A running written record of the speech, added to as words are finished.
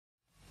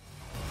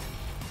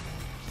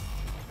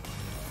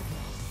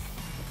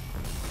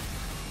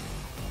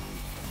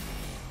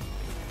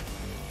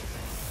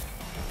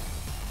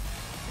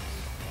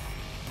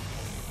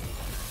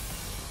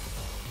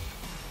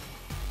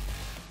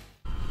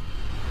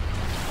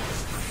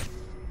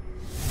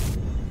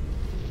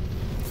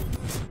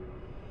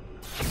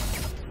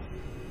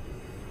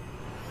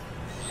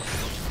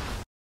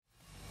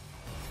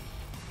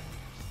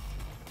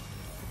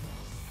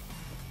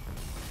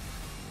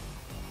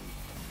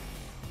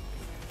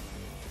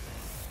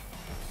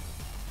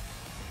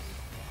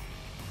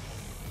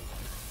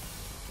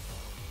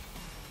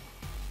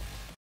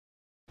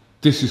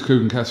This is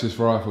KUGAN CASSIUS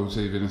Rifle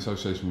TV in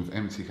association with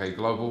MTK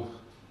Global.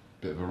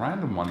 Bit of a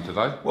random one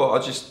today. Well,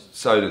 just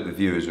so that the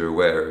viewers are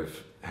aware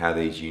of how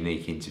these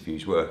unique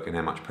interviews work and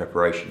how much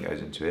preparation goes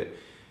into it.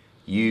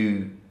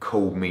 You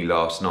called me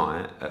last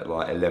night at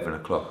like 11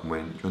 o'clock and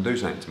went, "Do you want to do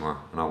something tomorrow?"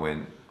 And I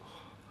went,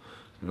 oh.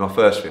 My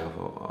first thing, I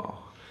thought, oh.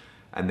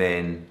 And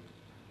then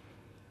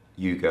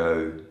you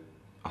go,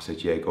 I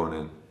said, yeah, go on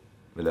then,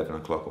 11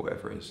 o'clock or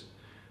whatever it is.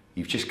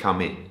 You've just come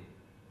in.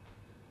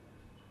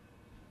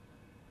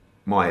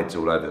 My head's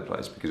all over the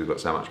place because we've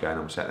got so much going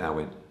on. I sat there and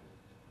went,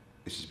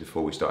 this is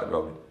before we started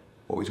rolling.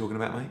 What are we talking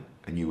about, mate?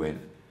 And you went,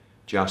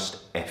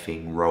 just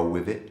effing roll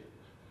with it.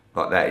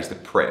 Like that is the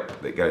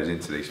prep that goes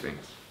into these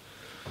things.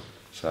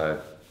 So,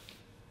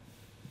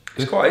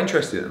 it's quite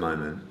interesting at the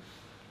moment.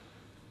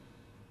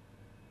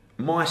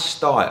 My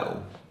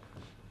style,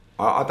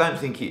 I don't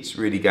think it's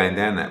really going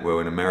down that well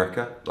in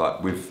America,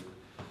 like with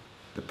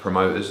the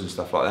promoters and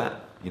stuff like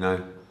that, you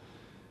know.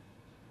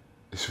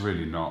 It's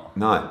really not.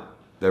 No.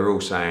 They're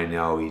all saying,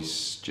 oh,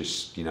 he's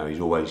just, you know,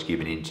 he's always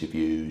giving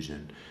interviews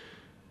and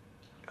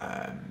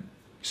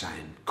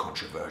saying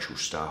controversial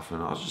stuff.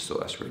 And I just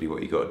thought that's really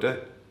what you got to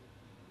do.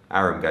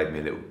 ARUM gave me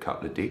a little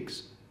couple of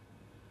digs.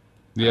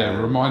 Yeah,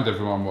 remind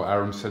everyone what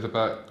ARUM said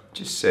about.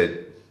 Just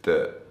said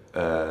that,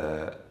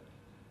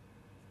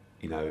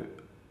 you know,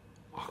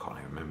 I can't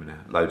even remember now,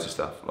 loads of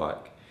stuff.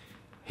 Like,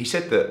 he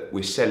said that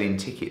we're selling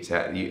tickets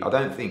out of the, I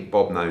don't think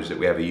Bob knows that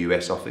we have a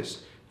US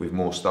office with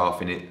more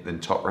staff in it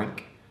than Top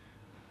Rank.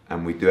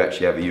 And we do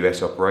actually have a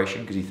US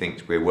operation because he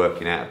thinks we're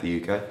working out of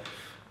the UK.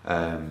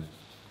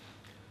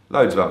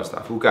 Loads of other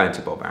stuff. We'll go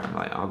into Bob ARUM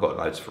later. I've got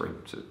loads for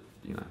him to,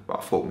 you know, but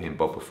I thought me and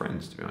Bob were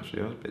friends, to be honest with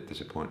you. I was a bit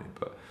disappointed,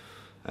 but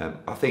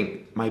I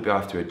think maybe I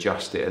have to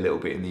adjust it a little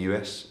bit in the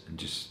US and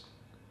just,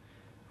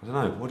 I don't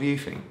know, what do you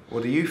think?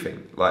 What do you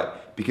think?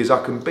 Like, because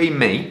I can be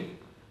me,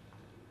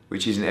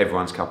 which isn't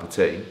everyone's cup of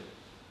tea,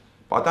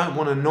 but I don't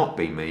want to not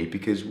be me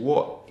because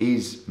what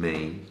is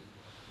me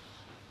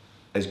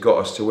has got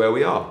us to where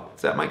we are.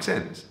 Does that make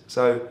sense?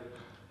 So,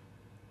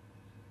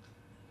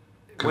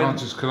 can I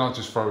just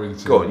throw in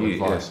some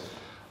advice?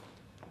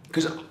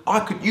 Because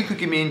you could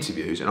give me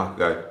interviews and I could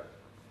go,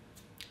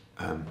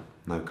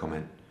 no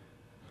comment.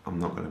 I'm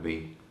not going to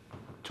be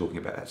talking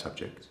about that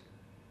subject.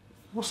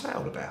 What's that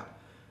all about?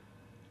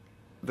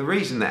 The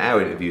reason that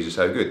our interviews are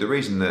so good, the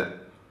reason that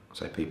I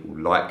say people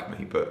like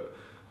me, but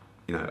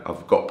you know,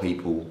 I've got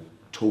people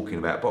talking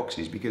about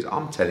boxes because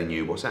I'm telling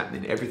you what's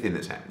happening, everything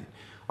that's happening.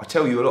 I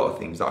tell you a lot of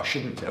things that I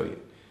shouldn't tell you,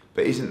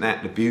 but isn't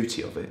that the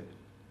beauty of it?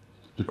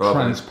 The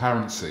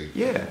transparency.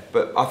 Yeah,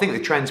 but I think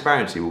the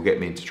transparency will get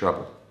me into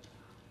trouble.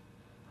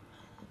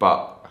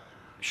 But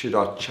should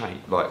I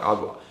change? Like,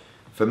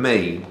 for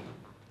me,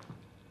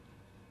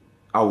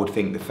 I would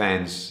think the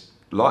fans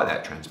like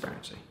that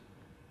transparency,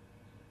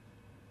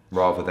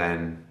 rather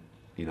than,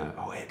 you know,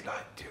 oh Ed,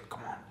 like, dude,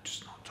 come on,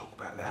 just not talk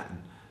about that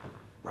and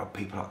rub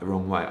people up the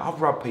wrong way. I've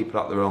rubbed people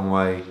up the wrong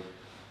way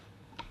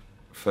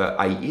for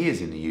 8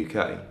 years in the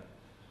UK.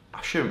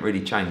 I shouldn't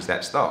really change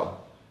that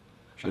style,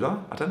 should I?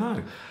 I don't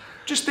know.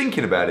 Just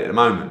thinking about it at the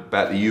moment,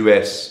 about the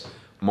US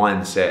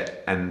mindset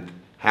and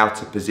how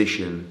to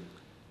position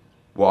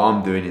what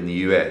I'm doing in the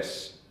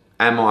US.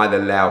 Am I the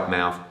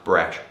loudmouth,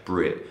 brash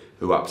Brit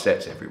who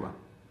upsets everyone?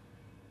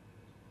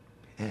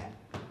 Yeah,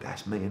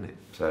 that's me, isn't it?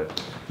 So,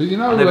 but you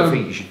know, I never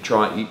think you should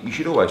try. You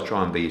should always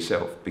try and be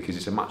yourself because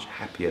it's a much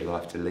happier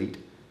life to lead.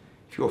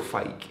 If you're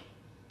fake,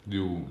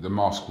 the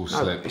mask will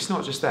slip. No, it's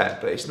not just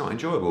that, but it's not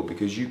enjoyable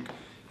because you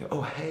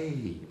oh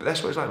hey, but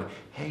that's what it's like.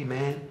 Hey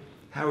man,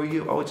 how are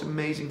you? Oh, it's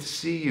amazing to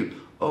see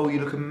you. Oh, you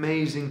look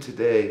amazing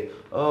today.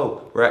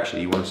 Oh, or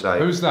actually, you want to say,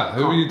 who's that?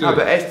 Who are you doing? No,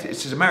 but it's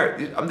just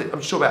America. I'm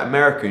just talking about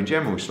America in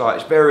general. It's like,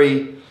 it's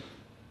very.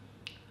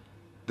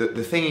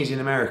 The thing is in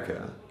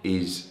America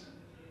is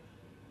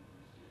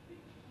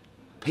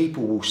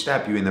people will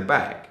stab you in the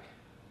back,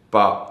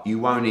 but you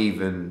won't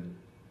even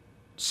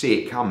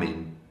see it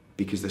coming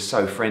because they're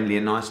so friendly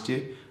and nice to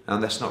you,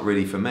 and that's not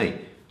really for me.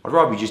 I'd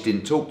rather you just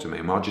didn't talk to me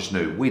and I just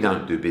knew we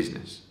don't do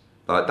business.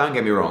 Like, don't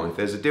get me wrong, if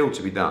there's a deal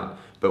to be done,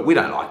 but we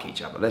don't like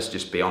each other, let's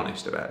just be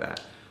honest about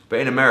that. But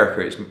in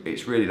America,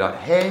 it's really like,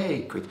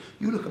 hey, Chris,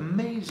 you look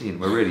amazing.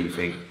 Where really you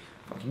think,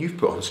 fucking, you've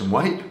put on some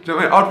weight. Do you know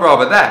what I mean? I'd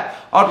rather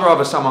that. I'd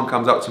rather someone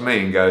comes up to me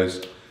and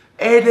goes,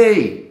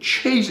 Eddie,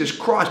 Jesus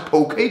Christ,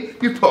 Porky,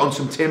 you've put on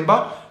some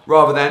timber,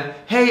 rather than,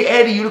 hey,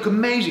 Eddie, you look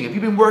amazing. Have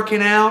you been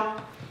working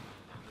out?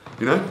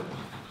 You know?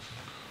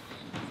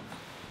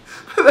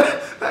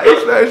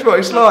 that is what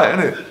it's like,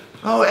 isn't it?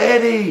 Oh,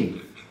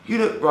 Eddie, you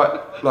look,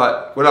 right,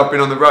 like, when I've been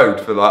on the road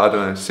for like, I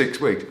don't know,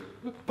 6 weeks,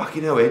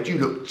 fucking hell, Ed, you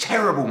look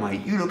terrible,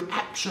 mate. You look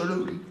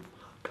absolutely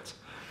fucked.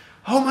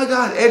 Oh my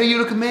God, Eddie, you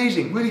look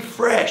amazing, really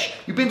fresh.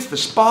 You've been to the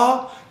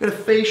spa? You had a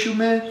facial,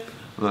 man?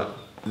 I'm like,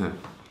 yeah.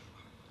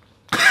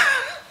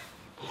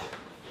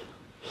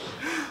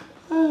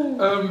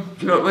 Do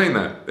you know what I mean,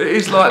 though? It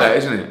is like that,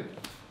 isn't it?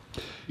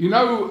 You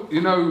know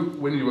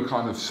when you were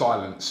kind of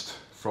silenced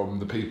from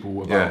the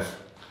people above? Yeah.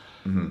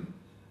 Mm-hmm.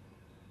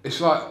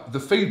 It's like, the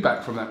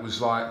feedback from that was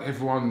like,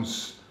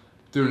 everyone's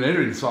doing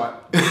anything. It's like,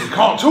 you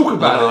can't talk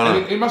about No.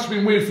 it. And it must have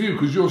been weird for you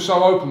because you're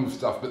so open with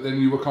stuff, but then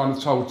you were kind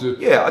of told to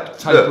taper I it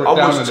down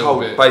a was little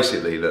told bit.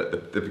 basically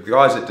that the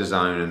guys at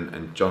DAZN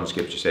and John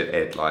Skipp just said,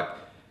 Ed, like,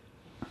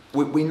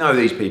 we know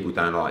these people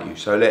don't like you,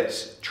 so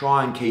let's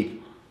try and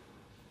keep,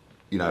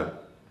 you know,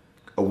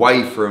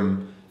 away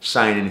from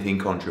saying anything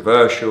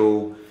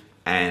controversial,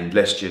 and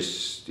let's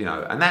just, you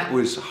know, and that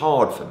was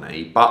hard for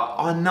me, but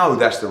I know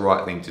that's the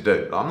right thing to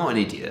do. I'm not an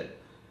idiot,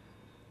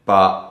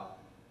 but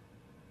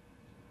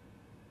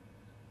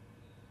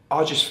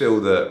I just feel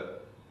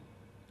that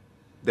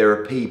there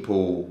are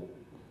people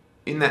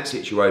in that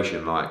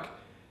situation, like,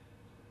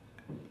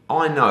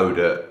 I know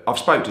that, I've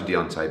spoke to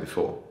Deontay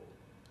before,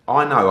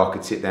 I know I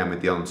could sit down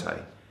with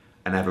Deontay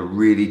and have a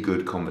really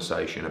good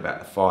conversation about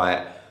the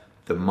fight,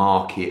 the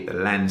market, the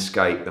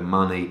landscape, the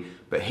money,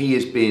 but he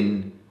has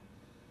been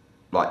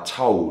like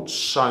told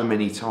so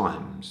many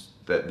times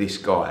that this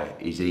guy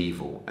is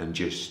evil and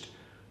just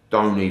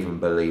don't even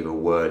believe a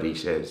word he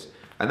says.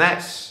 And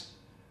that's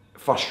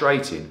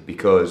frustrating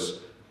because,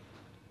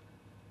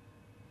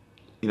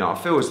 you know, I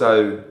feel as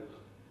though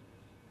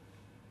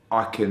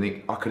I can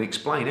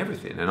explain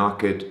everything and I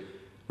could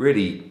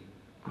really,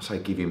 I say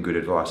give him good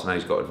advice. I know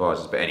he's got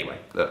advisors, but anyway,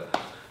 look.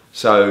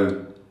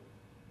 So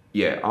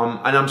yeah,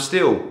 I'm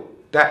still,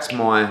 that's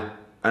my,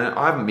 and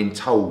I haven't been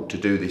told to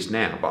do this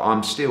now, but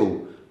I'm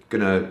still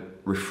gonna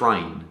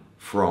refrain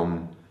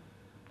from,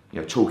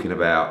 you know, talking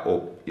about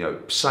or, you know,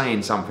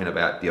 saying something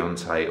about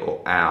Deontay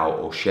or Al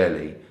or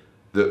Shelley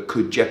that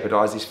could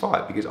jeopardise this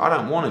fight, because I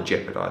don't want to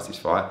jeopardise this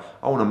fight.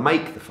 I want to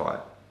make the fight.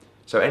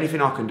 So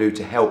anything I can do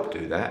to help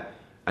do that,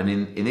 and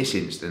in this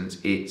instance,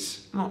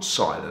 it's not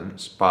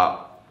silence,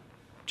 but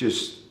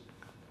just,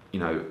 you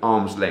know,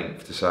 arm's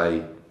length to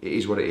say, it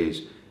is what it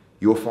is.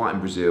 You're fighting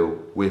Brazil,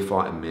 we're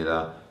fighting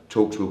Miller,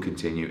 talks will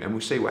continue, and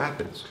we'll see what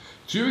happens.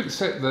 Do you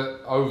accept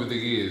that over the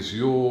years,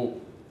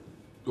 you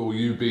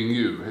being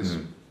you, has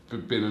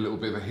been a little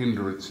bit of a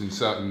hindrance in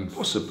certain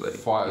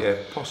fighters? Yeah,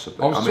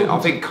 possibly. I mean, I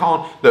think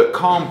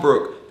Khan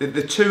Brook,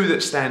 the two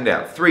that stand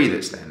out, three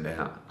that stand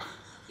out,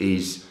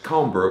 is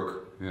Khan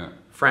Brook,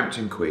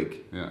 Frampton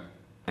Quigg,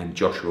 and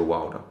Joshua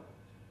Wilder,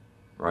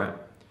 right?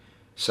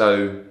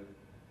 So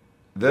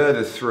they're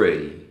the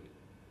three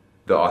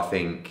that I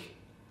think.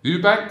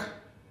 Eubank?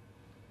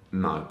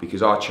 No,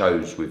 because I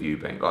chose with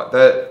Eubank. Like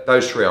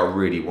those three I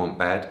really want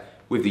bad.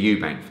 With the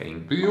Eubank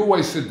thing. But you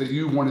always said that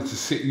you wanted to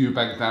sit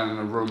Eubank down in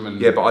a room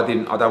and. Yeah, but I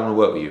don't want to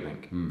work with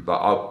Eubank.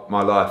 Like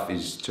my life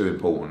is too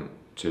important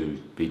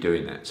to be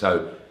doing that.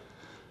 So,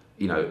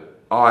 you know,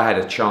 I had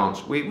a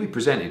chance. We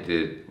presented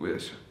it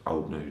with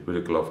old news, with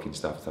the Golovkin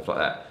stuff like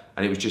that,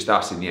 and it was just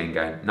us in the end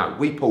going, no,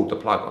 we pulled the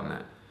plug on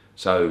that.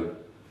 So,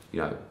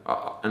 you know,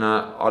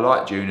 I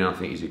like Junior. I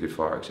think he's a good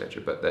fighter,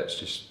 etc. But that's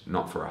just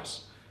not for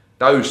us.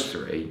 Those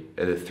three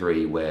are the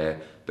three where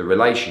the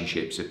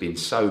relationships have been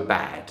so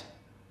bad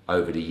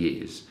over the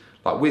years.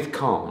 Like with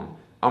Khan,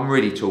 I'm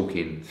really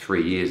talking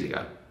 3 years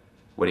ago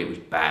when it was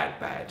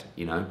bad,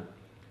 you know.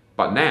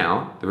 But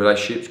now the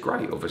relationship's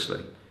great,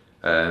 obviously.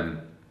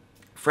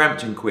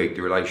 Frampton Quigg,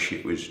 the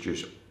relationship was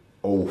just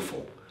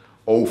awful.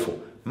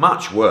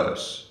 Much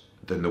worse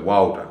than the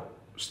Wilder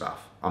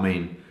stuff. I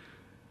mean,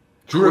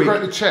 do you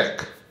regret the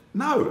check?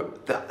 No,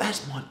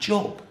 that's my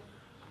job.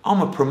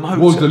 I'm a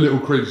promoter. Was the little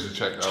cringe the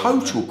check?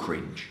 Total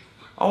cringe.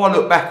 Oh, I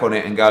look back on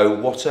it and go,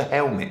 what a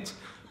helmet.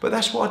 But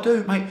that's what I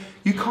do, mate.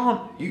 You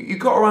got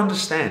to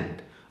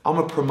understand, I'm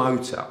a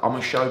promoter, I'm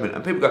a showman.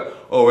 And people go,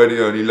 oh, Eddie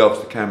only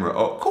loves the camera.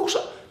 Oh, of course,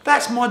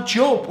 that's my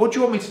job. What do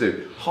you want me to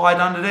do? Hide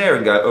under there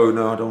and go, oh,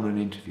 no, I don't want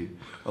an interview.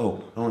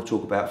 Oh, I don't want to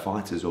talk about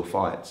fighters or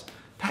fights.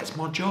 That's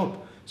my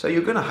job. So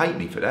you're going to hate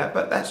me for that,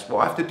 but that's what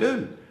I have to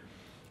do.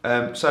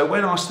 So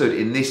when I stood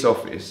in this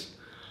office,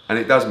 and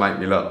it does make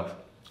me laugh,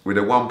 with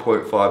a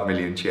 1.5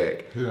 million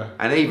check,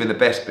 and even the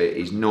best bit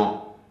is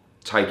not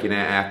taking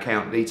out our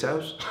account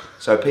details.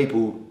 So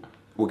people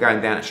were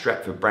going down at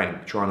Stratford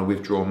Bank trying to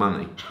withdraw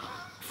money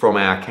from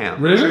our account.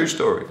 Really? True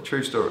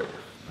story.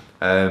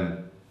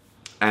 And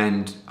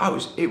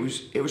it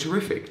was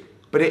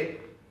horrific. But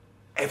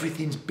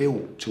everything's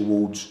built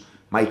towards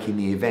making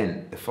the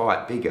event, the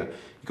fight, bigger.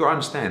 You've got to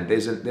understand,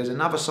 there's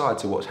another side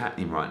to what's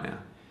happening right now.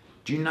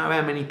 Do you know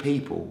how many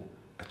people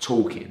are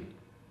talking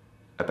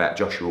about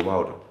Joshua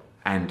Wilder?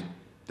 And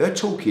they're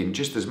talking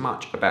just as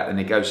much about the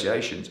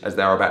negotiations as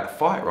they are about the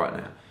fight right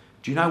now.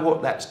 Do you know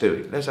what that's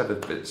doing? Let's have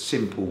a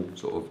simple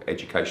sort of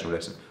educational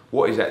lesson.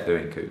 What is that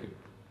doing, KUGAN?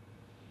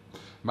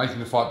 Making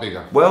the fight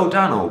bigger. Well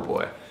done, old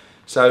boy.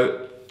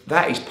 So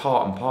that is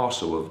part and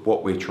parcel of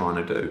what we're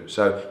trying to do.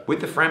 So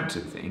with the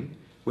Frampton thing,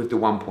 with the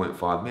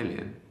 1.5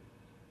 million,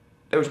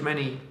 there was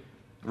many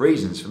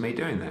reasons for me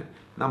doing that.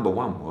 Number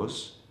one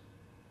was,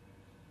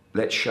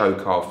 let's show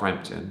Carl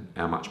Frampton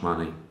how much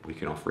money we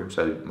can offer him,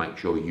 so make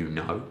sure you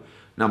know.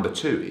 Number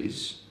two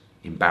is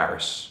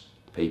embarrass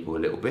people a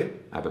little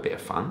bit, have a bit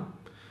of fun.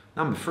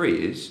 Number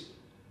three is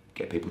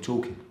get people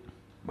talking,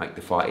 make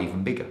the fight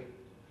even bigger,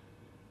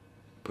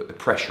 put the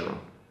pressure on.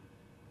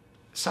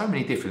 So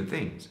many different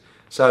things.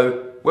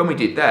 So when we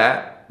did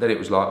that, then it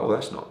was like, oh,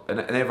 that's not,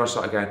 and everyone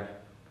started going,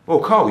 well,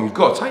 Carl, you've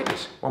got to take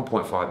this,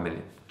 1.5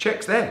 million.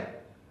 Check's there.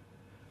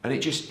 And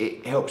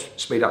it helps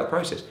speed up the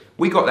process.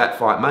 We got that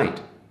fight made,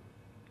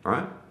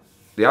 right?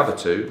 The other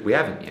two, we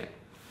haven't yet.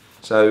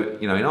 So,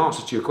 you know, in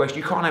answer to your question,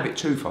 you can't have it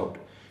twofold.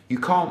 You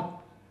can't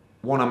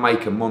want to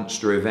make a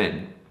monster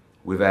event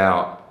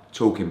without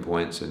talking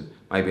points and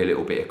maybe a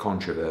little bit of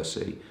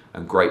controversy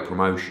and great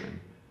promotion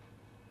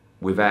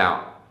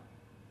without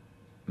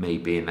me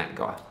being that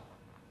guy.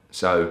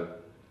 So,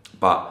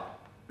 but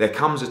there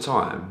comes a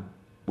time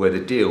where the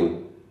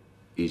deal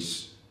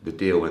is the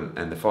deal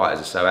and the fighters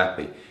are so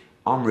happy.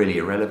 I'm really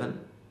irrelevant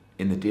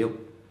in the deal.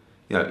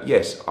 You know,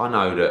 yes, I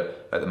know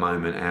that at the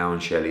moment Al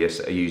and Shelley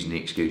are using the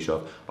excuse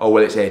of, oh,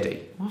 well, it's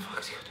Eddie. What the fuck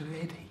has he got to do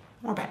with Eddie?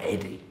 What about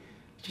Eddie?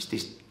 Just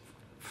this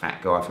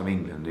fat guy from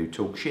England who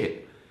talks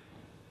shit.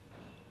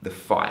 The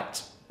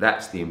fight,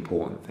 that's the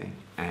important thing.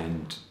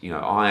 And, you know,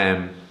 I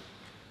am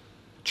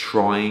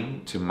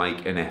trying to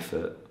make an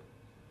effort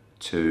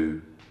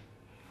to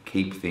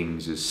keep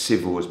things as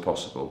civil as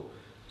possible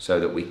so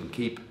that we can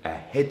keep our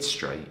heads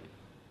straight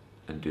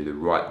and do the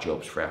right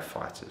jobs for our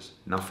fighters.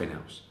 Nothing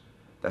else.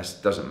 That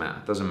doesn't matter.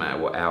 It doesn't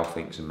matter what Al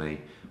thinks of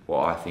me,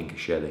 what I think of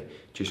Shelley.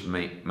 Just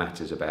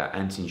matters about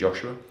Anthony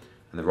Joshua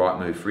and the right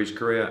move for his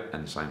career,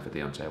 and the same for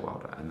Deontay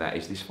Wilder. And that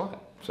is this fight.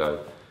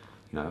 So,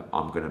 you know,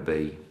 I'm going to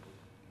be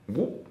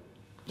whoop,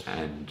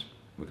 and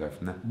we'll go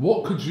from there.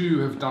 What could you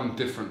have done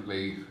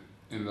differently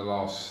in the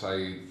last,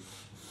 say,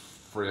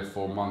 3 or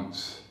 4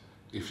 months,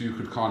 if you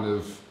could kind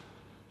of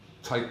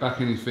take back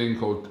anything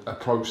or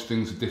approach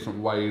things a different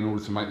way in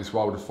order to make this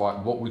Wilder fight?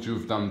 What would you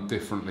have done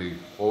differently,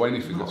 or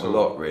anything Not at all? a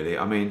lot, really.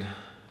 I mean,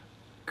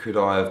 could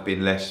I have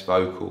been less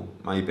vocal?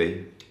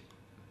 Maybe.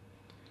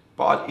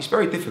 But it's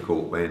very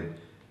difficult when,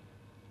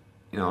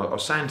 you know, I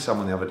was saying to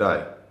someone the other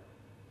day,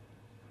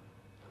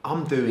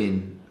 I'm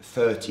doing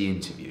 30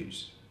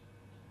 interviews,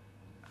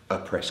 a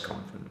press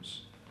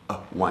conference,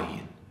 a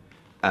weigh-in,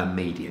 a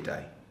media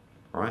day,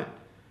 right?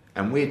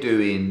 And we're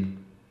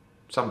doing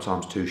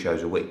sometimes 2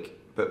 shows a week,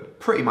 but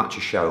pretty much a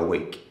show a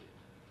week.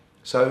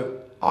 So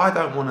I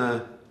don't want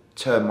to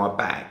turn my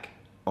back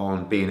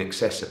on being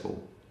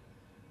accessible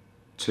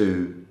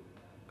to,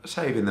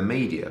 say, even the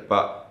media.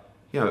 But,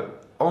 you know,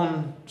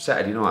 on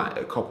Saturday night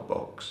at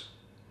Copperbox,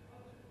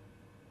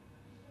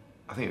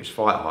 I think it was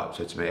Fight Hype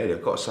said to me, Eddie,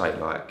 I've got to say,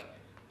 like,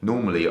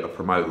 normally a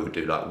promoter would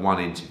do like 1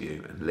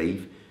 interview and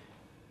leave.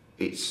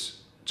 It's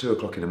 2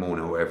 o'clock in the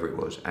morning or wherever it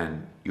was,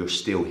 and you're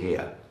still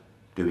here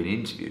doing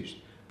interviews.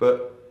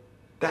 But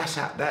that's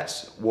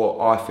what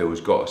I feel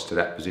has got us to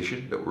that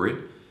position that we're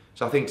in.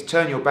 So I think to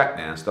turn your back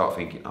now and start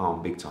thinking, oh,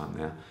 I'm big time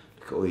now.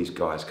 Look at all these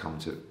guys come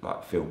to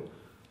like film.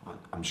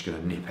 I'm just going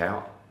to nip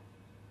out.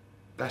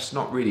 That's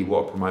not really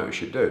what a promoter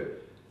should do.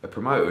 A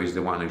promoter is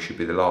the one who should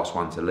be the last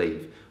one to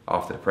leave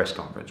after the press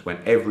conference when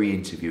every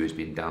interview has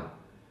been done.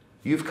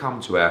 You've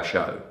come to our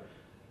show,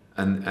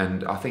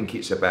 and I think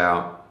it's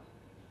about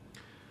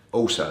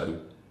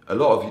also a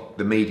lot of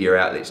the media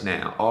outlets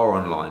now are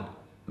online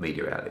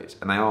media outlets,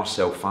 and they are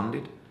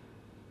self-funded.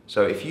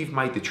 So if you've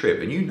made the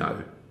trip, and you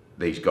know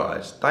these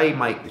guys, they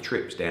make the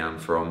trips down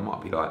from,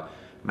 might be like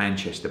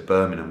Manchester,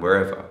 Birmingham,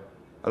 wherever.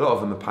 A lot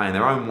of them are paying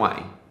their own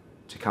way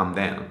to come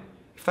down.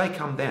 If they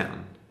come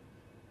down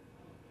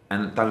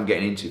and don't get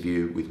an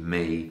interview with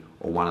me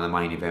or one of the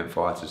main event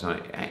fighters,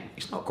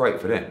 it's not great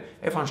for them.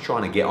 Everyone's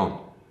trying to get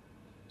on.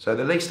 So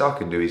the least I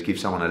can do is give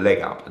someone a leg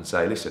up and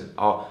say, listen,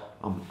 I'm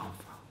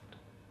fucked.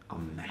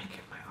 I'm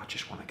knackered, mate. I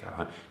just want to go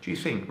home. Do you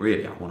think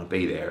really I want to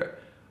be there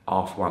at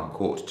 1:30,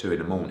 1:45 in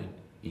the morning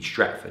in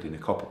Stratford in a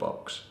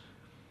Copperbox,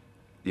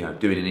 you know,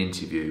 doing an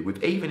interview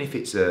with, even if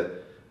it's a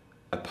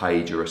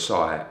page or a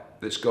site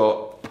that's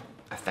got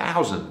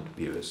 1,000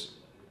 viewers?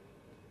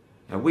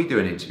 You know, we do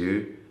an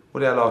interview.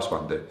 What did our last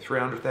one do?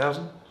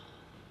 300,000?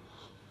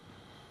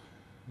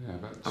 Yeah,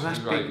 that's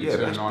big. Yeah,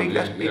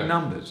 that's big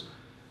numbers.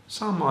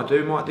 Some might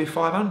do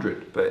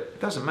 500, but it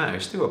doesn't matter.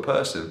 It's still a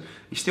person.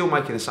 He's still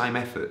making the same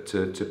effort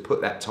to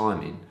put that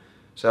time in.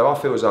 So I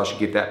feel as I should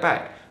give that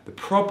back. The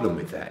problem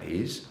with that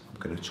is I'm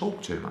going to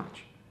talk too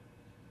much.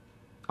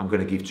 I'm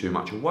going to give too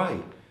much away.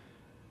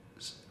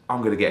 I'm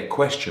going to get a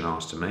question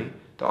asked to me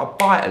that I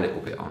bite a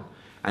little bit on,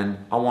 and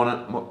I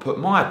want to put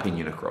my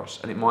opinion across,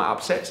 and it might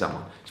upset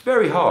someone. It's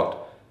very hard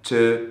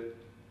to.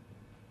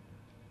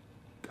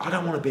 I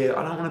don't want to be,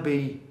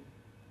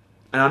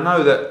 and I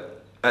know that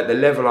at the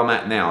level I'm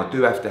at now, I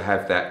do have to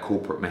have that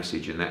corporate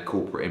message and that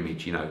corporate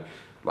image, you know,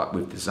 like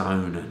with the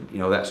zone and, you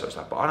know, that sort of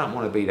stuff. But I don't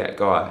want to be that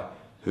guy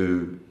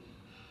who,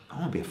 I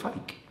want to be a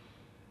fake.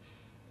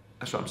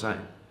 That's what I'm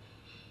saying.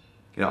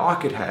 You know, I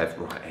could have,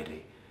 right,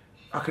 Eddie,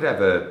 I could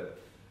have a,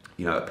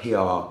 you know, a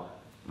PR,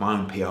 my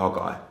own PR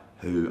guy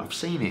who, I've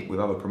seen it with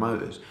other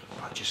promoters.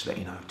 Right, just let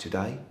you know,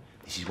 today,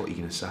 this is what you're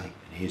going to say,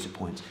 and here's the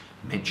points.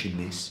 Mention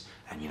this,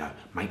 and, you know,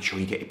 make sure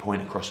you get your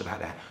point across about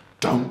that.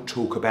 Don't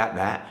talk about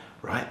that,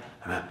 right?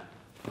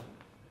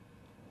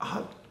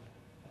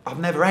 I've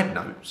never had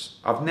notes.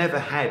 I've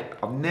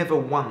never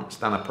once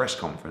done a press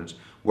conference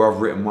where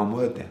I've written 1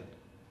 word down.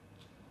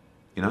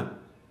 You know?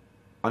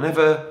 I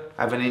never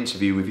have an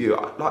interview with you.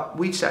 Like,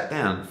 we sat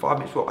down 5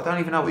 minutes before, I don't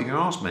even know what you're going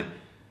to ask me.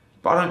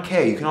 But I don't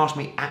care. You can ask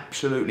me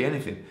absolutely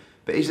anything.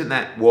 But isn't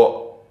that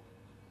what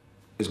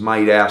has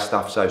made our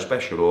stuff so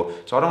special?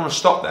 So I don't want to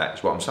stop that,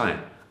 is what I'm saying.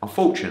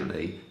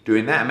 Unfortunately,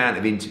 doing that amount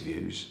of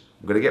interviews,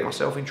 I'm going to get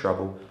myself in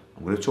trouble,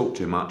 I'm going to talk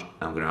too much, and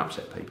I'm going to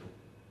upset people.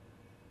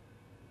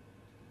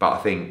 But I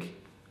think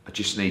I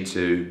just need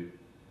to,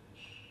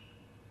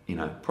 you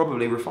know,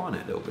 probably refine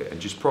it a little bit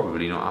and just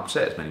probably not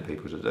upset as many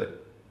people as I do.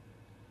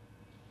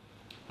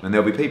 And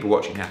there'll be people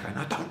watching now going,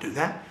 no, don't do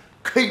that.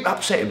 Keep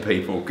upsetting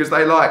people because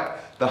they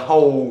like the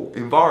whole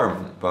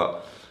environment.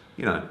 But,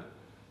 you know,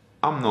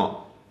 I'm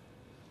not,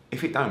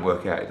 if it don't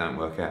work out, it don't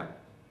work out.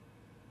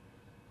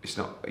 It's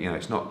not, you know,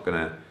 it's not going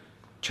to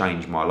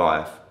change my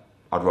life.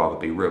 I'd rather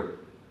be real.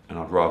 And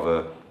I'd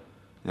rather,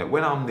 you know,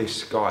 when I'm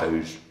this guy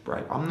who's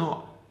brave, I'm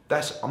not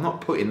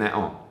putting that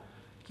on.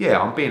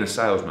 Yeah, I'm being a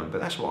salesman, but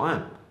that's what I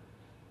am.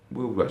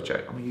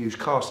 WHYTE, I'm a used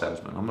car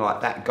salesman. I'm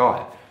like that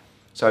guy.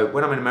 So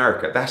when I'm in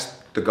America, that's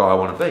the guy I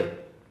want to be.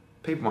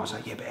 People might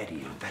say, yeah, but Eddie,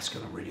 you know, that's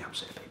going to really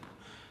upset people.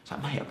 It's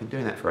like, mate, I've been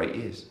doing that for 8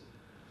 years.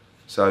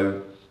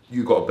 So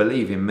you've got to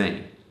believe in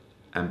me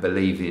and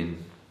believe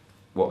in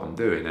what I'm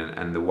doing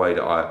and the way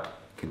that I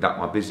conduct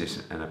my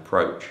business and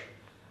approach.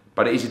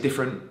 But it is a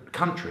different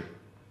country.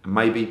 And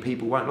maybe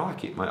people won't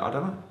like it, mate. I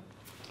don't know.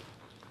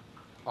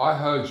 I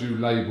heard you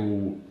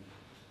label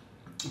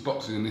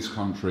boxing in this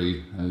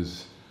country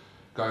as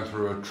going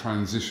through a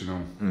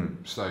transitional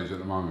stage at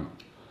the moment.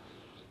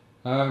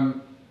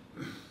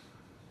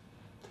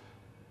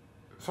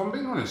 If I'm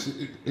being honest,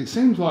 it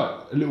seems like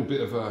a little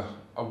bit of a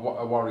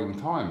worrying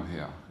time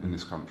here in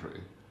this country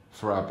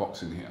for our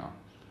boxing here.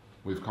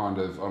 We've kind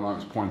of, I know it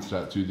was pointed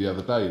out to you the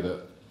other day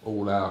that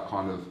all our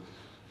kind of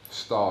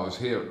stars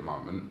here at the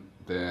moment,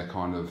 they're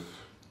kind of,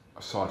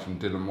 aside from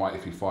Dylan White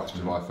if he fights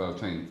July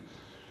 13th,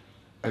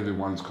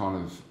 everyone's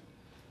kind of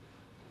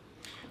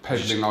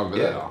peddling over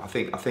there. I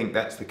think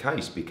that's the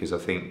case because I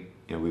think,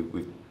 you know,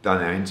 we've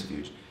done our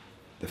interviews.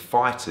 The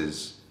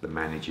fighters, the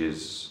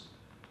managers,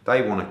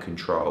 they want to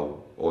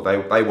control, or they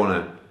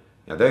want to,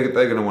 you know, they're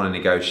going to want to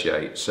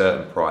negotiate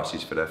certain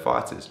prices for their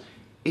fighters.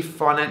 If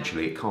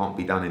financially it can't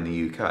be done in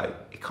the UK,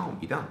 it can't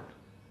be done.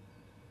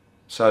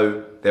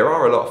 So there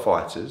are a lot of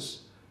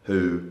fighters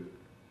who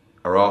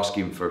are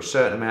asking for a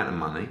certain amount of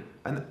money,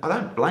 and I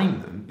don't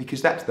blame them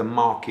because that's the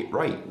market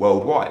rate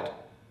worldwide,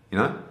 you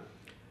know,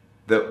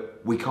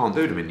 that we can't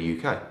do them in the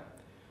UK.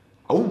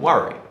 I won't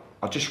worry,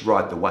 I'll just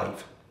ride the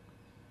wave.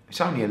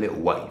 It's only a little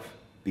wave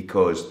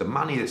because the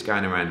money that's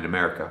going around in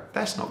America,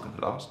 that's not going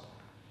to last.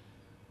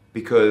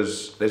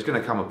 Because there's going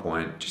to come a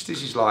point, just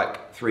this is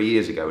like 3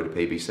 years ago with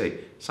the PBC,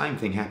 same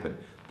thing happened.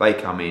 They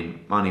come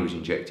in, money was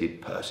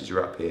injected, purses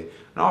are up here,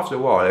 and after a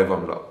while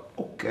everyone was like,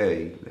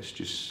 okay, let's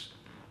just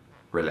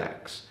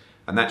relax.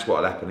 And that's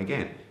what'll happen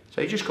again.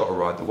 So you just got to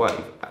ride the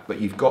wave,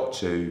 but you've got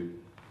to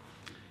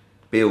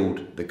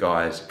build the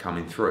guys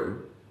coming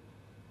through.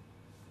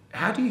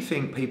 How do you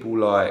think people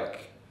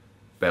like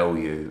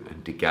Bellew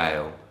and De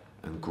Gale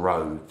and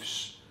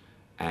Groves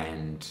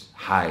and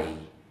Hay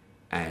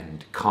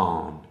and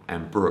Khan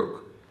and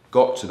Brook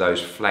got to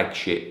those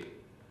flagship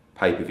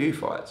pay-per-view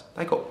fights?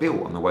 They got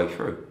built on the way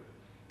through.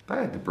 They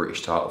had the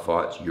British title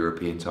fights,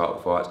 European title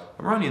fights,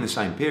 and we're only in the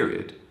same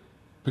period.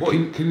 But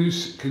can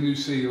you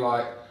see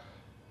like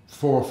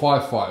 4 or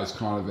 5 fighters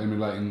kind of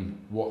emulating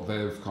what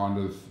they've kind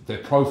of, their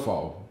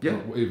profile? Yeah,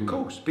 even, of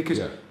course, because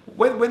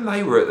when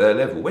they were at their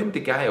level, when De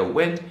Gale,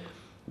 when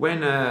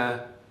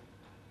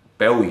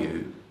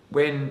Bellew,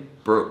 when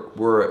Brook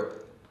were at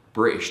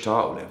British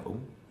title level,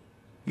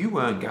 you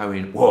weren't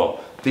going, whoa,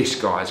 this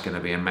guy's going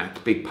to be a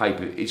big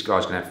pay-per-view, this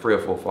guy's going to have 3 or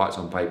 4 fights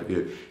on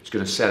pay-per-view, he's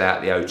going to sell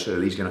out the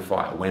O2, he's going to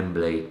fight at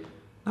Wembley.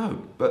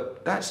 No,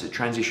 but that's a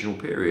transitional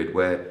period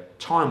where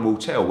time will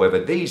tell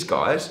whether these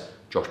guys,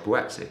 Josh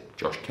Buatsi,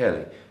 Josh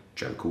Kelly,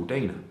 Joe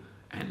Cordina,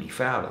 Anthony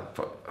Fowler,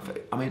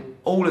 I mean,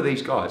 all of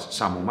these guys,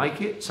 some will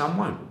make it, some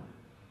won't.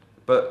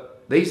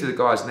 But these are the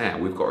guys now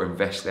we've got to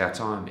invest our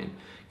time in.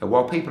 And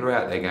while people are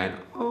out there going,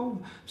 oh,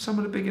 some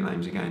of the bigger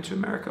names are going to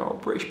America, oh,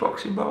 British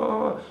boxing, blah,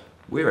 blah, blah.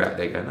 We're out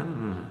there going,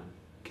 no.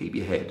 Keep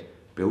your head,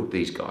 build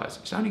these guys.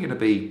 It's only going to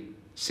be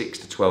 6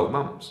 to 12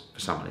 months for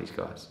some of these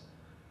guys.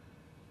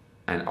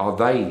 And are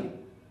they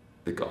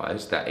the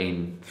guys that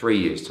in 3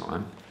 years'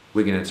 time,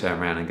 we're going to turn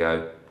around and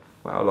go,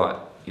 well, like,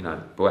 you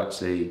know,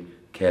 Buatsi,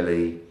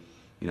 Kelly,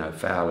 you know,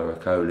 Fowler,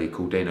 Okoli,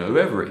 Cordina,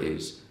 whoever it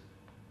is,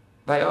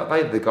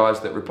 they're the guys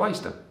that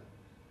replaced them.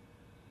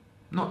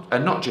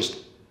 Not just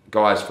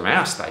guys from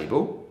our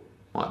stable,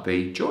 might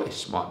be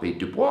Joyce, might be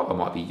Dubois,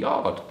 might be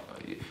Yard.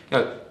 You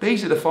know,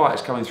 these are the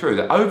fighters coming through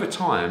that over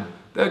time,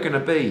 they're going to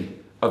be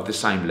of the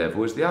same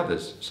level as the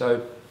others.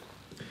 So,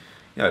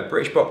 you know,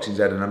 British boxing's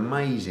had an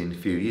amazing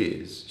few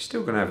years. You're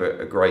still going to have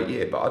a great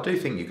year, but I do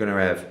think you're going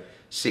to have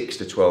 6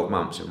 to 12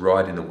 months of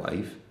riding the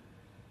wave,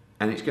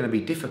 and it's going to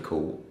be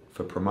difficult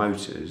for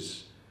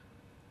promoters,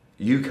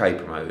 UK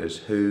promoters,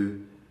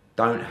 who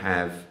don't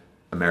have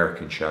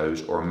American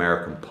shows or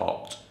American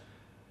pot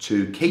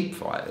to keep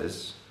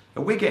fighters.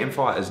 And we're getting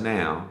fighters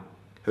now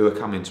who are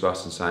coming to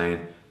us and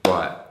saying,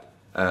 right,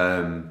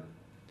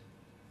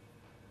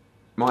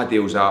 my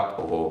deal's up,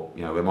 or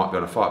you know, we might be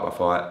on a fight by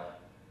fight.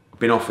 I've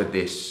been offered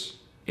this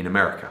in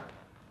America.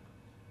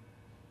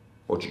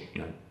 What do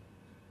you know?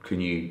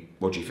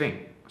 What do you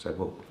think? I said,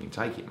 well, you can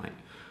take it, mate.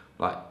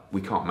 Like,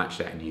 we can't match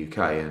that in the UK,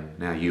 and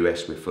now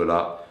US we're full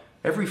up.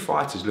 Every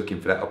fighter's looking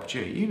for that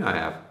opportunity. You know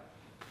how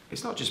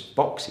it's not just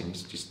boxing;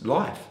 it's just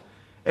life.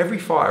 Every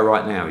fighter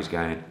right now is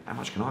going, how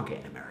much can I get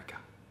in America?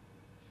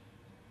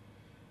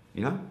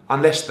 You know,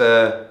 unless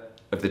they're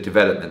of the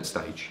development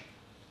stage.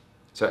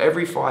 So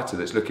every fighter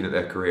that's looking at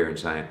their career and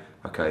saying,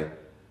 okay,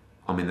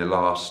 I'm in the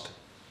last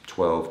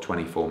 12,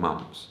 24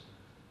 months,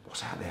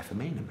 what's out there for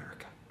me in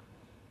America?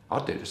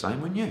 I'd do the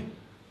same, wouldn't you?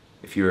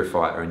 If you're a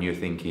fighter and you're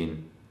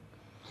thinking...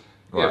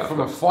 Right, yeah,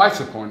 from a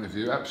fighter point of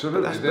view,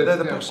 absolutely. But they're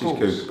the bosses,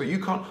 Cougar. But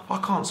you can't, I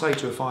can't say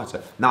to a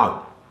fighter,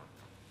 no,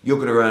 you're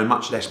going to earn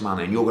much less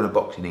money and you're going to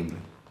box in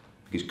England.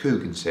 Because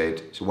KUGAN said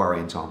it's a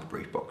worrying time for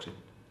British boxing.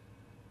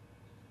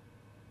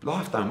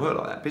 Life don't work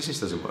like that. Business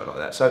doesn't work like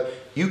that. So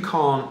you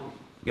can't,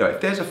 you know,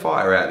 if there's a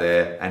fighter out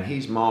there and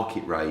his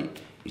market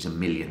rate is $1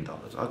 million,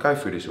 I go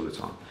through this all the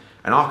time,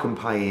 and I can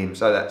pay him,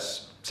 so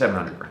that's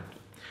 700 grand,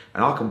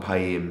 and I can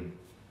pay him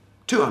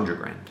 200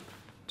 grand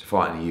to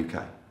fight in the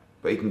UK,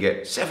 but he can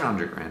get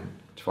 700 grand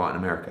to fight in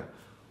America.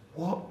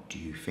 What do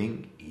you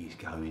think he's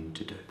going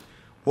to do?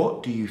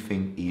 What do you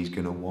think he's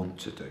going to want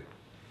to do?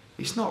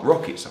 It's not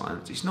rocket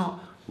science. It's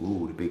not,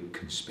 ooh, the big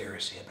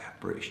conspiracy about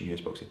British and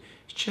US boxing.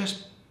 It's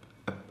just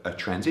a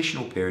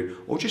transitional period,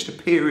 or just a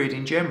period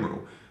in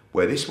general,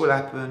 where this will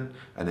happen,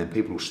 and then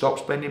people will stop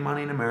spending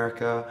money in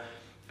America,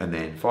 and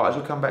then fighters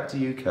will come back to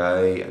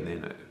UK, and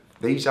then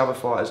these other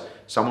fighters,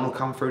 someone will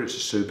come through that's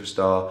a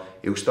superstar,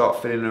 he'll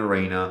start filling an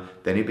arena,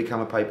 then he'll become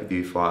a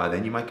pay-per-view fighter,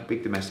 then you make a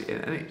big domestic,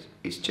 and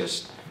it's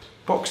just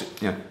boxing.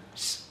 You know,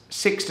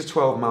 6 to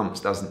 12 months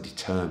doesn't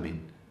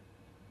determine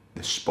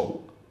the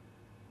sport.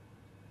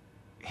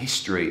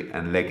 History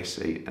and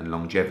legacy and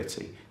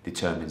longevity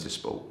determines the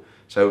sport.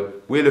 So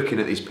we're looking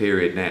at this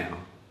period now.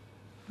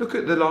 Look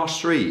at the last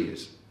 3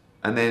 years,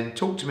 and then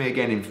talk to me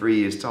again in 3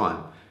 years'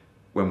 time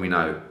when we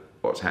know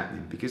what's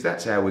happening, because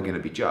that's how we're going to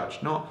be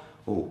judged. Not,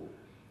 oh,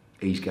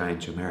 he's going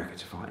to America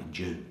to fight in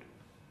June.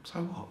 So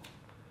what?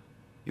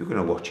 You're going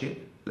to watch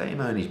it, let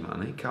him earn his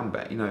money, come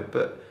back, you know.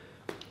 But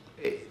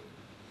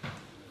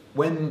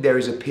when there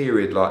is a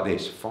period like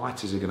this,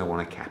 fighters are going to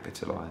want to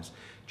capitalise.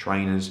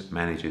 Trainers,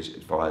 managers,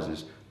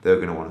 advisors, they're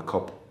going to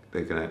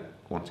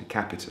want to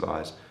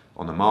capitalise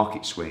on the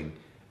market swing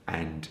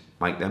and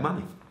make their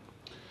money.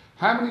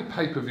 How many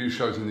pay-per-view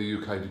shows in the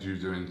UK did you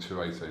do in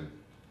 2018?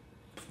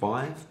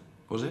 5,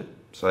 was it?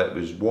 So it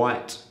was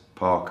WHYTE,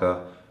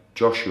 Parker,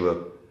 Joshua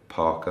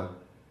Parker,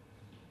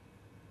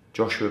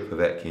 Joshua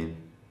Povetkin,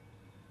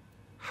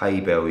 Hay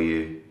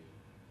Bellew,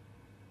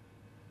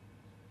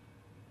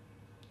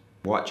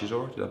 White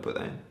Chisora, did I put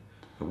that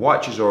in?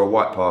 White Chisora,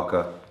 White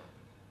Parker,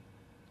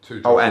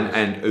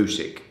 and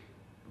Usyk,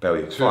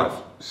 Bellew.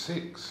 5.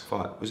 6.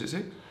 5, was it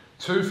 6?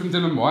 2 from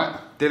Dillian Whyte.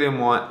 Dillian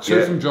Whyte.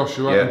 2 from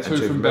Joshua, and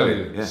 2 from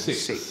Bellew. Yeah. 6.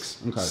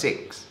 6. Okay.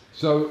 6.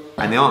 So,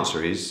 and the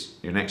answer is,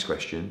 your next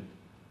question,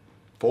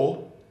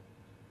 4?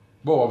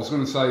 Well, I was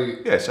going to say...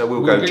 Yeah, so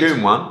we'll go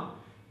June 1.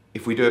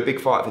 If we do a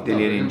big fight for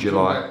Dillian in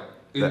July...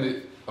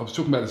 I was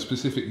talking about the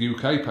specific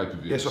UK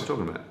pay-per-views. Yes, I'm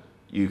talking about.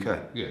 UK.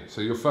 Yeah,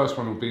 so your first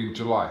one will be in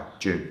July.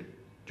 June.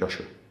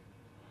 Joshua.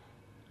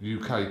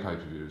 UK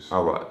pay-per-views.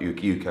 Oh, right.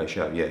 UK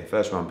show, yeah.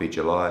 First one will be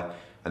July,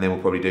 and then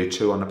we'll probably do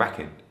 2 on the back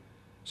end.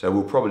 So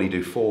we'll probably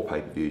do 4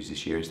 pay-per-views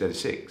this year instead of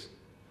 6.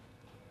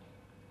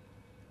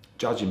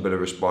 Judging by the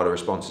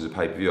responses of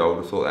pay-per-view, I would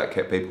have thought that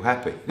kept people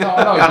happy. No,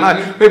 I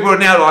know. People are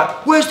now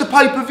like, where's the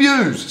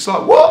pay-per-views? It's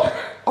like, what?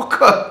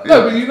 Okay.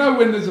 No, but you know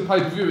when there's a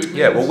pay-per-view...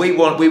 Yeah, well, we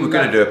were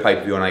going to do a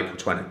pay-per-view on April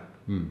 20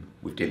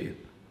 with Dillian.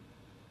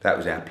 That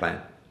was our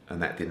plan,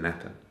 and that didn't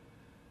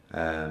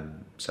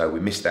happen. So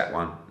we missed that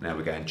one. Now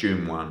we're going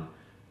June 1,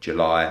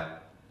 July,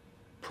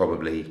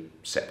 probably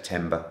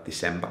September,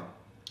 December.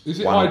 Is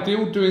it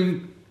ideal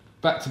doing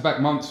back-to-back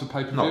months for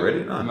pay-per-view? Not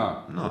really,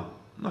 no.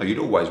 No, you'd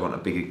always want a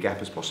bigger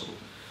gap as possible.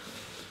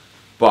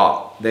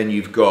 But then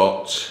you've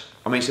got,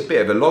 I mean, it's a bit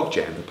of a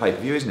logjam for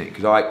pay-per-view, isn't it?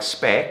 Because I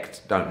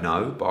expect, don't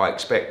know, but I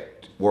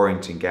expect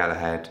Warrington,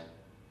 Galahad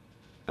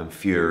and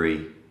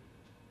Fury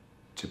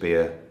to be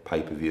a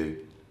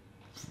pay-per-view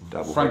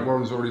double. Frank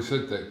Warren's already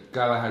said that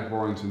Galahad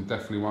Warrington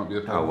definitely won't be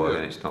a pay-per-view. Oh, well,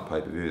 then it's not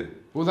pay-per-view.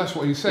 Well, that's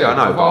what he said. Yeah, I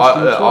know,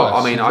 but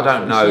I mean, I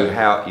don't know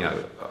how, you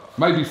know.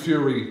 Maybe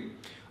Fury...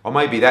 Or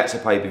maybe that's a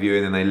pay-per-view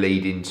and then they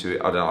lead into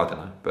it. I don't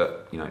know,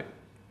 but, you know.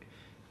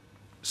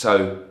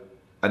 So,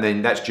 and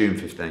then that's June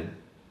 15.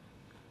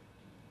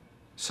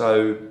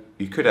 So,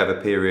 you could have a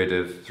period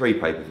of 3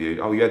 pay-per-views.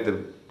 Oh, you had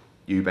the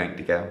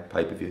Eubank DeGale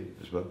pay-per-view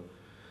as well.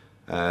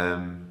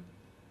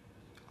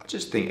 I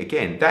just think,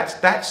 again,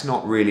 that's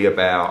not really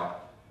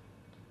about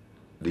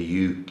the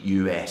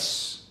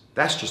US.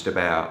 That's just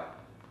about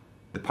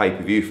the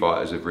pay-per-view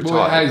fighters have retired.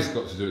 Well, it has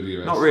got to do with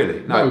the US. Not really.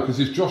 No, because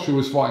if Joshua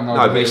was fighting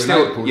over here in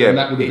April, then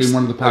that would have been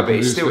one of the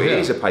pay-per-views. No, but it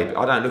is a pay-per-view.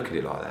 I don't look at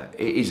it like that.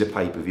 It is a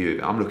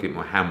pay-per-view. I'm looking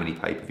at how many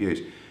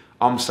pay-per-views.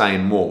 I'm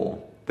saying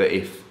more that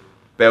if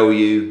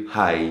Bellew,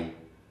 Hay,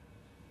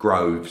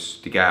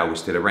 Groves, DeGale was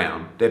still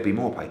around, there'd be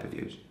more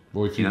pay-per-views.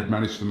 Well, if you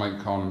managed to make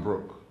Khan and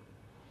Brook.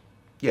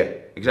 Yeah,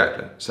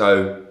 exactly.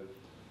 So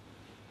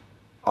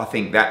I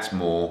think that's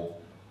more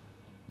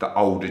the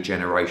older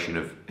generation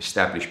of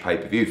established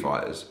pay-per-view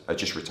fighters are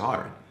just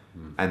retiring.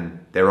 And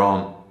there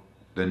aren't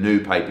the new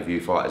pay-per-view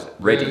fighters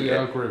ready yet.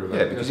 I agree with that.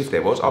 Yeah, because if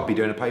there was, I'd be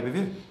doing a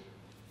pay-per-view.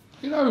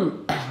 You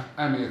know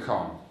Amir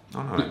Khan?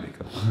 I know Amir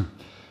Khan.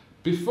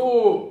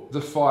 Before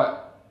the fight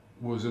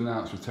was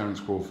announced with Terence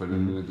Crawford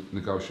and the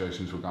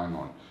negotiations were going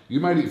on,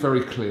 you made it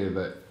very clear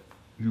that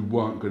you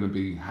weren't going to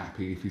be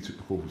happy if he took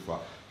the Crawford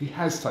fight. He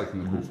has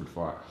taken the Crawford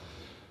fight.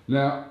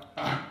 Now,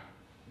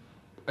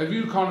 have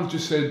you kind of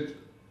just said,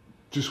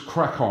 just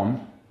crack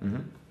on,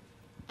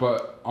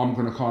 but I'm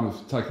going to kind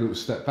of take a little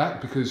step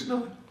back? Because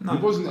No.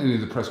 it wasn't any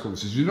of the press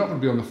conferences. You're not going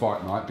to be on the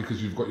fight night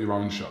because you've got your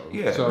own show.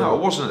 Yeah, so, no, I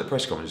wasn't at the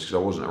press conference because I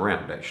wasn't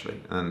around, actually.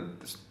 And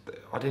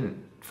I didn't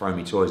throw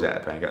my toys out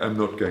of the bag. I'm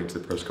not going to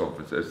the press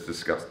conference. It's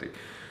disgusting.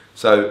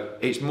 So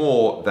it's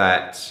more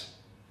that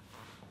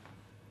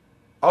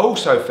I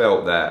also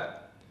felt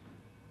that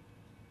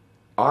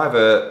I have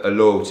a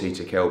loyalty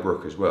to Kell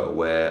Brook as well,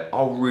 where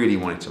I really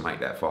wanted to make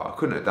that fight. I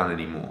couldn't have done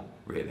any more,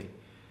 really.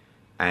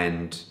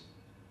 And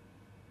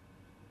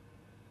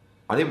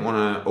I didn't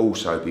want to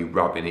also be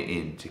rubbing it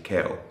in to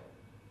Kell.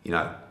 You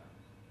know,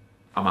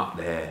 I'm up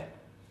there.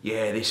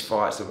 Yeah, this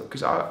fight's the...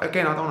 Because,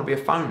 again, I don't want to be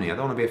a phony. I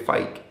don't want to be a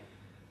fake.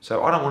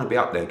 So I don't want to be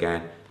up there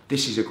going,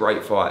 this is a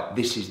great fight.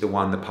 This is the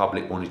one the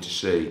public wanted to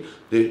see.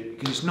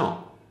 Because it's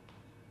not.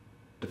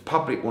 The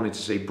public wanted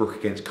to see Brook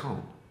against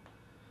Khan.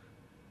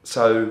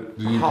 So...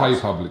 The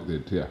UK public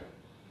did, yeah.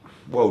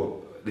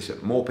 Well, listen,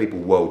 more people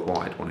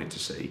worldwide wanted to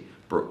see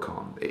Brook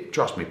Khan.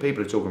 Trust me,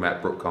 people are talking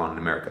about Brook Khan in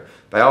America.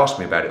 They ask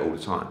me about it all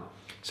the time.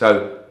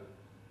 So,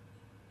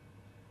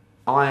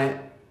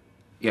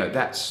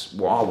 that's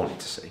what I wanted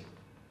to see.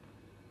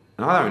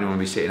 And I don't really want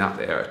to be sitting up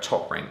there at a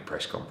top-ranked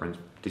press conference,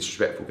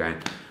 disrespectful, going,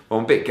 well,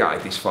 I'm a bit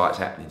gutted this fight's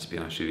happening, to be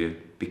honest with you,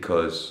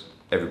 because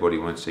everybody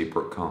wants to see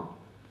Brook Khan.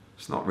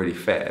 It's not really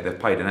fair. They've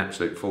paid an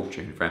absolute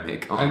fortune for Amir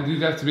Khan. And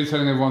you'd have to be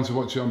telling everyone to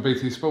watch it on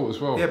BT Sport as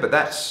well. Yeah, but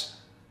this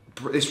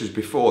was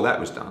before that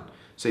was done.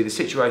 See, the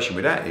situation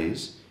with that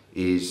is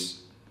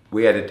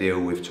we had a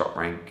deal with Top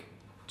Rank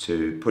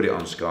to put it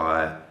on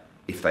Sky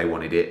if they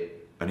wanted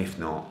it, and if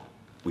not,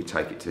 we'd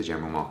take it to the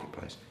general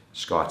marketplace.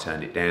 Sky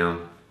turned it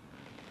down,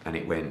 and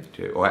it went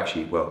to,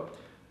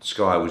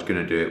 Sky was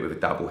going to do it with a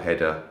double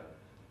header,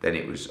 then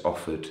it was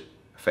offered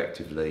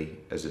effectively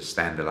as a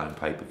standalone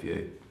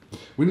pay-per-view.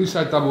 When you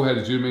say double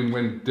header, do you mean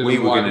when Dylan we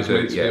were White going was to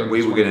meant do, to be on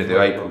we the were going to do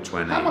 23rd? April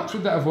 20. How much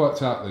would that have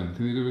worked out then?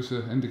 Can you give us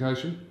an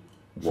indication?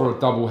 For a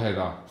double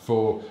header,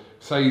 for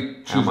say...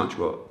 How much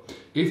what?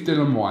 If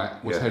Dylan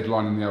White was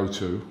headlining the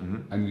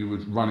O2 and you were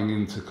running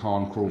into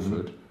Khan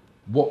Crawford,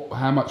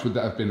 how much would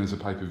that have been as a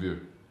pay-per-view?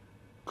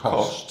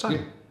 Cost? Yeah.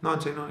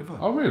 $19.95.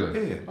 Oh,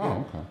 really? Yeah.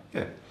 Oh, okay.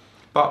 Yeah.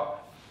 But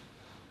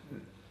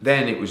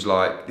then it was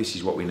like, this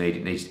is what we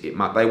need.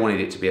 They wanted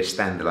it to be a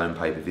standalone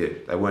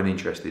pay-per-view. They weren't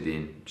interested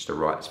in just a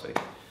rights fee.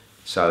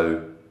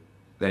 So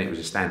then it was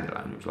a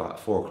standalone. It was like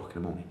 4 o'clock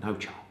in the morning. No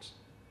chance.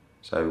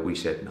 So we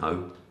said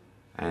no.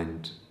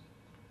 And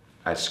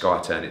as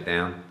Sky turned it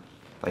down,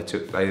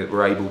 they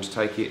were able to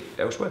take it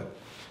elsewhere.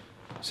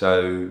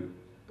 So,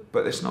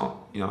 but it's not,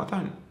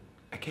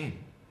 again,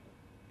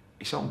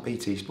 it's on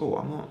BT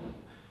Sport. I'm not,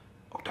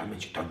 don't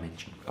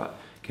mention. But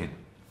again,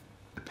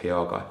 the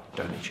PR guy,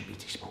 don't mention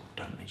BT Sport,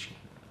 don't mention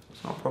it.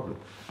 It's not a problem.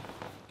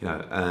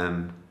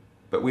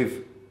 But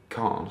with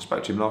Khan, I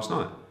spoke to him last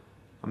night.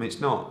 I mean,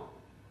 it's not,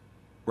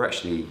 we're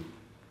actually,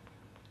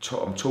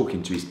 I'm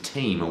talking to his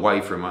team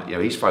away from,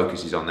 his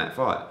focus is on that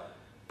fight.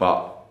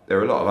 But there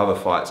are a lot of other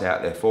fights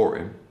out there for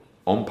him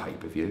on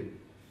pay-per-view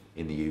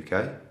in the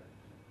UK,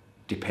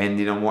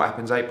 depending on what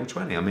happens April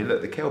 20. I mean,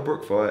 look, the Kell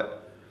Brook fight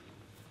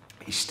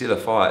is still a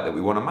fight that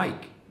we want to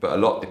make, but a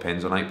lot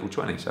depends on April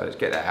 20. So let's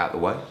get that out of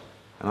the way.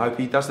 And I hope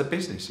he does the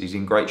business. He's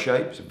in great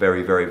shape. It's a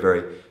very, very,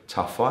 very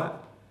tough fight,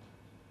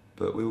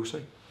 but we will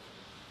see.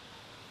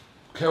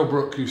 Kell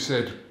Brook, you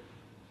said,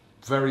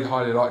 very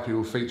highly likely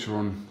will feature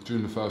on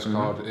during the first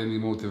card. Any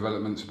more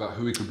developments about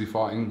who he could be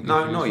fighting?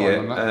 No, not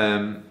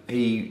yet.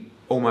 He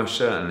almost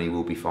certainly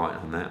will be fighting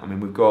on that. I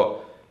mean, we've got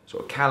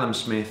sort of Callum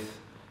Smith,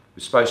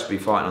 who's supposed to be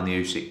fighting on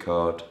the Usyk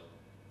card.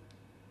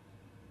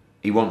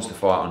 He wants to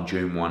fight on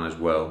June 1 as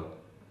well.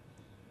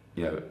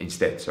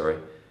 Instead,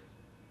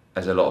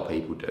 as a lot of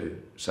people do.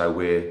 So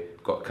we've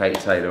got Katie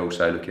Taylor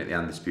also looking at the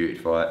undisputed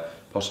fight,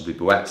 possibly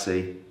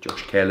Buatsi,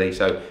 Josh Kelly.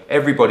 So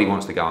everybody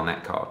wants to go on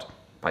that card,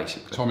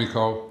 basically. Tommy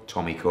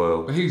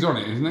Coyle. But he's on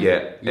it, isn't he?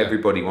 Yeah,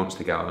 everybody wants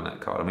to go on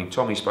that card. I mean,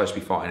 Tommy's supposed to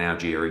be fighting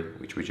Algieri,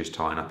 which we're just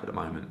tying up at the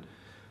moment.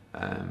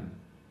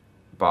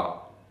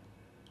 But,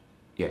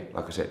 yeah,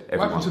 like I said,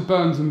 everyone... What happened to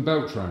Burns and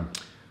Beltran?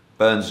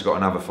 Burns has got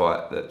another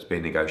fight that's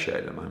being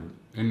negotiated at the moment.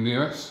 In the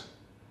US?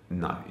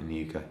 No, in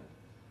the UK.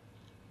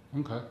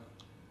 Okay.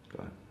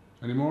 So,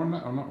 any more on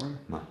that or not really?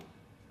 No.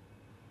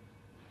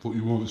 Thought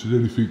you wanted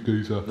anything,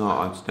 geezer.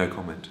 No, it's no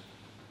comment.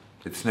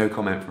 It's no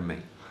comment from me.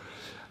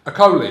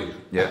 Akoli.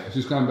 Yeah.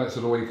 Just going back to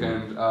the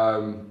weekend.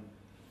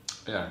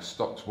 Yeah,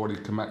 stopped Wadi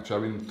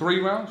Camacho in 3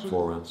 rounds?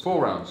 4 rounds.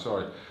 4 rounds,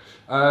 sorry.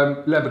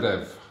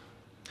 Lebedev.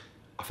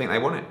 I think they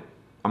want it.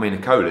 I mean,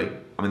 Akoli.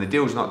 I mean, the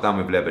deal's not done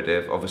with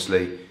Lebedev.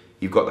 Obviously,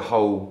 you've got the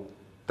whole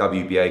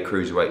WBA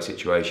cruiserweight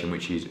situation,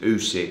 which is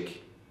Usyk.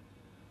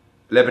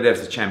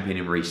 Lebedev's the champion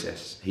in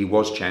recess. He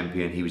was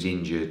champion, he was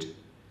injured.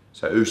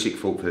 So Usyk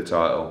fought for the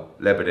title.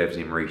 Lebedev's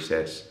in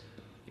recess.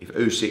 If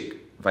Usyk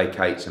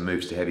vacates and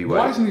moves to heavyweight...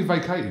 Why isn't he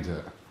vacated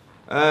it?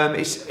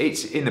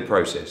 It's in the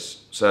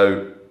process.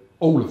 So...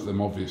 All of them,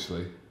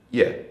 obviously.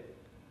 Yeah.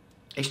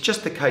 It's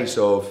just the case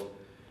of,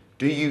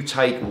 do you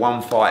take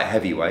one fight at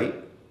heavyweight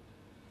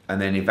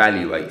and then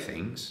evaluate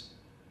things?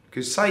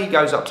 Because say he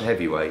goes up to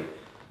heavyweight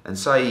and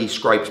say he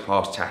scrapes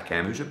past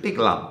Takam, who's a big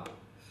lump,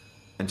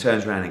 and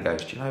turns around and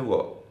goes, do you know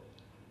what?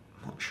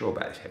 I'm not sure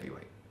about this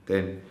heavyweight.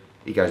 Then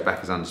he goes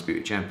back as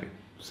undisputed champion.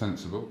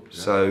 Sensible. Yeah.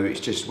 So it's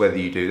just whether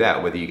you do that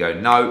or whether you go,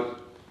 no,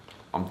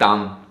 I'm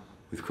done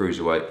with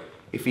cruiserweight.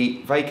 If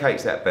he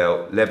vacates that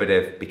belt,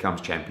 Lebedev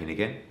becomes champion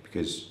again,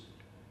 because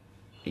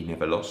he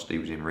never lost, he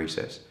was in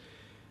recess.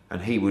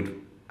 And he would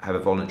have a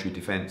voluntary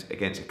defence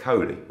against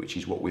Akoli, which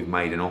is what we've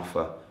made an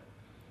offer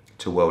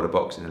to World of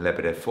Boxing and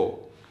Lebedev for.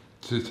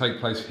 To take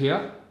place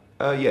here?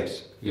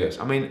 Yes, yes.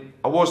 I mean,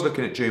 I was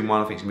looking at June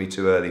 1, I think it's going to be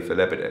too early for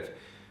Lebedev.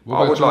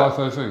 What about July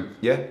 13th?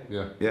 Yeah?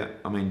 Yeah. Yeah.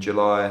 I mean,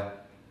 July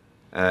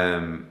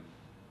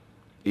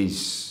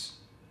is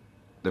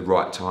the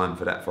right time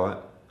for that fight.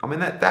 I mean,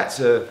 that's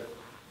a...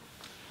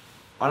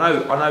 I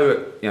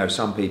know. You know,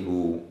 some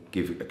people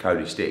give a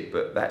Cody stick,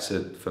 but that's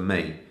for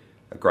me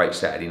a great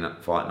Saturday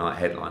night fight night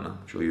headliner.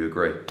 I'm sure you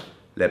agree.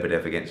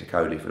 Lebedev against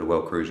Cody for the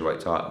World Cruiserweight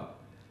title,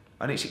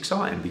 and it's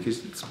exciting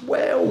because it's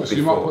well. So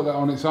you might put that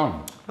on its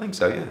own. I think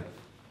so. Yeah.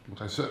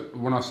 Okay. So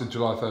when I said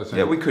July 13th.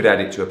 Yeah, we could add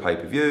it to a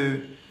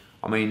pay-per-view.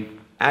 I mean,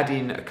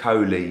 adding a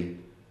Coley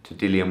to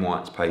Dillian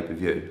White's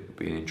pay-per-view would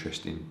be an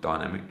interesting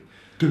dynamic.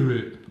 Do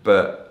it.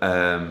 But.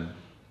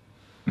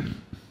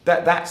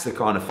 That's the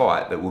kind of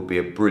fight that would be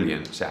a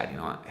brilliant Saturday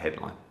night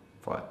headline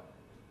fight.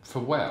 For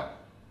where?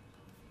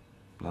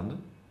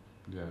 London.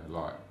 Yeah,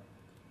 like...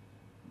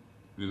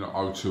 You're not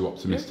O2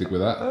 optimistic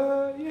with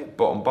that? Yeah,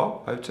 bottom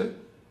bowl, O2. It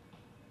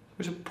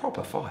was a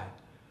proper fight.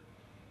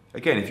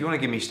 Again, if you want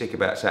to give me a stick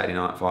about Saturday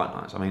night fight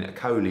nights, I mean,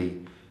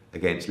 Akoli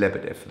against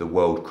Lebedev for the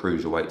World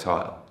Cruiserweight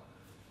title.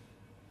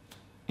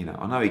 You know,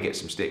 I know he gets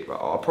some stick, but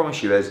I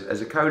promise you,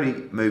 as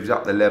Akoli moves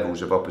up the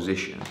levels of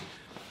opposition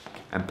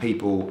and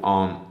people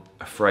aren't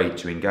afraid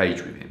to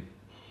engage with him,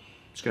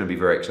 it's going to be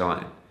very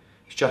exciting.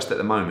 It's just at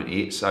the moment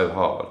he hits so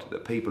hard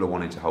that people are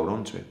wanting to hold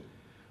on to him.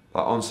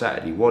 Like on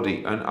Saturday,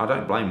 Wadi, and I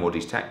don't blame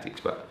Wadi's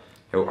tactics, but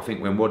I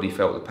think when Wadi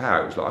felt the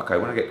power, it was like, okay,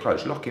 when I get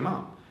close, lock him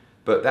up.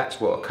 But that's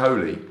what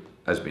Akoli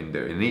has been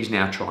doing, and he's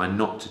now trying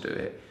not to do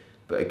it.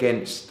 But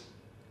against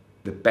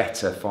the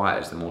better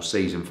fighters, the more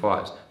seasoned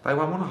fighters, they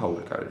won't want to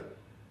hold Akoli.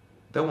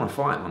 They'll want to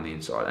fight him on the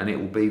inside, and it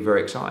will be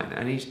very exciting.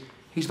 And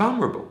he's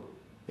vulnerable.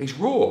 He's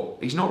raw.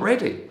 He's not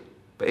ready.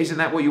 But isn't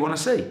that what you want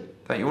to see?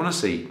 Don't you want to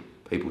see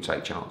people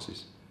take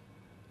chances?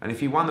 And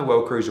if he won the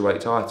World Cruiserweight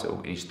title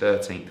in his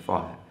 13th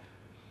fight,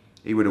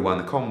 he would have won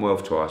the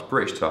Commonwealth twice,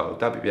 British title,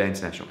 WBA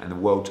International, and the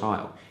world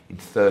title in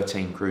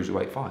 13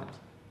 cruiserweight fights.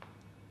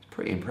 It's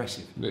pretty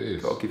impressive. It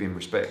is. Got to give him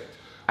respect.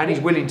 And he's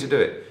willing to do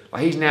it.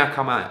 Like, he's now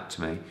come out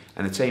to me,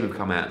 and the team have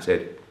come out and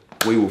said,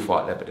 we will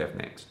fight Lebedev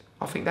next.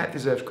 I think that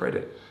deserves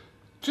credit.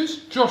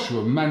 Does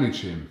Joshua manage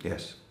him?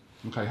 Yes.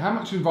 Okay, how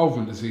much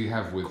involvement does he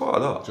have with quite a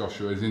lot.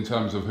 Joshua in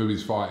terms of who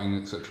he's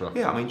fighting, etc.?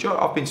 Yeah, I mean,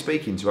 I've been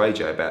speaking to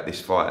AJ about this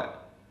fight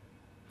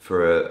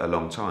for a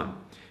long time.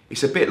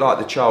 It's a bit like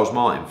the Charles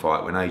Martin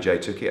fight when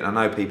AJ took it, and I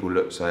know people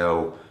say,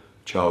 oh,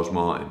 Charles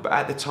Martin, but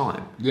at the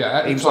time, he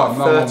was like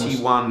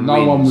 31 wins,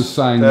 no one was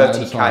saying 30 that at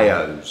the time.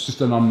 KOs. It's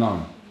just an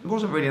unknown. It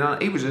wasn't really an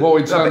unknown. He was well,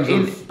 in terms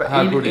of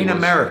how good he was. In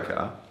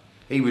America,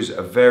 he was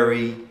a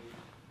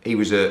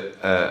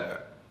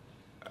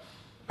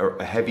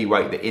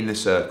heavyweight that in the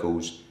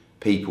circles,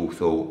 people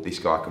thought this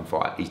guy can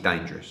fight. He's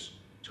dangerous.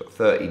 He's got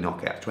 30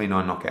 knockouts,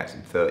 29 knockouts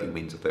and 30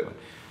 wins or 31.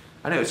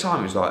 And at the time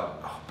it was like,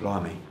 oh,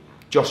 blimey.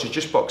 Josh has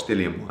just boxed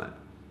Dillian White.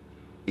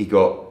 He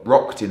got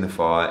rocked in the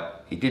fight.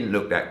 He didn't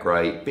look that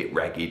great, a bit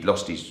ragged,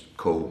 lost his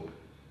cool.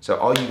 So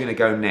are you going to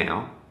go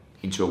now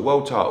into a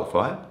world title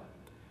fight?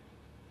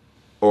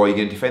 Or are you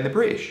going to defend the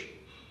British?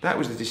 That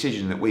was the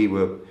decision that we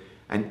were...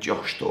 And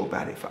Josh thought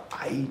about it for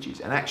ages.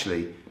 And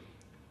actually...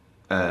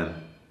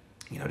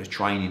 you know, the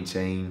training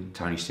team,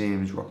 Tony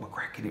Sims, Rob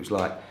McCracken, it was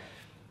like,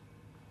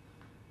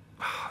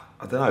 I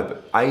don't know,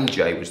 but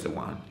AJ was the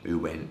one who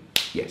went,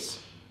 yes,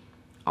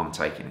 I'm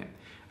taking it.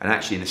 And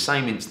actually in the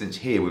same instance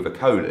here with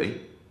Akoli,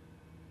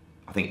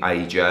 I think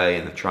AJ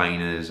and the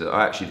trainers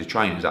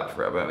up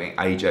for it, but I think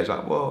AJ's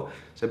like, well,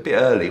 it's a bit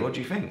early, what do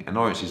you think? And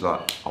Lawrence is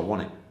like, I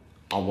want it,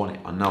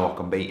 I know I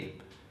can beat him.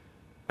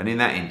 And in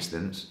that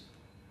instance,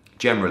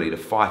 generally the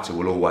fighter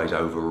will always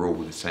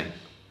overrule the team,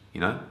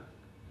 you know?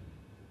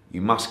 You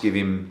must give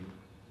him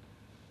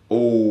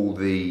all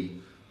the,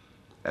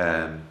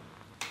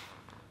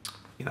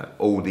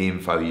 all the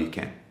info you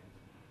can,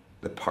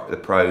 the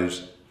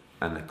pros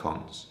and the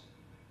cons.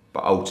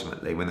 But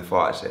ultimately, when the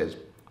fighter says,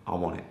 I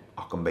want it.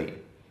 I can beat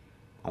him.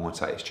 I want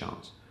to take his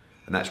chance.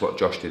 And that's what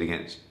Josh did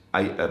against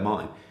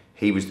Martin.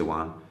 He was the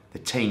one. The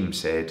team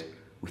said,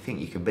 we think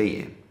you can beat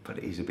him, but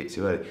it is a bit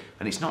too early.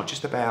 And it's not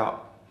just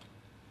about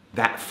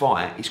that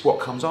fight, it's what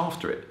comes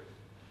after it.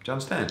 Do you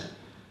understand?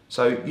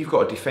 So you've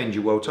got to defend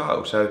your world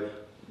title. So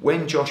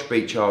when Josh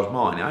beat Charles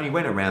Martin, it only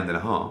went a round and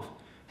a half.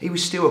 He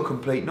was still a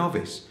complete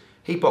novice.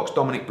 He boxed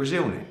Dominic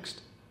Brazil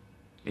next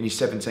in his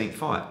 17th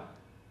fight.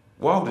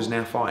 Wilder's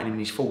now fighting him in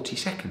his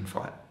 42nd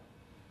fight.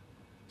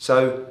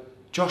 So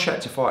Josh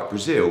had to fight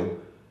Brazil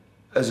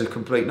as a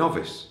complete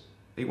novice.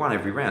 He won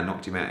every round,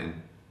 knocked him out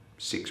in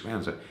 6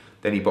 rounds.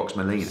 Then he boxed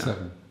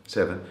Molina.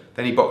 Seven.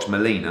 Then he boxed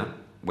Molina,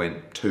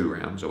 went 2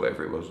 rounds or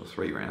whatever it was, or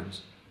 3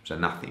 rounds. It was a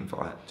nothing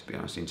fight, to be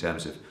honest, in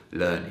terms of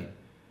learning.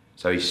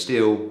 So he's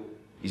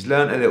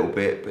learned a little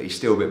bit, but he's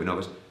still a bit of a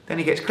novice. Then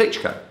he gets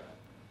Klitschko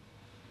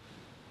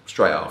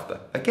straight after.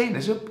 Again,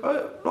 as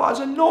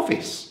a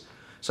novice.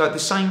 So the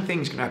same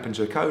thing's going to happen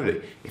to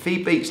Okolie. If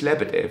he beats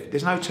Lebedev,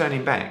 there's no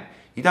turning back.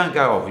 You don't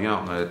go, oh, you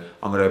know,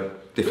 I'm going to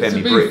defend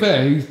me. To be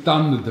fair, he's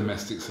done the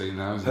domestic scene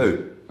now, isn't he?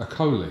 Who?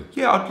 Okolie.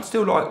 Yeah, I'd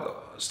still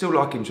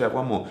like him to have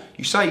one more.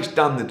 You say he's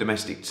done the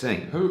domestic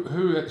scene.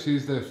 Who actually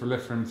is there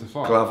left for him to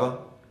fight? Glover,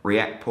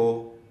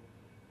 Riakporhe,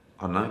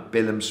 I don't know,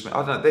 Billum Smith.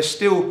 I don't know. There's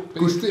still.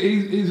 But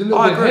he's a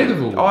little bit ahead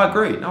of all. I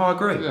agree. No, I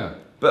agree. Yeah.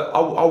 But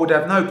I would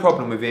have no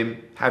problem with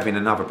him having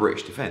another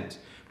British defence.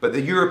 But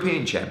the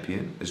European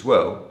champion as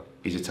well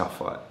is a tough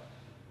fight.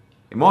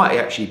 It might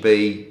actually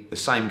be the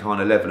same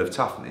kind of level of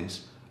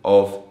toughness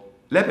of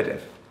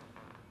Lebedev.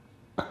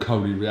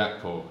 Okolie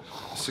Riakporhe.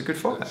 It's a good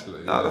fight.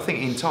 Actually, yeah. I think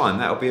in time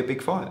that'll be a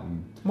big fight.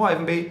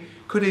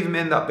 Could even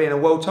end up being a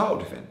world title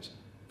defence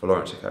for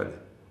Lawrence Okolie.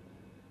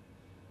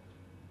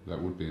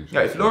 That would be interesting.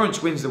 Yeah, if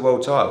Lawrence wins the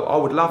world title, I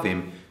would love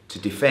him to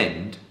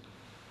defend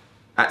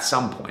at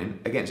some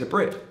point against a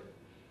Brit.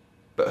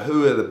 But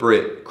who are the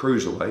Brit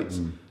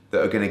cruiserweights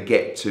that are going to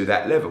get to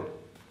that level?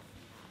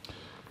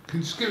 Can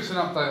you just give us an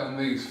update on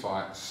these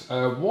fights?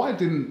 Why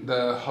didn't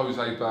the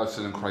Jose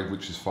Burton and Craig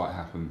Richards fight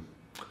happen?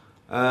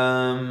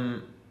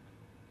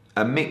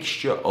 A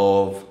mixture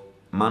of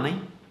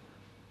money.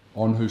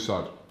 On whose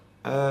side?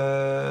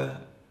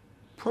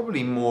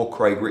 Probably more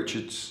Craig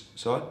Richards'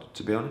 side,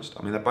 to be honest.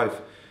 I mean, they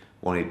both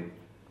wanted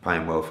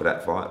paying well for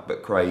that fight,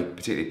 but Craig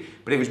particularly.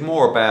 But it was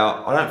more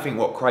about, I don't think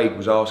what Craig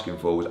was asking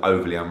for was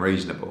overly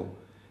unreasonable.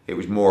 It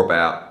was more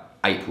about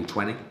April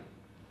 20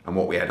 and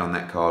what we had on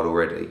that card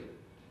already.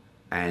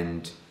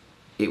 And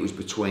it was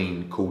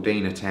between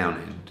Caldina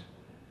Townend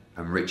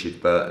and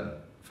Richard Burton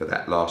for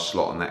that last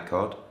slot on that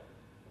card.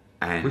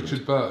 And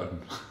Richard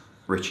Burton?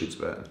 Richards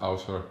Burton. Oh,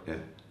 sorry. Yeah,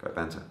 great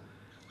banter.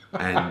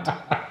 And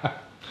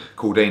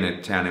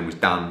Caldina Townend was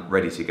done,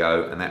 ready to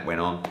go, and that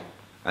went on.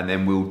 And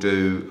then we'll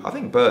do, I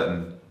think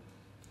Burton,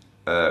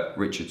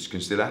 Richards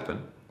can still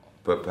happen,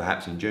 but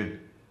perhaps in June.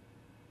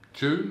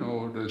 June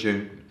or the...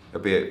 June.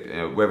 It'll be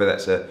whether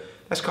that's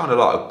kind of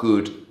like a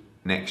good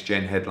next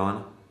gen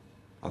headliner,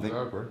 I think.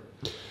 I agree.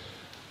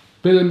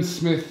 Billum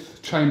Smith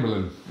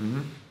Chamberlain.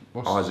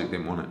 Isaac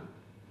didn't want it.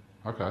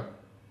 Okay.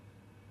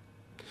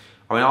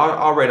 I mean,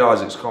 I read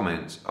Isaac's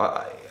comments.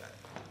 I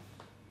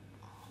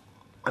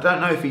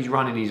don't know if he's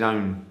running his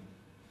own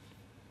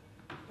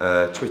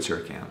Twitter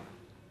account.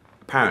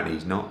 Apparently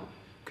he's not,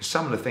 because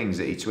some of the things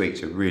that he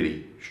tweets are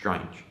really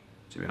strange,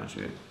 to be honest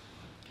with you.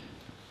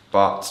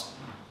 But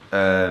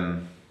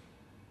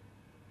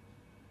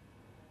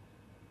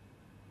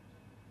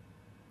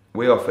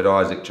we offered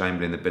Isaac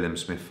Chamberlain the Billum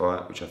Smith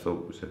fight, which I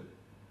thought was a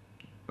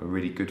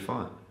really good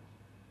fight.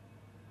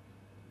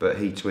 But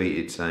he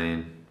tweeted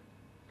saying,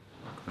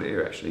 I got it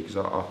here actually, because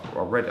I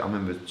read it, I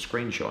remember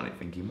screenshotting it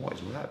thinking, what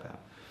is all that about?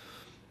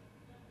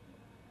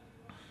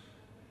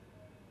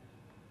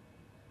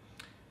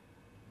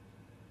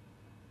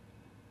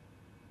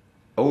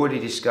 Already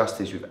discussed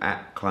this with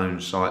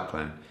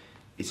 @CloneCyclone.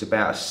 It's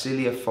about as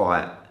silly a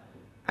fight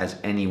as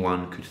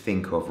anyone could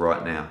think of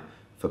right now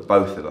for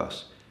both of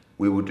us.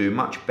 We will do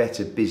much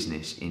better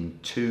business in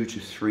 2 to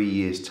 3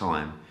 years'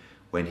 time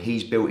when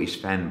he's built his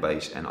fan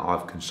base and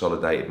I've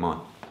consolidated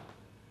mine.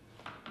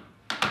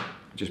 It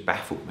just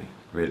baffled me,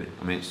 really.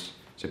 I mean,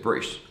 it's a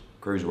British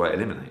cruiserweight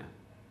eliminator.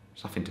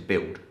 It's nothing to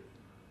build.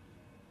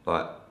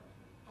 Like,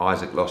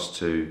 Isaac lost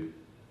to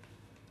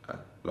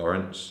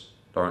Lawrence.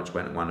 Lawrence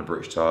went and won the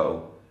British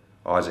title.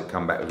 Isaac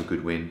come back with a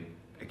good win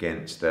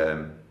against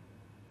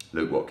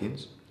Luke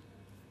Watkins.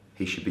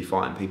 He should be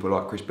fighting people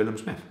like Chris Billum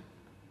Smith,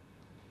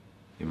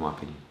 in my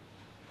opinion.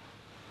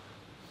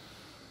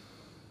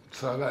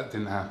 So that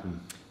didn't happen?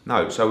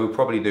 No, so we'll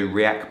probably do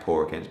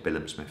Riakporhe against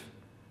Billum Smith.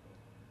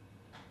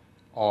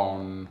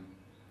 On?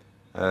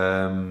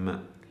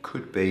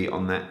 Could be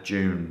on that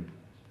June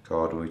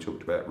card when we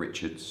talked about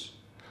Richards.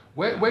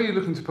 Where are you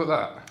looking to put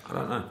that? I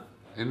don't know.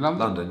 In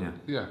London? London,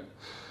 yeah. Yeah.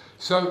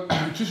 So,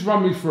 just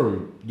run me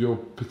through your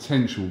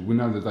potential. We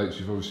know the dates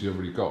you've obviously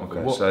already got.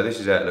 Okay, so this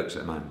is how it looks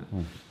at the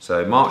moment.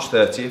 So March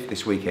 30th,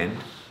 this weekend,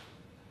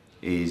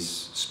 is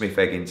Smith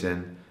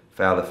Eggington,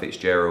 Fowler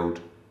Fitzgerald,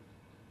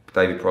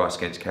 David Price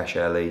against Cash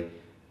Ali,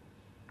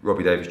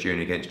 Robbie Davis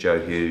Jr. against Joe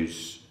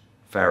Hughes,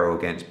 Farrell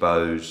against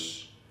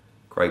Bowes,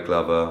 Craig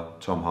Glover,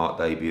 Tom Hart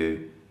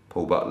debut,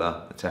 Paul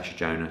Butler, Natasha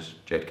Jonas,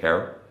 Jed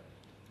Carroll.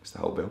 That's the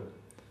whole bill.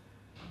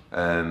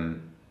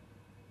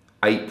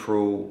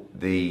 April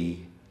the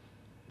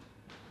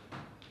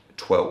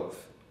 12th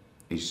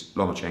is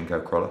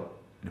Lomachenko Crolla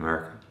in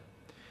America.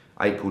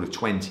 April the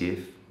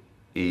 20th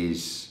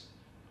is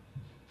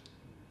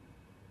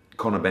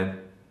Conor Benn,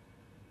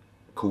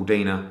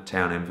 Caldina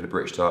Townend for the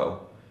British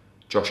title,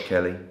 Josh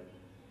Kelly,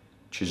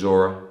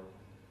 Chisora,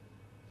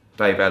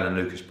 Dave Allen,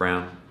 Lucas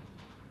Brown,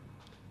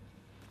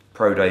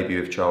 pro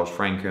debut of Charles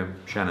Frankham,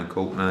 Shannon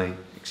Courtenay,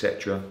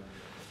 etc.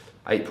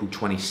 April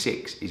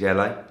 26th is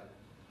LA,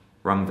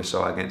 Rung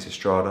Versailles against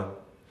Estrada,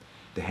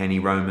 the Henny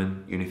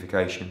Roman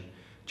unification,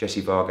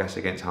 Jesse Vargas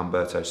against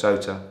Humberto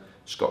Sota,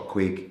 Scott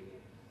Quigg,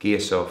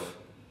 Giasov,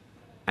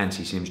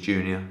 Anthony Sims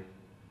Jr.,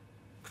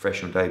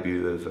 professional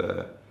debut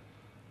of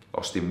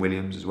Austin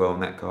Williams as well on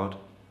that card,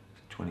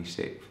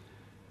 26th.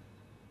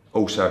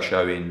 Also a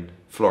show in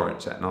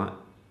Florence that night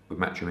with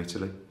Matchroom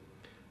Italy.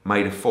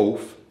 May the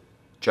 4th,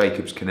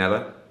 Jacobs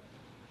Canelo,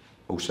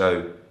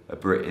 also a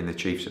Brit in the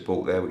chief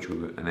support there, which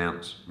we'll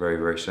announce very,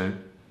 very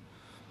soon.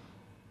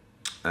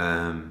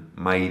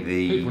 May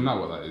the... People know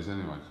what that is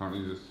anyway, can't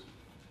you just...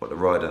 What, the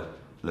rider,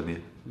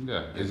 Lemieux?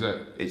 Yeah, is it?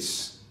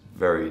 It's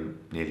very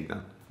nearly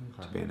done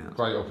to be announced.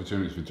 Great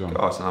opportunity for John.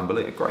 Oh, it's an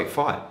unbelievable, great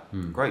fight.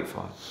 Great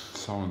fight.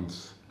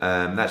 Someone's...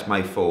 That's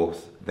May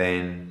 4th.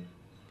 Then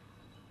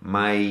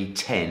May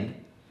 10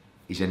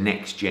 is a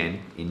next gen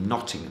in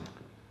Nottingham,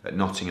 at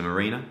Nottingham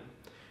Arena,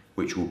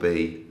 which will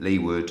be Lee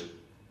Wood,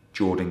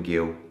 Jordan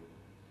Gill,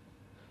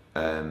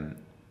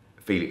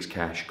 Felix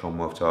Cash,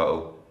 Commonwealth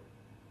title,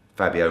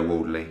 Fabio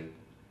Wardley,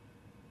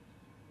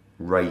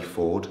 Ray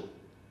Ford,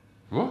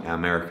 what? Our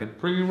American.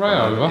 Bringing Ray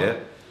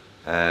over?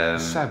 Yeah.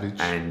 Savage.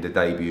 And the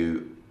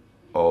debut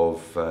of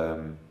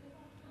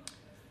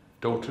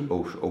Dalton?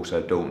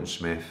 Also Dalton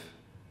Smith.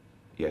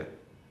 Yeah.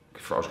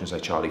 I was going to say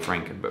Charlie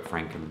Franken, but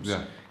Franken's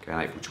going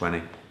April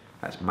 20.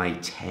 That's May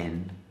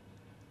 10.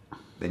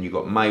 Then you've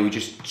got May, we're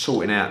just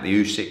sorting out the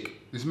Usyk.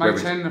 Is May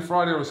 10 a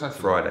Friday or a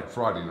Saturday? Friday.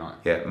 Friday night.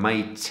 Yeah,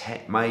 May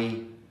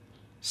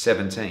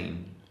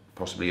 17,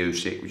 possibly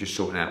Usyk. We're just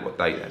sorting out what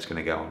date that's going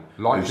to go on.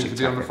 Likely to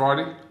be on the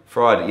Friday?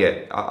 Friday,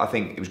 yeah. I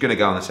think it was going to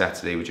go on the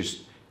Saturday. We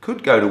just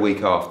could go the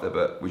week after,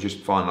 but we're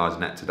just finalising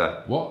that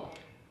today. What?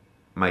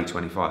 May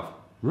 25.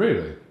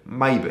 Really?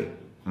 Maybe.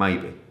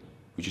 We're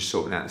just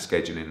sorting out the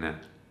scheduling now.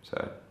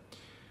 So,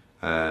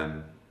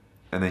 and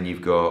then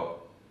you've got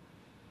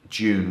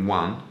June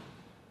 1,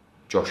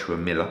 Joshua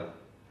Miller.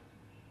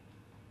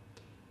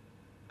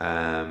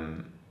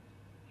 Then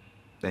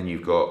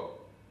you've got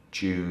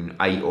June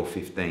 8 or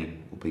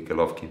 15 will be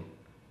Golovkin.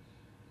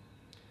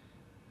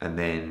 And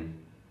then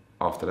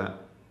after that,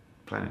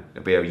 planning.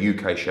 There'll be a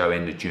UK show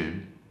end of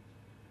June.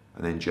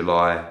 And then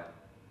July,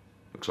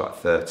 looks like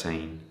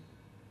 13,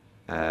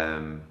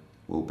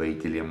 will be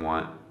Dillian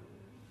White,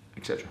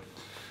 etc.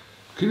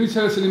 Can you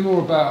tell us any more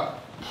about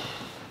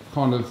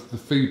kind of the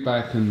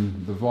feedback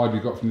and the vibe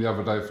you got from the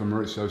other day from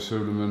Maurizio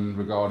Suleiman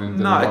regarding...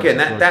 No, again,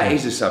 that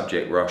is a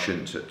subject where I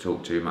shouldn't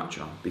talk too much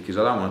on, because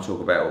I don't want to talk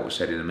about what was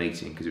said in the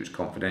meeting because it was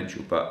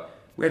confidential, but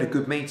we had a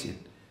good meeting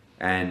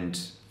and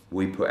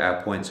we put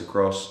our points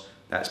across.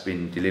 That's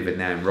been delivered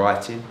now in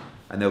writing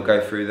and they'll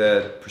go through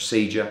the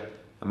procedure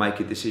and make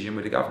a decision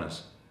with the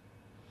governors.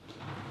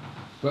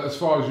 But as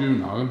far as you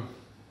know,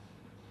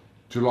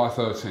 July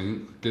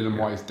 13th, Dillian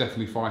White is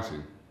definitely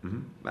fighting.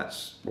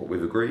 That's what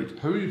we've agreed.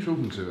 Who are you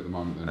talking to at the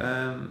moment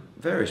then?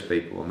 Various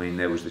people. I mean,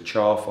 there was the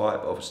Char fight,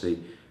 but obviously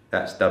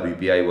that's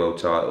WBA world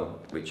title,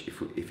 which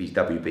if he's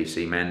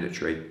WBC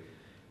mandatory,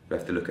 we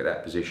have to look at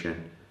that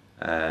position.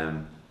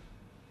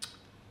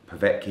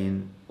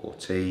 Povetkin,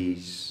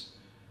 Ortiz,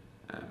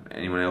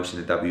 anyone else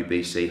in the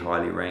WBC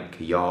highly ranked,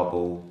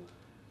 Kayabal.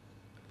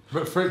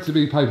 But for it to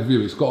be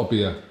pay-per-view, it's got to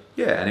be a...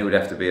 Yeah, and it would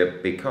have to be a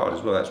big card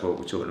as well. That's what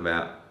we're talking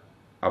about.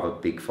 Other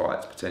big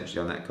fights potentially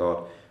on that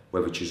card.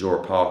 Whether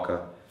Chisora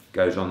Parker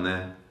goes on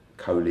there,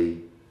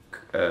 Coley,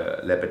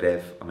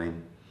 Lebedev, I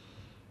mean,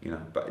 you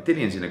know. But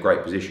Dillian's in a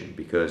great position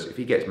because if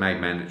he gets made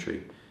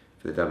mandatory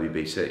for the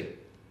WBC,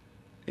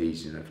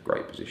 he's in a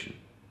great position.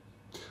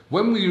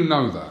 When will you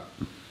know that?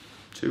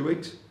 2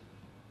 weeks.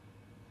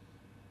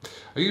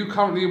 Are you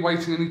currently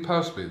awaiting any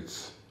purse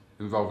bids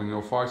involving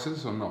your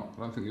fighters or not? I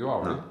don't think you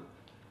are, No. Really.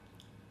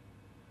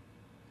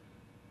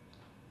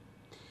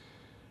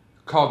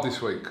 Card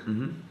this week.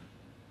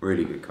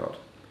 Really good card.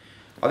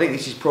 I think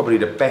this is probably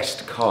the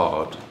best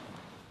card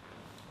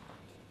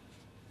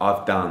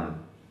I've done.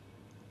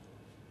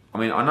 I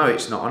mean, I know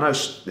it's not. I know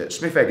that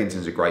Smith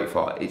Egginton's a great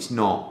fight. It's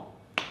not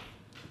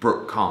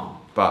Brooke Khan,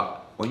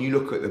 but when you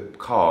look at the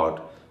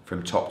card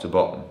from top to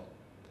bottom,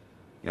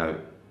 you know,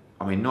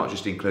 I mean, not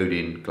just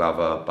including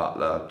Glover,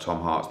 Butler,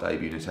 Tom Hart's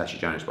debut, Natasha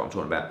Jonas, but I'm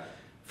talking about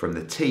from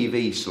the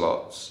TV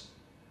slots,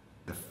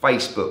 the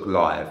Facebook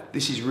Live.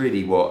 This is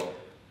really what.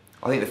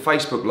 I think the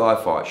Facebook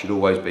Live fight should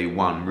always be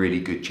one really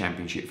good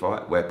championship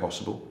fight where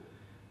possible.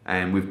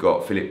 And we've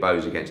got Philip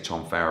Bowes against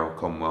Tom Farrell,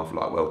 Commonwealth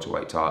light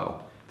welterweight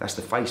title. That's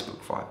the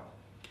Facebook fight.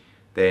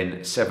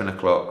 Then 7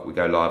 o'clock, we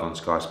go live on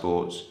Sky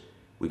Sports.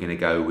 We're going to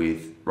go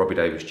with Robbie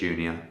Davis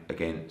Jr.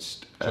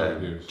 against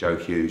Joe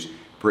Hughes,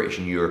 British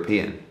and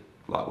European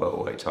light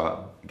welterweight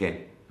title.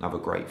 Again, another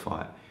great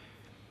fight.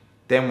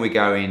 Then we're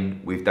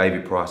going with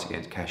David Price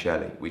against Cash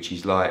Ali, which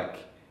is like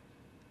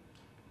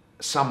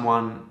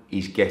someone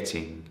is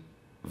getting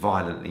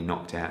violently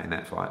knocked out in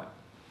that fight.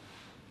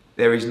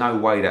 There is no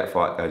way that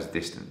fight goes the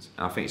distance.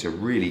 And I think it's a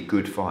really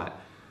good fight.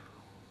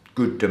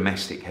 Good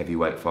domestic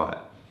heavyweight fight.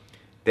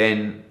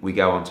 Then we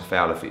go on to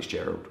Fowler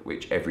Fitzgerald,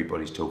 which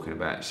everybody's talking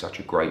about. It's such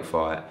a great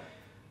fight.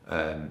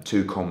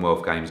 2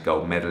 Commonwealth Games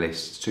gold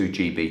medalists, 2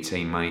 GB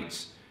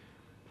teammates.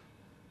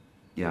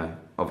 You know,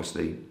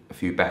 obviously a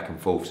few back and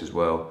forths as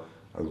well.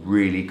 A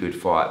really good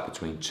fight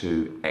between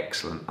 2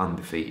 excellent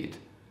undefeated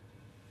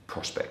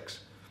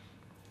prospects.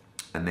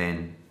 And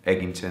then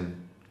Eggington,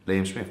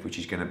 Liam Smith, which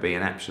is going to be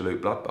an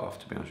absolute bloodbath,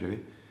 to be honest with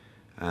you.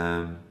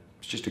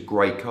 It's just a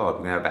great card.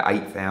 We're going to have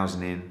about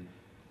 8,000 in.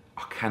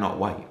 I cannot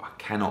wait. I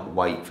cannot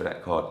wait for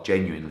that card.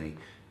 Genuinely,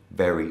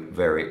 very,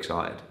 very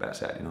excited about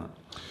Saturday night.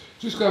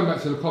 Just going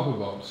back to the copper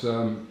box,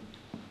 how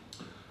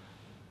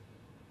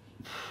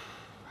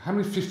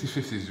many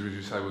 50-50s would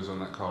you say was on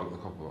that card at the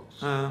copper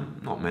box?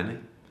 Not many.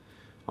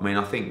 I mean,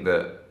 I think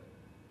that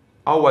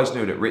I always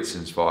knew that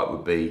Ritson's fight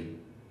would be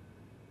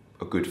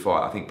a good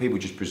fight. I think people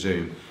just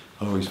presume,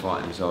 oh, he's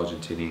fighting this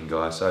Argentinian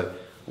guy. So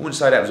I wouldn't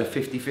say that was a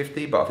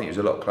 50-50, but I think it was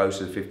a lot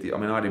closer to 50. I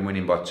mean, I didn't win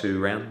him by 2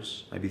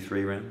 rounds, maybe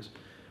 3 rounds.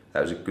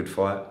 That was a good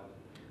fight.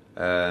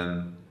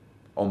 On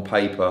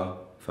paper,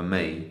 for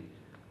me,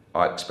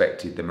 I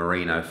expected the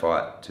Marino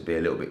fight to be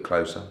a little bit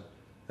closer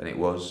than it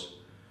was.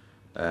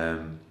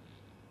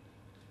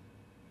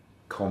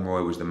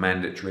 Conroy was the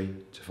mandatory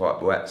to fight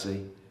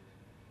Buatsi.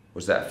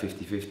 Was that a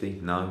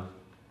 50-50? No.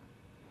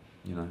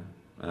 You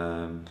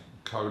know.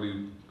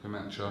 Cody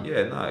Camacho.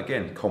 Yeah, no,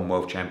 again,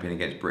 Commonwealth champion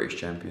against British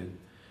champion.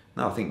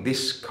 No, I think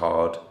this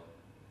card,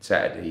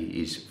 Saturday,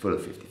 is full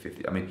of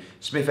 50-50. I mean,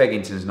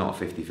 Smith-Eggington's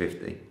not a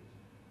 50-50.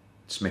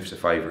 Smith's a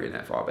favourite in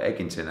that fight, but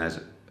Eggington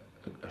has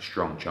a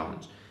strong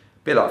chance. A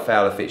bit like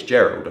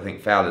Fowler-Fitzgerald, I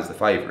think Fowler's the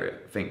favourite.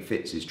 I think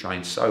Fitz is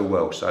trained so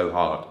well, so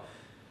hard.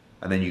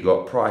 And then you've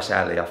got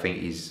Price-Ali, I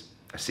think is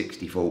a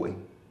 60-40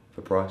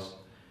 for Price.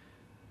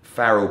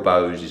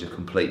 Farrell-Bowes is a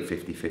complete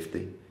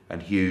 50-50.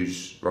 And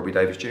Hughes, Robbie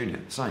Davis Jr.,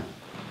 the same.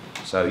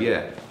 So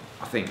yeah,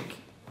 I think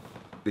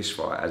this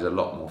fight has a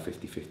lot more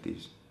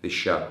 50-50s, this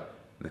show,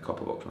 than the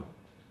copper box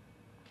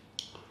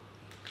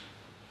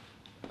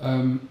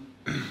one.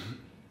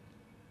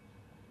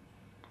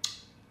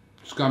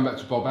 Just going back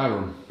to Bob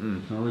ARUM,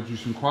 can I read you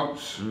some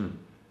quotes?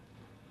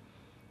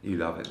 You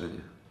love it, don't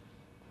you?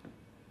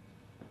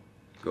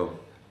 Go on.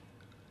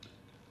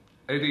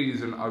 Eddie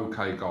is an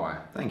okay guy,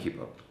 Thank you,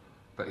 Bob.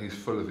 but he's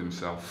full of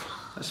himself.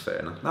 That's fair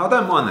enough. No, I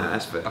don't mind that,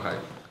 that's fair.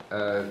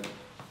 Okay,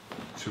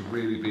 to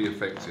really be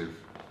effective.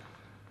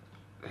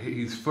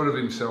 He's full of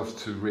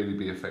himself to really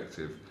be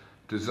effective.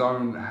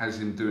 DAZN has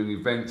him doing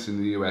events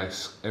in the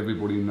US.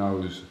 Everybody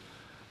knows,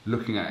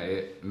 looking at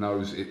it,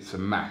 knows it's a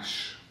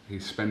mash.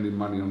 He's spending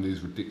money on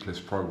these ridiculous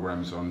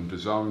programs on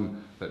DAZN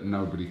that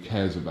nobody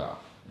cares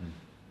about.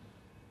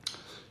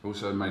 He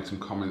also made some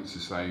comments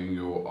saying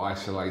you're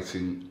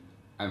isolating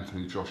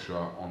Anthony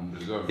Joshua on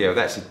DAZN. Yeah,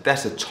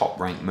 that's a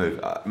top-ranked move.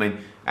 I mean,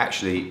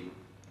 actually,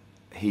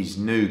 his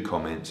new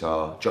comments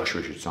are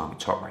Joshua should sign with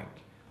Top Rank.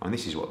 I mean,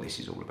 this is what this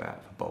is all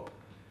about for Bob.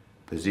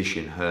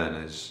 Position Hearn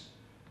as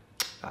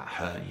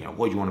Hearn. You know,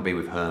 what do you want to be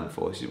with Hearn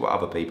for? This is what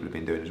other people have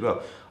been doing as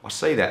well. I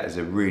see that as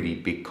a really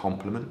big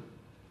compliment.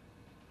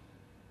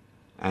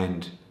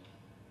 And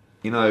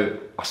you know,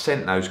 I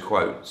sent those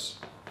quotes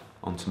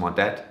onto my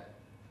dad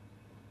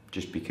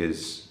just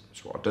because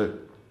it's what I do. Do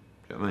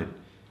you know what I mean?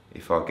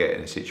 If I get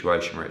in a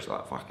situation where it's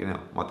like, fucking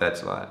hell, my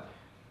dad's like,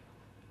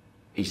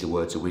 he's the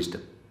words of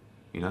wisdom,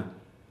 you know?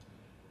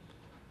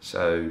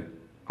 So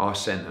I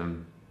sent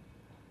them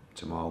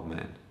to my old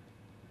man.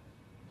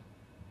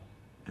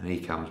 And he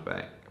comes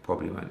back, I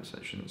probably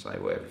shouldn't say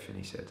everything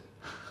he said.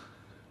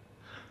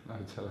 No,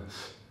 tell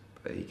us.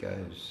 But he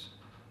goes,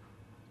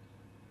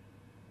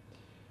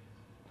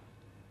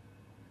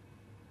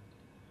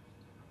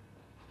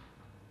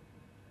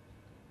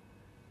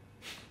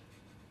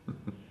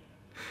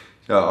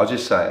 so I'll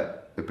just say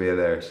it, it'd be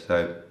hilarious.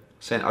 So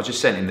I just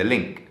sent him the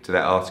link to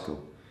that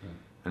article.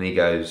 And he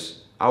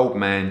goes, old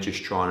man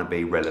just trying to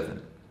be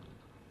relevant.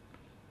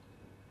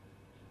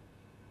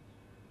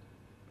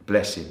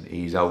 Bless him,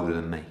 he's older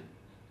than me.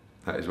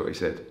 That is what he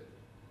said.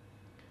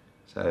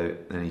 So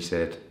then he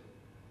said,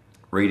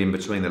 reading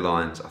between the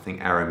lines, I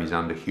think ARUM is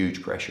under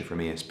huge pressure from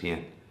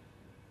ESPN.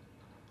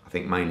 I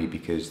think mainly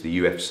because the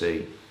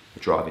UFC are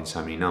driving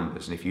so many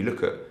numbers. And if you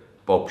look at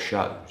Bob's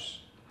shows,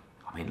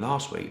 I mean,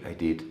 last week they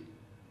did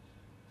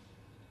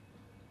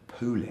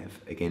Pulev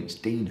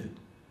against Dinu,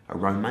 a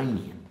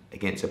Romanian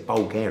against a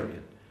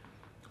Bulgarian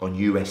on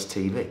US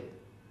TV.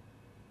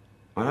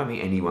 I don't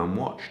think anyone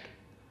watched.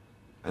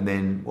 And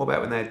then what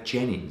about when they had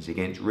Jennings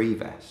against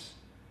Rivas?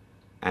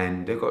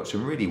 And they've got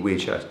some really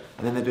weird shows.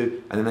 And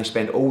then they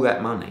spend all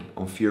that money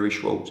on Fury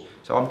Schwartz.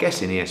 So I'm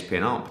guessing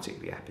ESPN aren't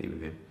particularly happy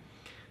with him.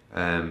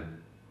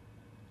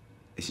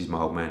 This is my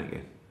old man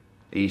again.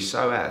 He's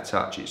so out of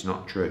touch, it's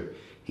not true.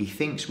 He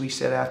thinks we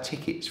sell our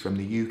tickets from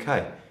the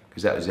UK,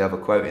 because that was the other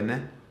quote in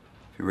there.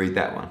 If you read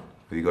that one,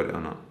 have you got it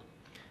or not?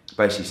 It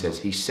basically says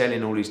he's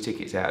selling all his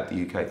tickets out of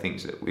the UK,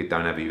 thinks that we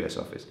don't have a US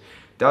office.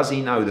 Does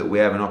he know that we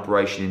have an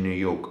operation in New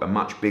York, a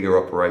much bigger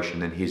operation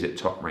than his at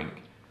Top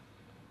Rank?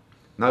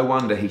 No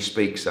wonder he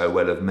speaks so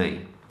well of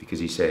me, because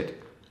he said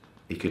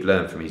he could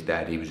learn from his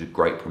dad. He was a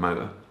great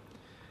promoter.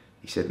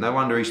 He said, no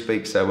wonder he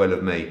speaks so well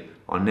of me.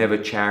 I never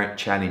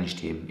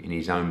challenged him in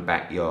his own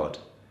backyard,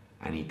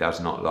 and he does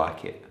not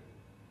like it.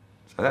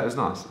 So that was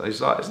nice. It's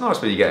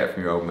nice when you get it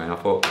from your old man. I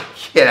thought,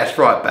 yeah, that's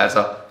right,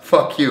 Bazza.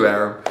 Fuck you,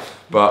 ARUM.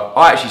 But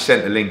I actually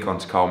sent the link on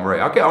to Carl Marie.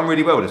 I get on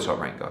really well with the Top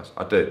Rank guys.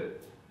 I do.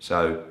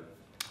 So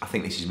I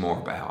think this is more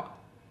about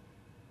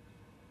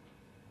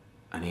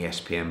an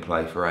ESPN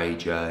play for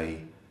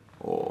AJ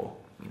or,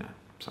 you know,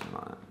 something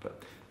like that.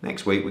 But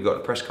next week we've got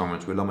the press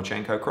conference with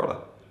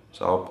Lomachenko-Crolla.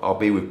 So I'll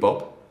be with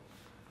Bob.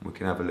 We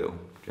can have a little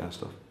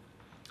joust off.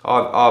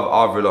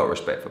 I've a lot of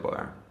respect for Bob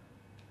ARUM.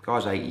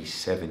 Guy's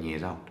 87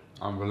 years old.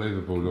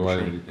 Unbelievable the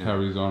way he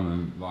carries on.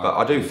 And like, but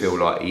I do feel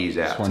like he is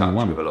out of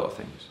 21. touch with a lot of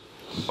things.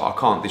 But I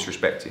can't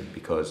disrespect him,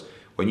 because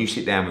when you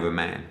sit down with a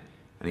man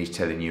and he's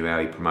telling you how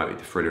he promoted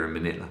the Thriller in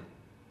Manila,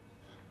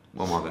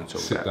 what am I going to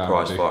talk about?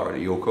 Prize fighter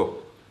at your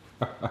call.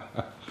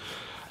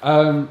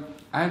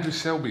 Andrew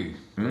Selby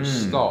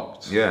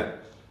stopped. Yeah.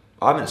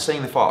 I haven't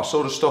seen the fight. I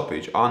saw the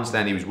stoppage. I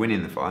understand he was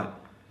winning the fight.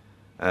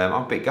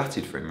 I'm a bit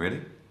gutted for him,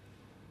 really.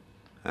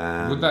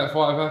 Would that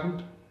fight have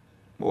happened?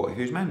 What, if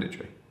he was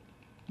mandatory?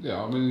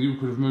 Yeah, I mean, you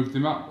could have moved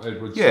him up,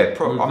 Edwards. Yeah,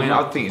 I mean,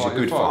 I think it's a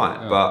good fight,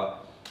 yeah.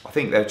 but I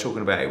think they were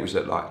talking about it was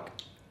at like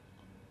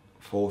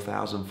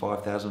 4,000,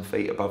 5,000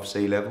 feet above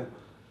sea level,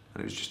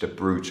 and it was just a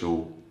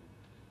brutal,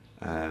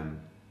 you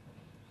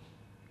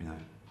know,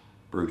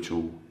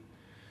 brutal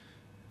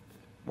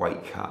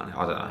weight cut.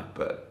 I don't know,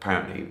 but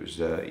apparently it was,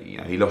 you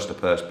know, he lost a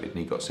purse bid and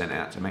he got sent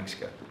out to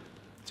Mexico.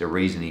 There's a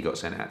reason he got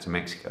sent out to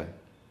Mexico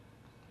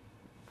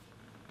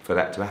for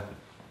that to happen.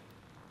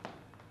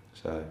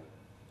 So.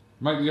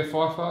 Maybe a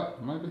fight,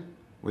 maybe?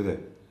 With who?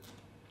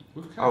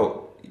 With Cal.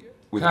 Oh,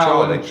 with Cal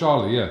Charlie. and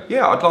Charlie, yeah.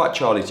 Yeah, I'd like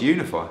Charlie to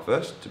unify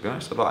first, to be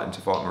honest. I'd like him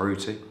to fight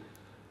Maruti.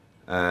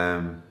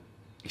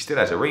 He still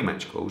has a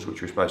rematch clause,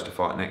 which we're supposed to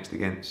fight next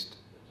against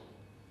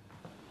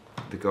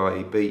the guy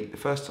he beat the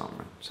first time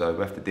around. So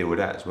we have to deal with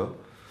that as well.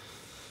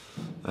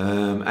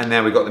 And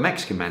now we've got the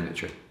Mexican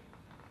mandatory.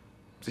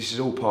 This is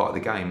all part of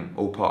the game,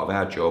 all part of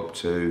our job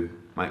to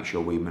make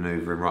sure we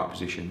manoeuvre in right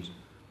positions.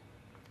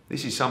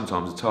 This is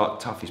sometimes the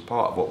toughest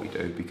part of what we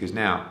do, because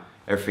now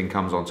everything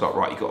comes on top.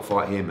 Right, you've got to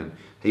fight him, and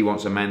he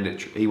wants a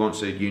mandatory, he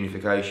wants a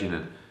unification,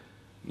 and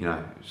you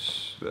know,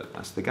 but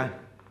that's the game.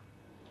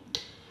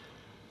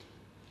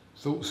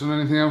 Thoughts on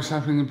anything else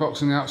happening in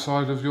boxing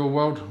outside of your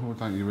world, or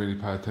don't you really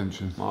pay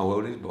attention? My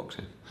world is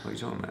boxing. What are you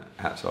talking about?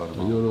 Outside of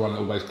my You're the one that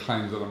always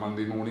claims on a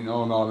Monday morning,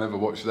 oh no, I'll never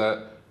watch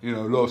that. You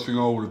know, last thing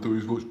I want to do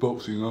is watch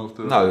boxing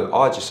after. No,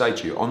 I just say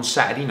to you, on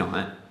Saturday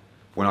night,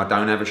 when I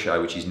don't have a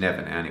show, which is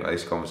never now anyway,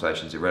 this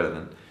conversation's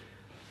irrelevant,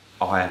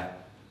 I'm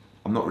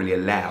not really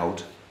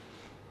allowed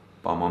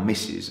by my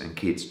missus and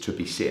kids to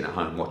be sitting at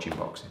home watching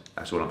boxing.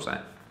 That's all I'm saying.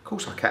 Of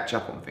course I catch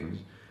up on things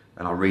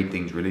and I read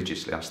things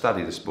religiously. I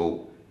study the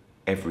sport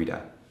every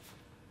day.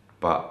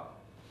 But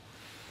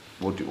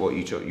what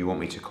you want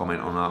me to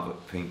comment on other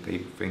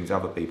things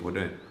other people are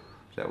doing?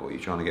 Is that what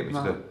you're trying to get me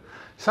to do?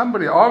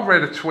 Somebody, I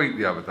read a tweet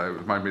the other day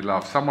that made me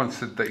laugh. Someone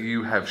said that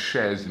you have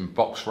shares in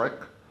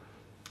BoxRec.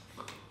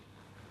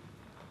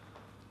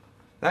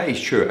 That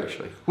is true,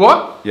 actually.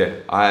 What? Yeah,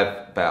 I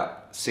have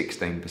about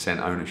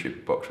 16% ownership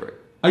of BoxRec.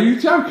 Are you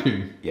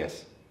joking?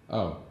 Yes.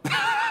 Oh.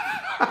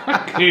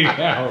 Fucking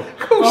hell. Of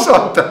course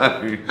I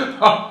don't.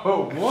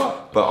 Oh,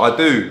 what? But I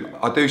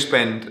do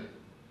spend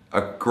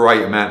a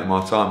great amount of my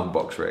time on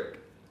BoxRec,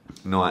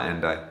 night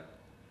and day,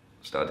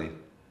 studying.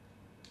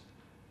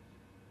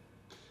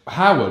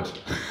 Howard.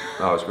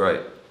 That was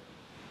great.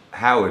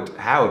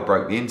 Howard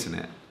broke the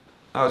internet.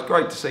 That was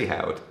great to see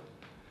Howard.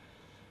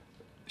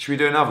 Should we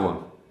do another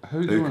one?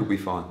 Who could we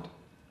find?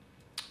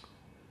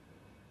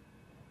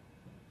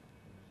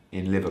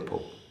 In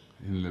Liverpool.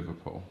 In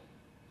Liverpool.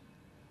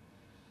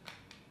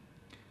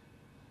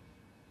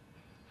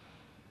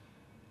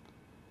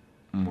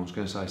 I was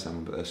going to say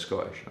something, but they're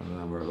Scottish. I don't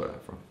know where I got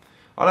that from.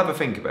 I'll have a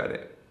think about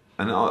it.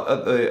 And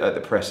at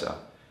the presser,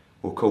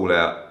 we'll call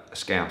out a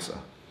Scouser.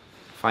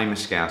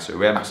 Famous Scouser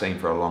we haven't seen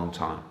for a long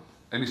time.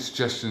 Any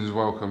suggestions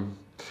welcome.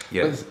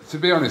 Yeah. But to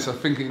be honest, I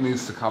think it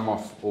needs to come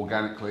off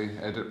organically,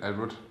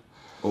 Edward.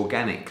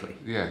 Organically?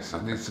 Yes,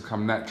 it needs to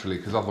come naturally,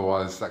 because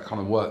otherwise that kind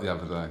of worked the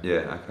other day.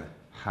 Yeah, okay.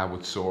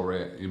 Howard saw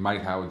it, you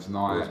made Howard's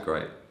night. It was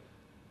great.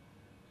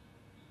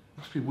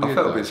 Must be weird. I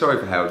felt a bit sorry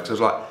for Howard,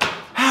 because I was like,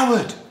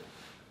 Howard,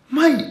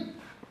 mate,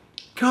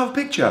 can I have a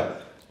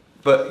picture?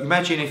 But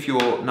imagine if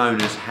you're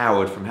known as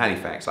Howard from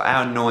Halifax. Like,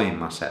 how annoying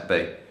must that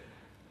be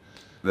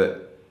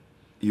that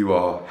you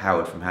are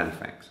Howard from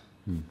Halifax?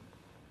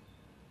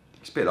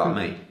 It's a bit like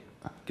me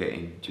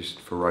getting just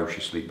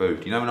ferociously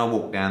booed. You know when I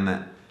walk down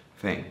that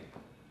thing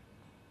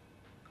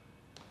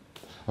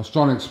was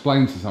trying to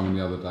explain to someone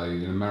the other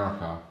day in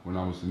America when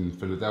I was in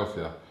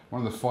Philadelphia,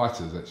 one of the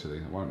fighters actually,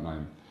 I won't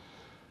name,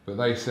 but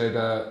they said,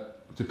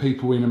 do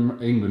people in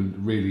England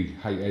really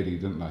hate Eddie,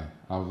 don't they?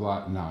 I was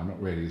like, no,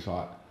 not really. It's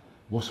like,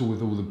 what's all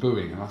with all the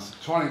booing? And I was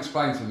trying to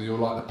explain to them, you're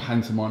like the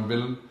pantomime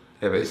villain.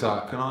 Yeah, but it's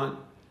like, can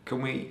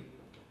I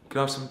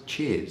have some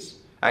cheers?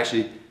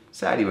 Actually,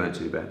 Saturday weren't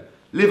too bad.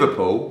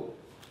 Liverpool,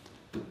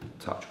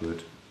 touch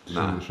wood.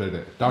 No. Said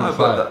it. Don't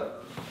say it.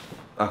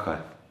 Okay.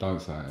 Don't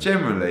say it.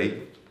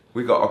 Generally,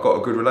 I've got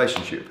a good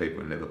relationship with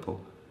people in Liverpool.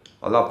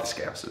 I love the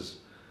Scousers.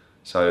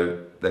 So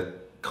they're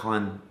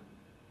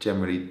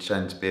generally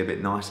tend to be a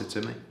bit nicer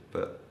to me,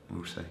 but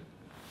we'll see.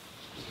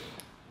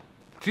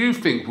 Do you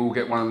think we'll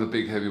get one of the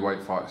big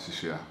heavyweight fights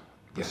this year?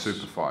 The Yes.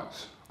 super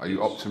fights? Are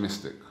you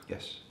optimistic?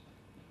 Yes.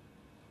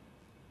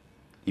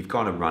 You've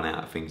kind of run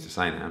out of things to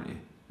say now, haven't you?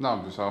 No,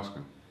 I'm just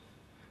asking.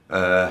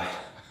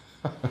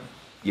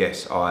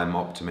 Yes, I'm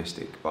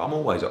optimistic, but I'm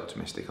always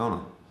optimistic,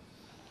 aren't I?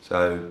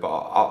 So, but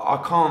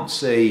I can't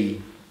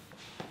see,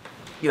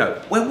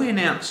 when we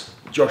announced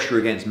Joshua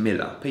against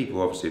Miller,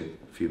 people obviously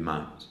a few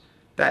moans.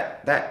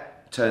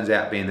 That turns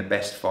out being the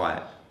best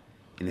fight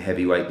in the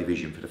heavyweight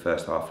division for the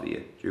first half of the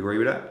year. Do you agree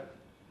with that?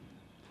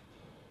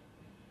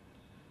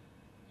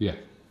 Yeah.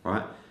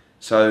 Right?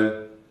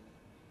 So,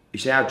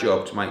 it's our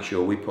job to make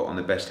sure we put on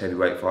the best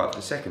heavyweight fight for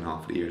the second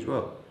half of the year as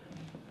well.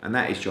 And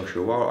that is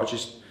Joshua Wilder. I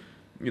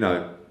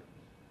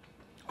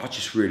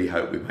just really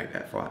hope we make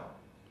that fight.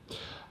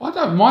 I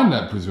don't mind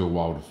that Brazil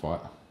Wilder fight.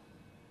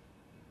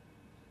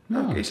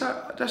 No. Okay,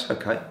 so that's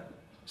okay.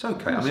 It's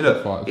okay. That's I mean,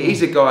 look, fight,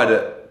 he's a guy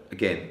that,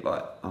 again,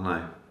 like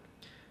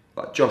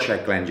Josh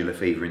had glandular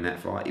fever in that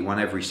fight. He won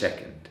every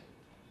second,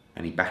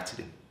 and he battered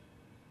him.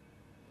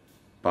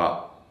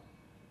 But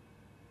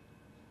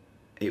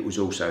it was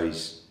also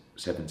his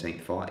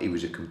 17th fight. He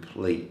was a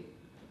complete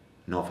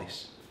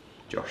novice,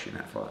 Josh, in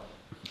that fight.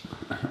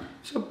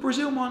 So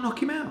Brazil might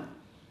knock him out.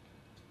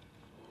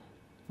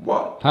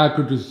 What? How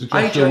good does the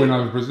Joshua win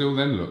over Brazil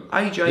then look?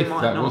 AJ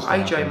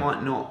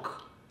might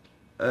knock.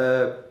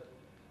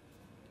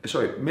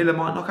 Miller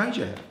might knock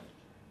AJ out.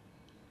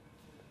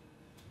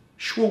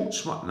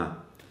 Schwartz might no.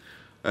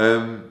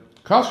 Can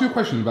I ask you a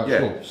question about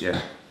Schwartz?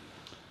 Yeah.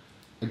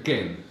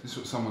 Again, this is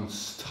what someone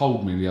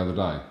told me the other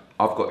day.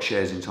 I've got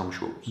shares in Tom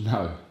Schwartz.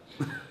 No.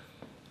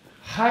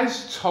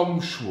 Has Tom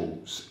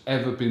Schwartz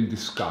ever been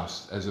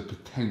discussed as a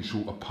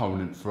potential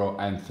opponent for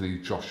Anthony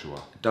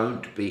Joshua?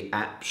 Don't be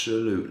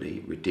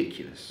absolutely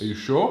ridiculous. Are you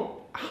sure?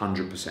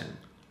 100%.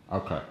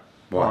 Okay.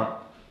 Why? Right.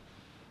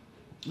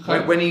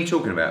 Okay. When are you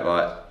talking about,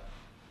 like,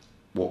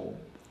 what,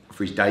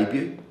 for his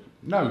debut?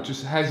 No,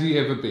 just has he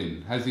ever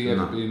been? Has he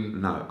ever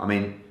been? No, I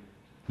mean,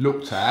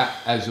 looked at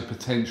as a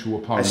potential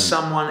opponent. has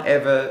someone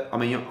ever? I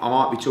mean, I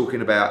might be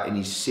talking about in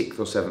his 6th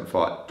or 7th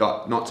fight,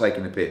 like, not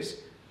taking the piss,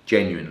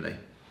 genuinely,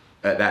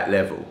 at that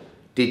level.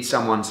 Did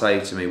someone say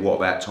to me, "What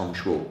about Tom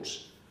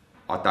Schwartz?"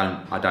 I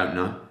don't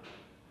know.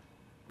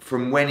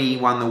 From when he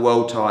won the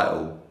world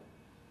title,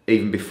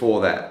 even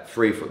before that,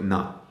 3 foot,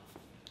 no.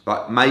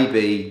 Like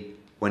maybe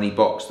when he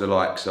boxed the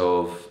likes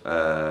of,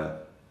 I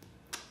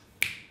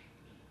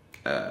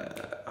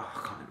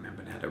can't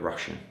remember now, the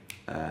Russian.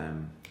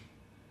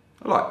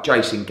 Like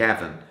Jason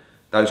Gavin,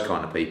 those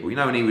kind of people.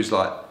 When he was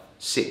like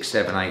 6,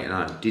 7, 8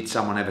 and 0, did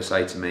someone ever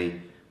say to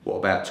me, "What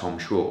about Tom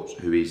Schwartz?"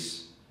 who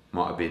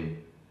might have been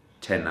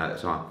 10 at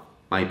the time?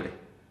 Maybe.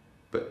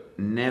 But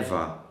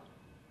never,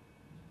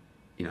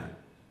 Okay.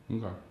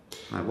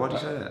 No, why do you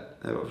say that?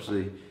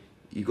 Obviously,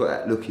 you've got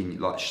that looking,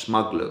 like,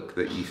 smug look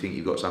that you think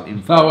you've got some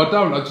info. No, I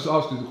don't. I just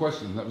asked you the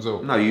question. That was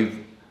all. No, you've...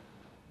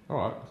 All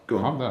right. Go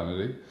on. Calm down,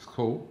 Eddie. It's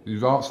cool.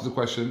 You've answered the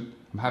question.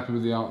 I'm happy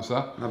with the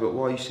answer. No, but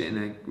why are you sitting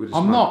there with a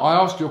I'm smug? not.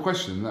 I asked you a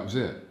question and that was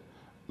it.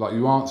 Like,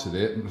 you answered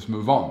it and let's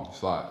move on.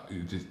 It's like,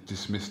 you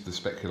dismissed the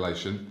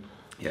speculation.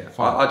 Yeah,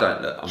 I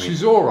don't look. I mean,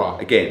 Chisora.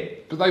 Again,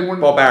 But they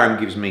want... Bob Arum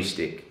gives me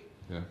stick.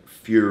 Yeah.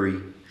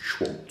 Fury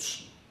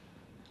Schwartz.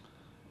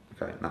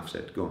 Okay, enough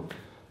said. Go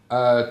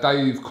on.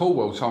 Dave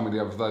Caldwell told me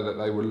the other day that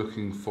they were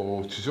looking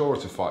for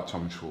Chisora to fight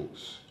Tom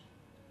Schwartz.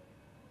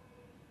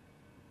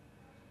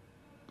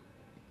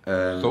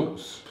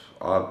 Thoughts?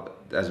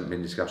 It hasn't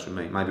been discussed with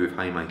me. Maybe with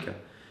Haymaker.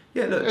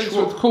 Yeah, look, That's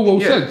what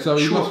Caldwell said, so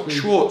he must be...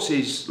 Schwartz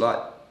is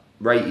like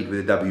rated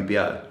with the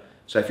WBO.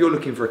 So if you're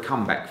looking for a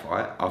comeback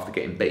fight after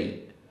getting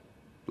beat,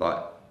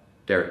 like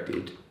Derek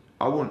did,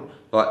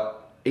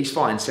 he's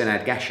fighting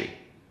Senad Gashi.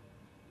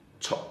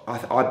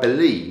 I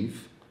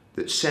believe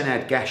that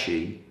Senad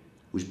Gashi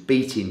was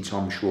beating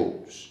Tom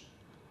Schwartz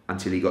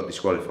until he got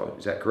disqualified.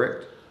 Is that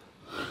correct?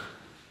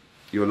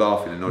 You're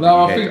laughing and nodding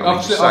your head. No,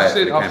 I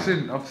think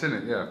I've seen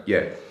it, yeah.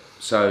 Yeah.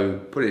 So,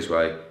 put it this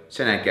way,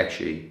 Senad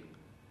Gashi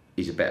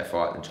is a better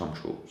fight than Tom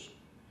Schwartz.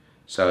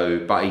 So,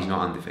 but he's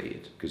not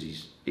undefeated because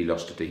he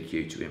lost a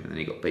DQ to him and then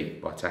he got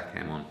beat by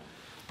Takam on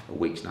a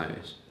week's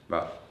notice.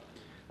 But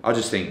I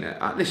just think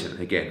that, listen,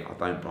 again, I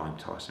don't blame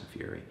Tyson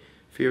Fury.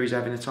 Fury's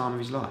having the time of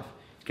his life.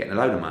 He's getting a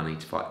load of money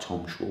to fight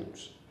Tom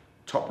Schwartz.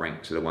 Top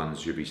ranks are the ones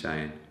who should be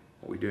saying,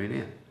 what are we doing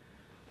here?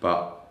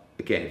 But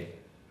again,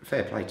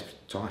 fair play to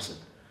Tyson.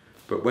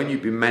 but when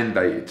you've been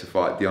mandated to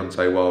fight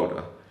Deontay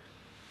Wilder,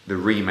 the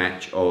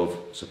rematch of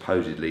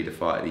supposedly the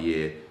fight of the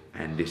year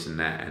and this and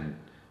that,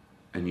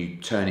 and you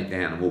turn it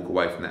down and walk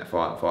away from that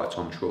fight and fight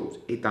Tom Schwartz,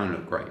 it don't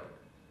look great.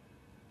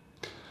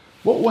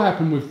 What will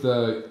happen with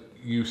the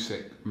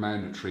Usyk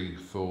mandatory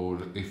for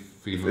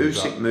if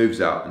Usyk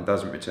moves up and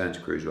doesn't return to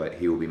cruiserweight,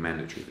 he will be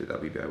mandatory for the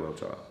WBO world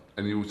title.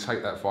 And you will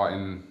take that fight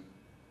in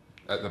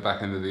at the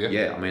back end of the year?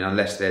 Yeah, I mean,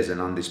 unless there's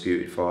an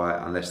undisputed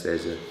fight, unless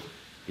there's a,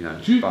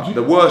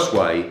 the worst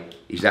way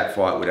is that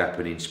fight would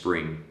happen in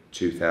spring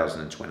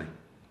 2020,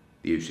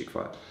 the Usyk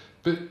fight.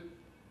 But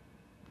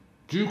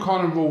do you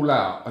kind of rule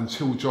out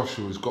until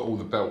Joshua's got all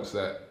the belts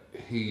that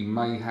he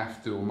may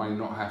have to or may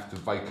not have to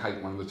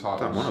vacate one of the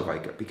titles? I don't want to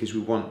vacate because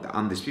we want the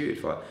undisputed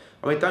fight.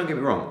 I mean, don't get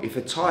me wrong, if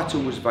a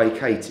title was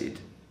vacated,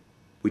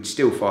 we'd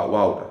still fight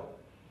Wilder,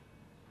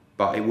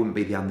 but it wouldn't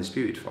be the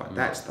undisputed fight. No.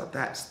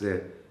 That's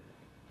the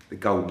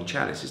golden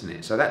chalice, isn't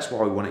it? So that's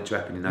why we want it to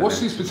happen in November. What's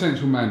his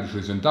potential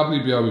mandatories then?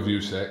 WBO with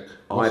Usyk?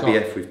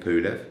 IBF with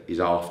Pulev is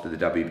after the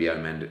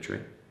WBO mandatory.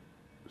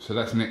 So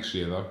that's next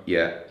year though?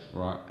 Yeah.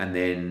 Right. And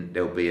then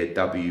there'll be a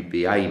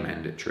WBA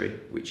mandatory,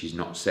 which is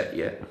not set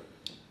yet.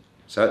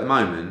 So at the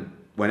moment,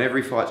 whenever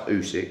he fights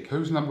Usyk...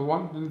 Who's number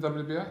one in the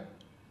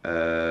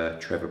WBA?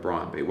 Trevor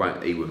Bryan, but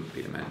he wouldn't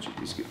be the manager.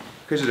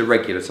 Because of the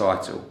regular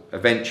title,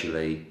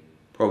 eventually,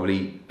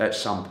 probably at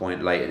some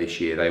point later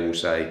this year, they will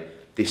say,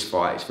 this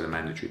fight is for the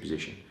mandatory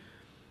position.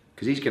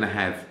 Because he's going to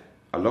have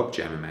a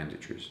logjam of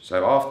mandatories.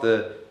 So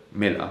after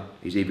Miller,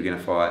 he's either going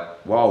to fight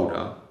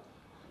Wilder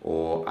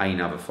or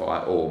another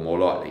fight, or more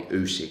likely,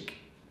 Usyk.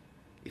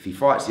 If he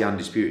fights the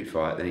undisputed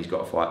fight, then he's got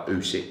to fight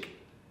Usyk.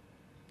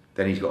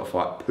 Then he's got to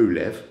fight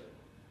Pulev.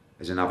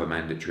 There's another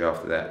mandatory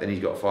after that. Then he's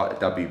got to fight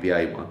the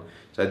WBA one.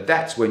 So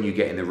that's when you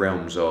get in the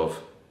realms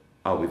of,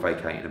 oh, we're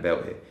vacating a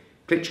belt here.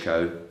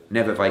 Klitschko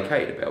never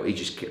vacated a belt.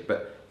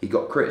 But he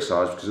got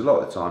criticised because a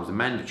lot of the times the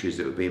mandatories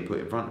that were being put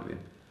in front of him,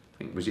 I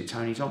think, was it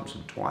Tony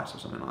Thompson twice or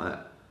something like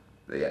that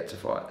he had to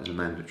fight as a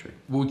mandatory.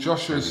 Will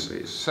Joshua's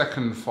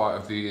second fight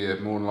of the year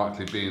more than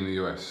likely be in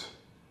the US?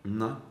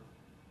 No,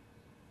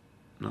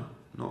 not.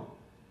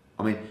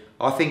 I mean,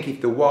 I think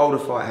if the Wilder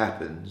fight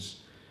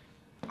happens,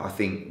 I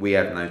think we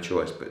have no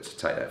choice but to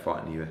take that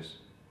fight in the US.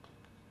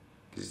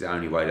 Because it's the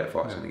only way that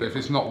fight's going to get. But if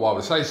it's not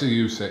Wilder, say it's a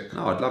Usyk.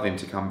 No, I'd love him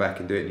to come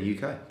back and do it in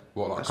the UK.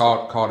 What, like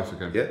Cardiff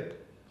again? Yeah.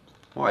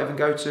 Might even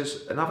go to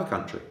another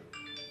country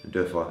and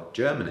do a fight.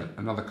 Germany.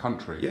 Another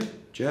country? Yeah,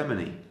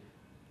 Germany,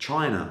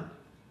 China,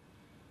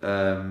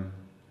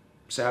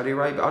 Saudi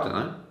Arabia. I don't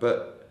know,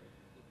 but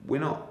we're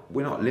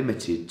not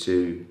limited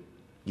to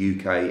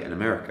UK and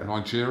America.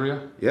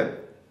 Nigeria? Yeah.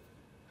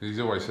 He's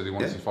always said he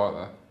wants to fight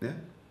there. Yeah.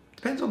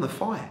 Depends on the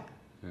fight.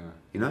 Yeah.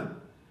 You know?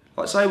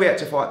 Like, say we had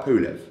to fight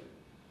Pulev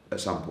at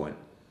some point.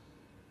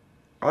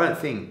 I don't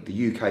think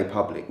the UK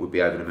public would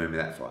be over the moon with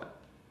that fight.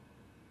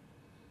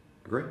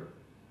 Agree?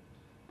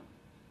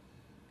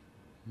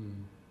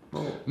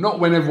 Well, not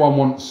when everyone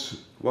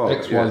wants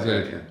X, Y, Z.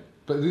 Yeah.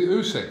 But the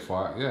Usyk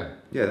fight, yeah.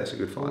 Yeah, that's a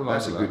good fight.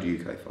 That's a good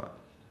UK fight.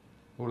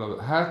 All of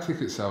it. How have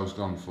ticket sales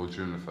gone for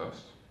June the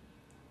 1st?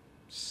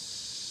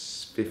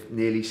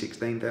 Nearly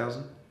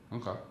 16,000.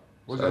 Okay.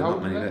 Was So it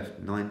not many left.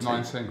 19.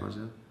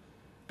 19.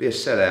 Be a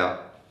sellout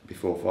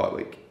before fight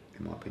week,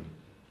 in my opinion.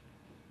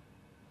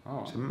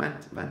 Oh. It's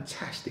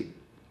fantastic.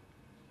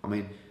 I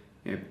mean,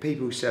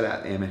 people who sell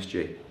out the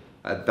MSG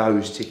at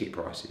those ticket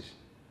prices.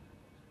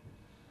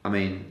 I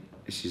mean,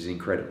 this is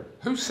incredible.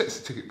 Who sets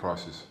the ticket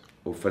prices?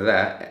 Well, for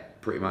that,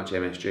 pretty much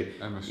MSG.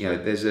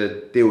 MSG. There's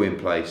a deal in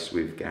place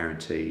with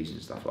guarantees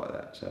and stuff like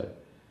that. So,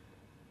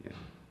 yeah.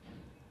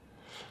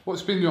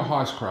 What's been your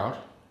highest crowd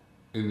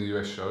in the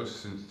US shows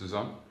since the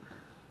Zone?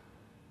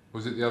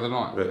 Was it the other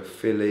night? We're at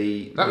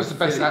Philly. That was the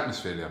best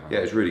atmosphere ever. Yeah,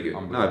 it was really good.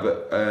 No,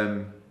 but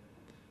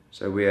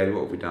so we had,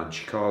 what have we done?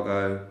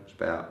 Chicago was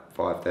about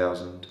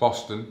 5,000.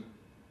 Boston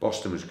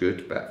was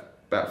good,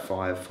 about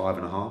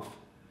 5.5.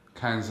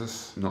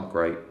 Kansas. Not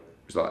great. It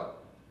was like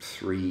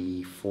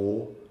 3,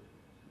 4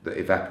 that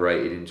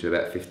evaporated into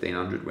about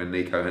 1,500 when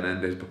Nico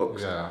Hernandez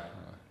boxed. Yeah.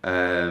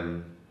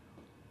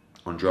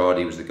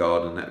 Andrade was the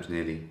Garden, that was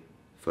nearly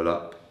full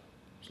up.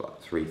 It was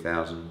like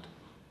 3,000.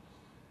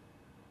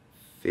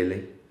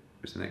 Philly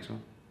was the next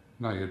one.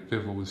 No, you had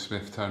Bivol with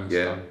Smith, Stone.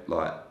 Yeah,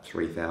 like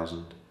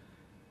 3,000.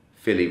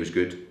 Philly was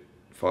good,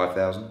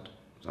 5,000,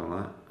 something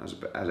like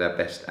that. As our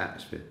best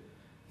atmosphere.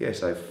 Yeah,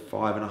 so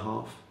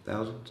 5,500,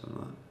 something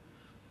like that.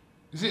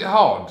 Is it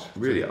hard?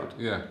 Really hard.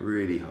 Yeah.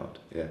 Really hard,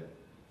 yeah.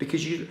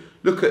 Because you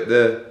look at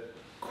the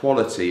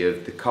quality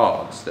of the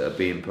cards that are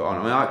being put on.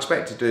 I mean, I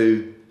expect to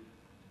do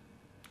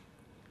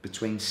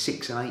between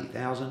 6,000 and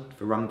 8,000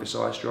 for Rung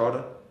Versailles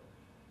Strada,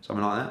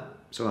 something like that.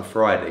 It's on a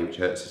Friday, which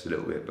hurts us a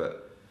little bit,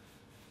 but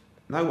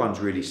no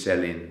one's really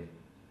selling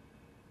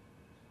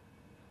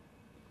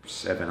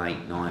 7,000,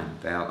 8,000,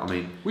 9,000. I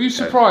mean, were you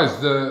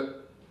surprised that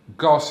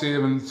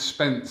Garcia and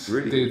Spence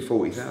really did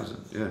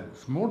 40,000? Yeah,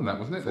 it's more than that,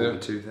 wasn't it?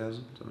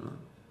 42,000, something like that.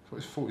 I thought it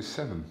was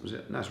 47. Was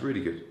it? No, it's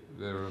really good.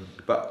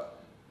 But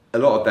a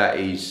lot of that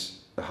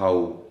is the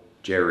whole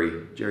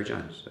Jerry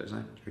Jones. Is that his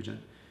name? Jerry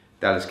Jones.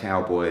 Dallas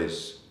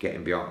Cowboys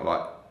getting behind,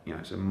 like, you know,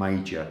 it's a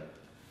major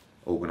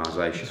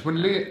organisation.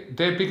 When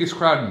their biggest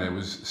crowd in there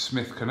was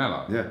Smith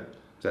Canella. Yeah.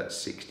 Is that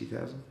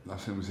 60,000? I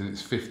think it was in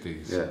its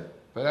 50s. Yeah.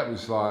 But that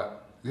was like,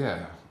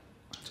 yeah.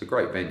 It's a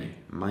great venue.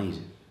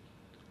 Amazing.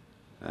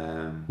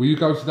 Will you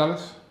go to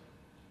Dallas?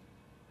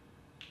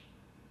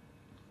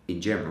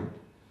 In general,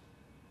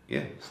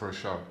 yeah. For a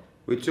show?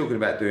 We're talking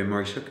about doing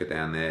Maurice Hooker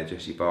down there,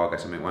 Jesse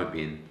Vargas. I mean, it won't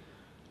be in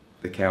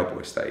the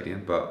Cowboy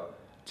Stadium, but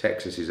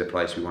Texas is a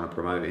place we want to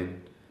promote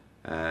in.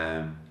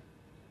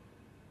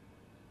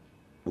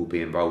 We'll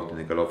be involved in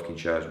the Golovkin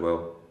show as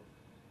well.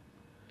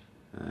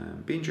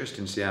 Be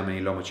interesting to see how many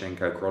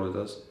Lomachenko-Krolla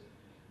does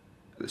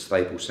at the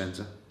Staples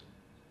Centre.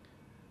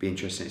 Be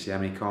interesting to see how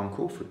many Khan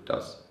Crawford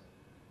does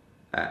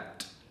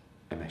at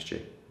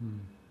MSG.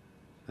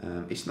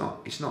 It's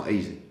not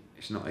easy.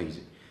 It's not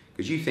easy.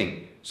 Because you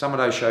think, some of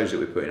those shows that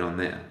we're putting on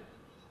there,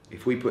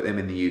 if we put them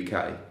in the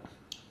UK,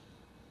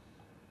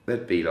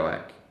 they'd be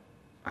like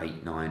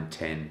 8, 9,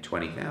 10,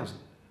 20,000.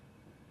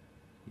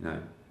 You know,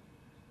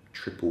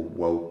 triple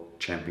world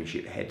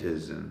championship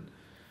headers, and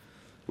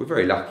we're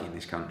very lucky in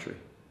this country.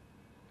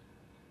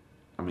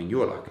 I mean,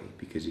 you're lucky,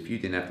 because if you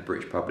didn't have the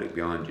British public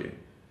behind you,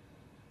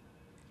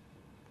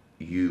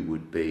 you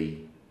would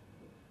be,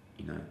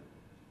 you know...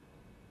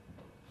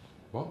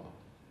 What?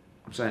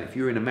 I'm saying, if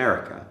you're in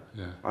America,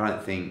 yeah. I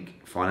don't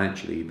think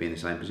financially you'd be in the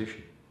same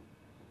position.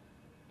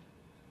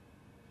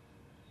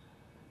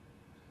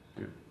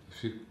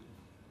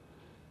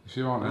 If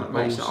you aren't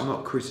I'm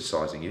not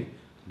criticising you,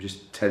 I'm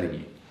just telling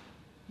you.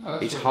 No,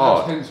 it's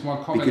hard, hence my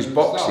comment because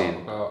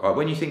boxing, right,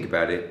 when you think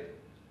about it,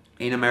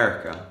 in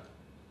America,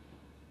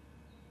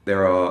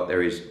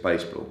 there is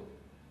baseball,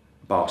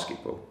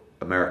 basketball,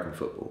 American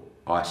football,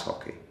 ice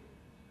hockey,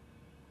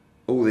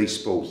 all these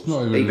sports,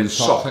 even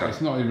soccer.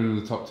 It's not even in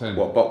the top 10.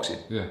 What, boxing?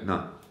 Yeah.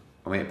 No.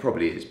 I mean, it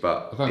probably is,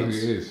 but I don't think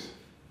it is.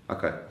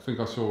 Okay. I think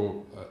I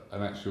saw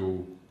an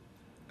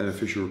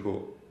official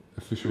report.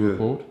 Official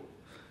report.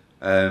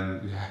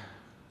 Yeah.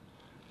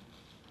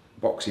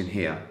 Boxing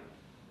here,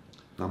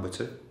 number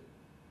 2.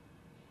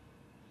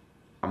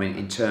 I mean,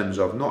 in terms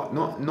of not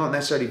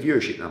necessarily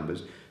viewership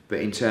numbers, but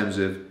in terms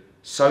of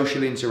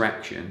social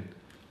interaction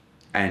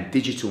and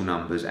digital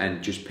numbers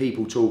and just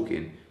people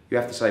talking, you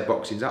have to say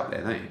boxing's up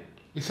there, don't you?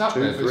 It's up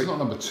there, but it's not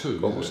number 2.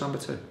 What's number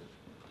 2?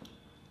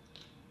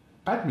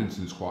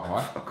 Badminton's quite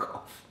high. Fuck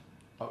off.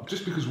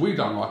 Just because we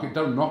don't like it,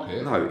 don't knock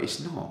it. No, it's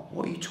not.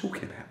 What are you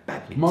talking about?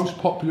 Badminton. Most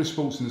popular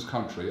sports in this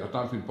country, I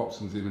don't think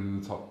boxing's even in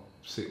the top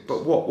 6.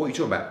 But what are you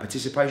talking about?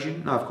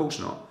 Participation? No, of course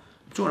not.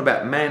 I'm talking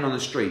about man on the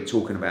street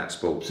talking about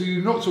sport. So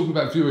you're not talking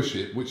about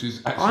viewership, which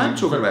is actually... I am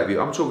talking about view.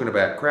 I'm talking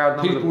about crowd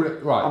numbers. People,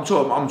 right. I'm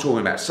talking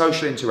about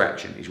social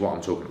interaction is what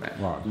I'm talking about.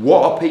 Right.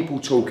 What are people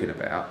talking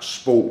about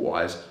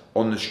sport-wise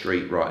on the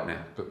street right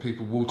now? But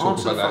people will talk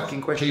Answer about the that.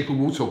 fucking question. People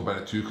will talk about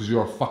it to you because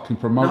you're a fucking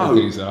promoter, No,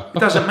 geezer. it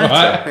doesn't matter.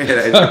 Right? Yeah,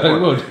 that is the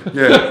point. Would.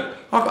 Yeah.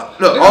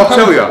 Look, I'll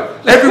tell you,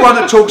 everyone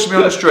that talks to me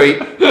on the street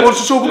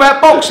wants to talk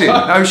about boxing.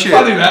 No shit.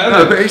 Funny that, isn't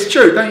no, it? but it's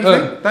true, don't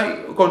you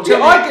think? Go on, tell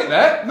me. I get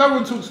that. No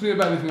one talks to me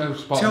about anything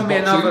else apart Tell from me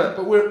boxing,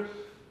 another... But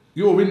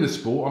you're in the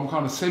sport, I'm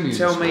kind of semi in the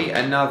sport. Tell me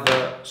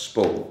another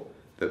sport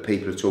that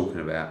people are talking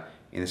about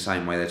in the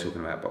same way they're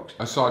talking about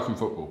boxing. Aside from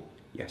football?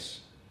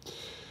 Yes.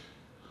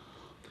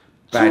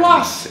 To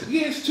us!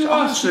 Yes, to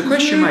us. Answer the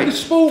question, mate. The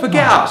sport,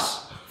 Forget mate.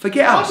 us.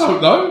 Forget us. I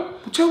don't know.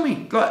 Well, tell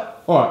me,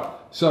 like... Alright,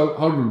 so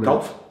hold on a minute.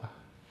 Golf?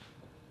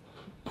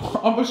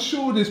 I'm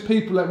sure there's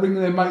people that ring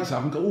their mates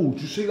up and go, oh,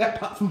 did you see that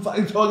putt from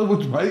fucking Tiger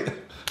Woods, mate?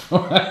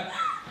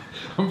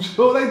 I'm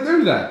sure they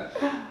do that.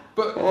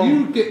 But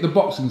you get the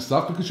boxing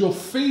stuff because your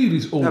feed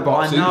is all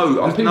boxing. I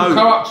know. And people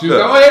come up to you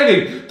and go, oh,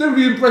 Eddie, do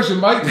the impression,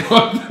 mate.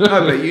 No,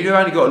 but you've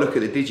only got to look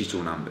at the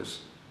digital numbers.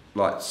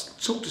 Like,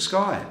 talk to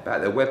Sky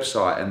about their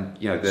website and,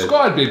 you know...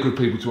 Sky would be a good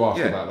people to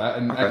ask about that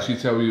and actually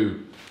tell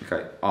you...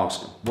 Okay,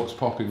 ask them. What's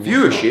popping.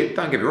 Viewership,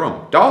 don't get me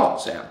wrong,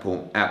 darts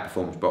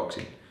outperforms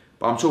boxing.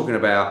 But I'm talking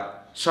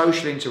about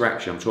social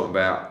interaction, I'm talking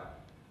about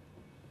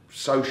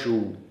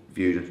social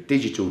views,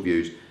 digital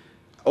views.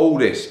 All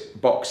this,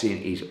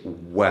 boxing is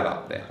well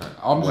up there.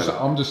 I'm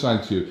just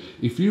saying to you,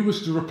 if you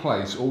was to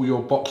replace all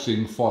your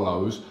boxing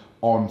follows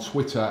on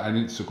Twitter and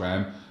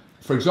Instagram,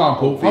 for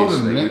example, hold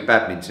on a minute, with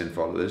badminton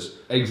followers,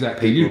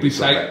 exactly, you'd be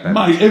saying,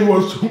 mate,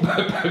 everyone's talking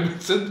about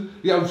badminton,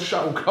 the old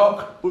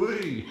shuttlecock.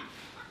 Whee.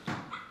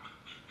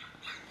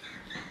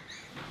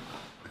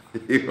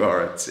 You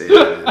are a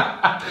tear.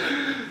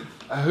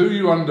 Who are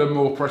you under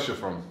more pressure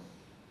from?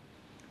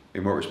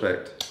 In what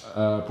respect?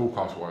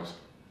 Broadcast wise.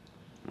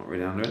 Not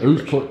really under any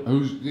pressure.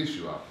 Who's the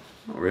issue up?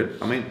 Not really.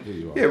 I mean,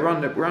 yeah, we're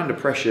under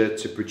pressure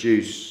to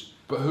produce.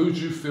 But who do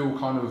you feel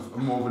kind of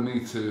more of a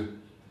need to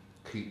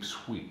keep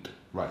sweet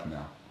right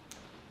now?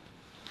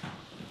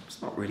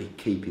 It's not really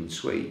keeping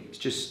sweet. It's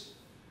just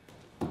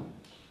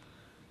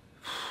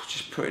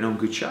putting on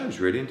good shows,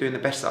 really, and doing the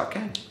best that I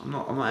can. I'm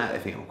not out there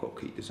thinking, I've got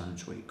to keep the Zone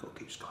sweet, got to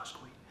keep Sky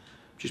sweet.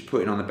 Just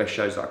putting on the best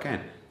shows that I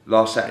can.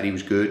 Last Saturday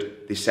was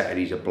good. This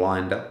Saturday's a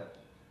blinder.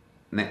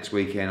 Next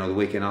weekend or the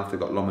weekend after, they've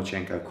got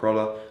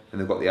Lomachenko-Krolla, and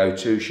they've got the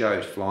O2 show.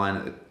 It's flying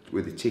at the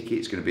with the ticket.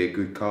 It's going to be a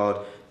good card.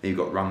 Then you've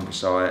got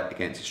Rungvisai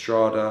against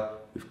Estrada,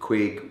 with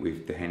Quigg,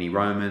 with the Henny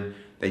Roman.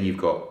 Then you've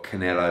got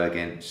Canelo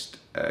against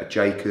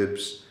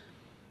Jacobs.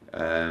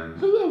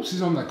 Who else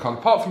is on that card?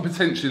 Apart from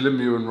potentially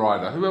Lemieux and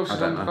Ryder, who else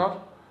is on the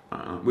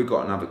card? We've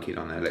got another kid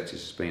on there,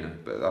 Alexis Espino,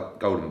 but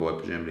Golden Boy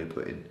presumably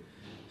put in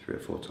 3 or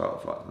 4 title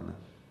fights on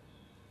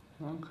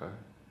there. Okay.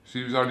 So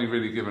he was only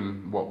really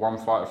given, what,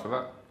 1 fighter for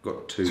that?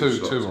 Got two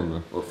slots on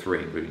there. or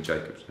 3, including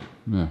Jacobs.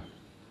 Yeah.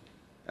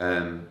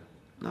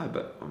 No,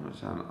 but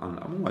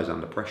I'm always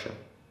under pressure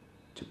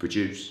to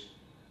produce.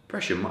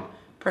 Pressure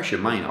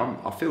main.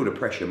 I feel the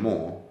pressure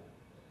more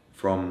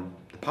from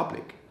the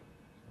public.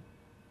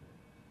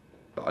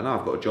 But I know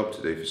I've got a job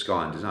to do for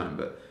Sky and DAZN,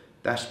 but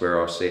that's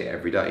where I see it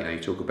every day. You know, you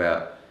talk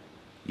about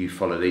you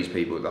follow these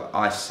people. That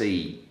I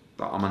see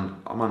that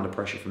I'm under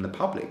pressure from the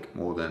public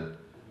more than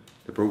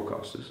the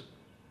broadcasters.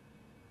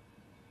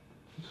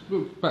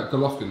 Back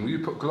Golovkin. Will you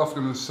put Golovkin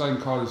in the same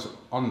card as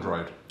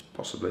Andrade?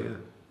 Possibly, yeah.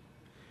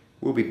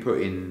 We'll be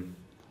putting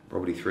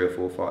probably 3 or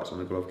 4 fights on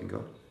the Golovkin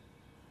card.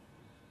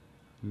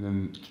 And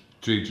then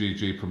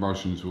GGG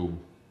Promotions will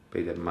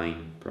be the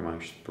main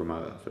promoter for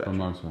that.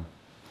 Promoter.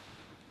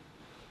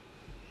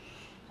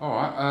 All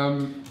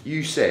right.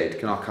 You said,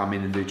 can I come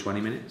in and do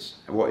 20 minutes?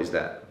 What is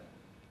that?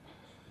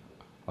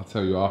 I'll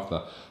tell you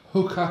after.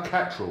 Hooker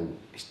Catrall.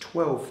 It's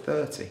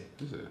 12:30.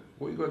 Is it?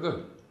 What you got to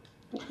do?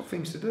 What got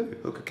things to do?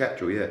 Hooker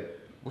Catrall, yeah.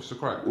 What's the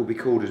crack? Will be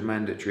called as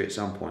mandatory at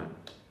some point.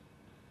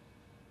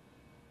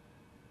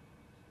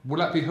 Will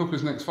that be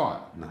Hooker's next fight?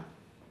 No.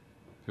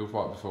 He'll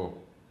fight before.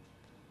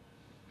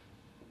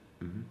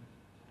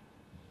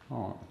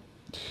 All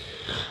right.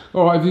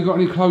 All right. Have you got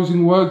any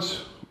closing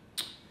words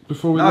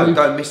before we leave? No,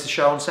 don't miss the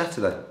show on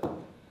Saturday.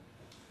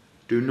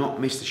 Do not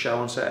miss the show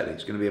on Saturday.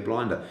 It's going to be a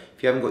blinder.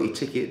 If you haven't got your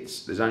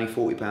tickets, there's only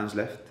 £40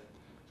 left.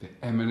 The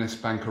M&S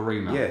Bank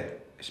Arena. Yeah,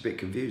 it's a bit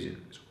confusing.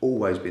 It's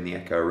always been the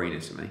Echo Arena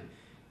to me.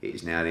 It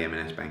is now the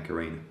M&S Bank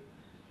Arena.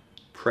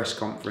 Press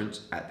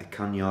conference at the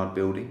Cunard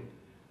building,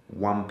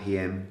 1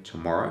 PM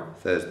tomorrow,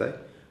 Thursday.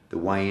 The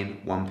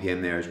weigh-in, 1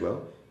 PM there as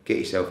well. Get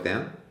yourself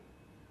down.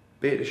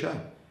 Be at the show.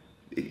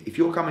 If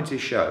you're coming to the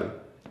show,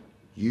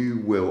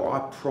 you will, I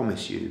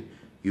promise you,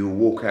 you will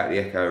walk out the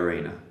Echo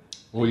Arena.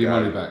 All your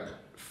money back.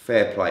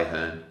 Fair play,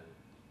 Hearn.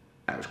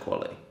 That was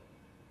quality.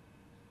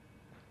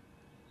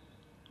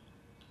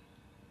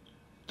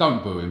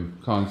 Don't boo him,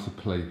 kind of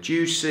plea. Do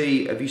you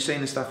see, have you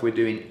seen the stuff we're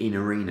doing in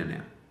arena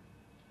now?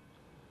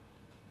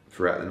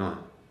 Throughout the night?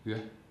 Yeah.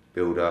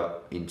 Build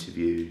up,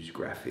 interviews,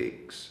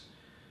 graphics,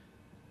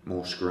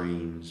 more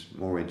screens,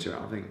 more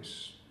interactive. I think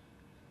it's...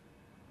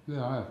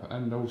 Yeah, I have.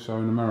 And also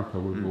in America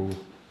with all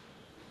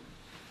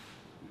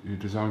your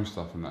design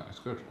stuff and that. It's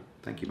good.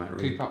 Thank you, mate.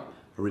 Keep up.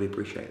 I really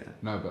appreciate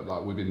that. No, but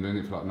like we've been doing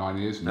it for like 9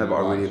 years. No, but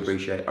I really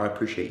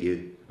appreciate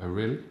you. Oh,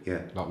 really?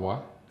 Yeah. Like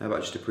why? No, but I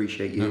just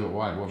appreciate you. No, but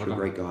why? What have I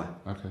You're a done? great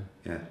guy. Okay.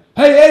 Yeah.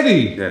 Hey,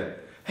 Eddie! Yeah.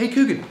 Hey,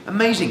 Kugan,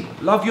 amazing.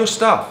 Love your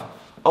stuff.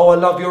 Oh, I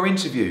love your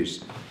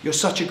interviews. You're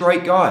such a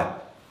great guy.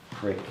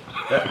 Prick.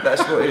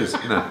 That's what it is,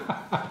 you know.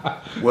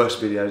 Worst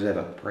videos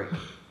ever. Prick.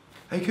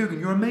 Hey, Kugan,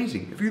 you're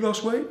amazing. Have you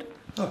lost weight?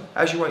 Oh,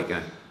 how's your weight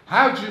going?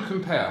 How do you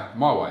compare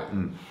my weight?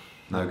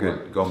 No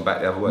good. Gone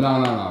back the other way? No.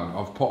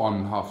 I've put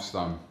on half a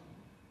stone.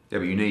 Yeah,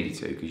 but you needed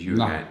to because you were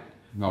going.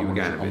 No, I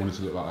wanted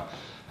to look like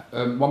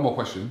that. One more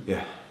question.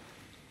 Yeah.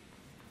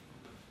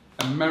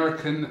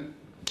 American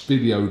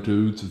video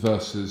dudes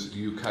versus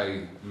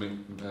UK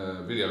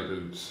video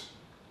dudes.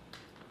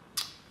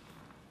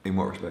 In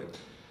what respect?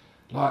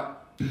 Like,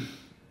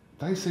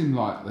 they seem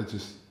like they're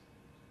just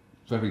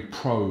very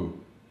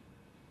pro-America,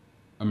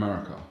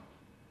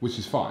 which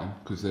is fine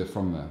because they're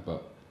from there,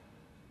 but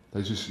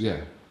they just,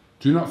 yeah.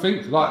 Do you not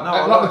think?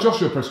 Like, like the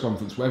Joshua press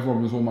conference where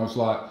everyone was almost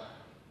like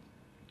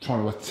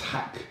trying to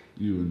attack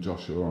you and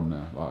Joshua on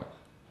there, like.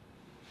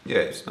 Yeah,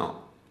 it's not.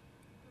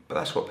 But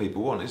that's what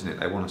people want, isn't it?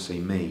 They want to see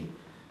me,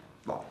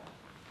 like,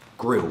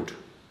 grilled.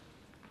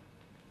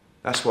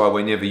 That's why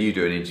whenever you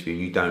do an interview,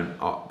 you don't.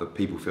 The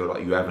people feel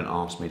like you haven't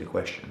asked me the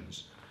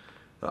questions.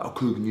 Like, oh,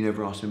 Kugan, you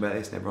never asked me about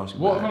this, never asked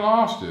me about that. What haven't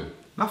I asked you?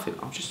 Nothing.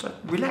 I'm just like,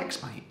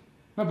 relax, mate.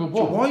 No, but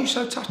what? So why are you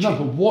so touchy? No,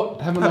 but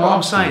what haven't I I'm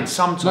asked saying you?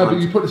 sometimes. No,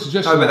 but you put the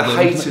suggestion. No, but the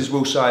haters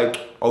will say,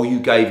 "Oh, you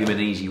gave him an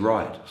easy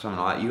ride," or something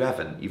like that. You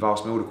haven't. You've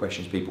asked me all the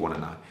questions people want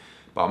to know.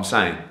 But I'm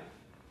saying,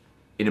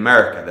 in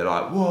America, they're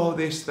like, "Whoa,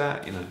 this,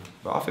 that," you know.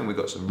 But I think we've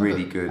got some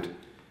really good.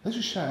 Let's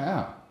just shout it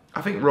out.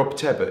 I think Rob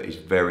Tebbett is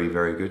very,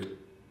 very good.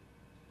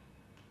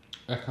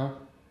 Echo.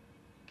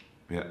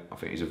 Yeah, I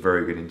think he's a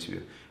very good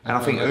interviewer, and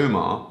I think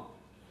Umar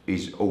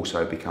is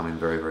also becoming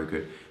very, very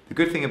good. The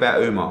good thing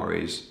about Umar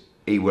is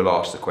he will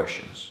ask the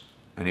questions,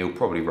 and he'll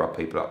probably rub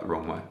people up the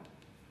wrong way.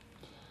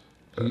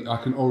 I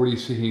can already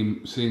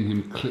seeing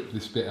him clip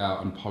this bit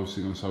out and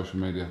posting on social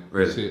media.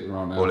 Really? See it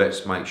right now. Well,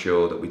 let's make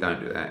sure that we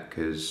don't do that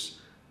because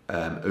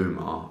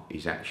Umar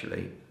is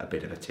actually a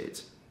bit of a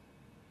tit.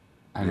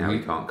 And now he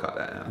can't cut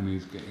that out. And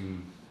he's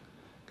getting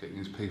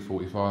his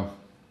P45.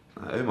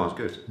 Umar's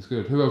good. It's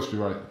good. Who else do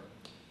you rate?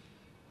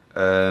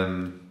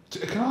 Can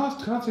I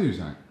tell you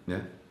something?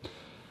 Yeah.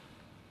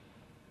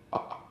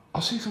 I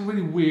seen some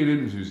really weird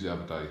interviews the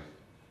other day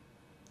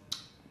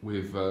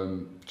with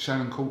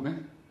Shannon Courtney.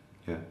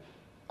 Yeah.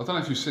 I don't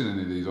know if you've seen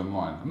any of these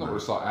online. I'm not going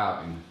to start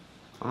outing.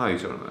 I know you're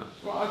talking about.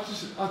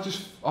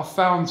 Well, I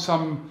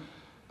found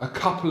a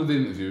couple of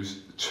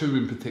interviews, 2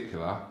 in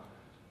particular,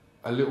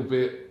 a little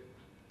bit.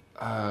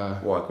 Why?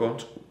 Go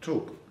on,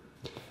 talk.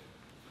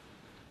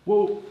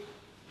 Well,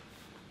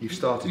 you've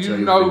started. Do you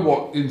know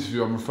what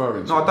interview I'm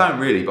referring to? No, I don't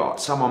really.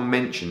 But someone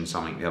mentioned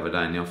something the other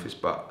day in the office.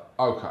 But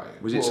okay,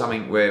 was it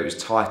something where it was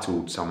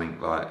titled something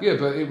like? Yeah,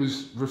 but it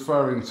was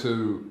referring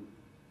to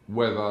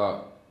whether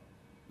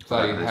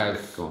they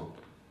have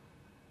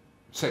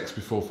sex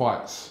before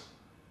fights.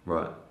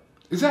 Right.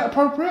 Is that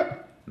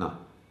appropriate? No.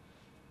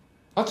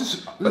 But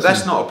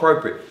that's not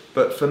appropriate.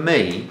 But for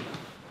me,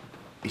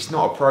 it's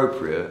not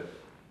appropriate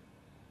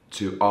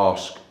to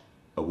ask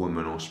a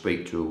woman or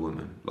speak to a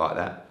woman like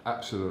that.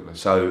 Absolutely.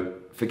 So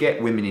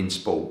forget women in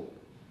sport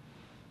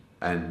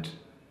and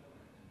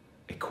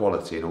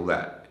equality and all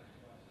that.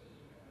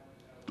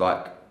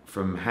 Like,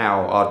 from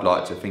how I'd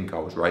like to think I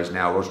was raised and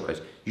how I was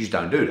raised, you just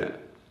don't do that.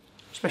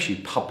 Especially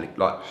public,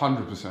 like...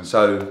 100%.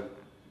 So,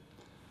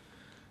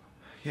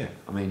 yeah,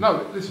 I mean...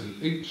 No, listen,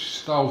 each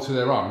style to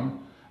their own,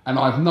 and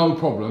I have no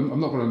problem, I'm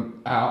not going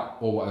to out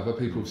or whatever,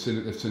 people have seen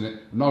it, they've seen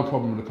it, no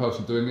problem with the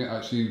person doing it,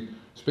 actually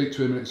speak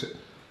to him, and etc.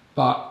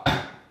 But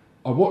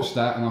I watched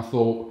that and I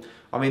thought...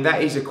 I mean,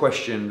 that is a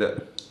question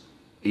that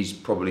is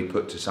probably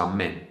put to some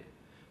men,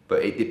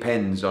 but it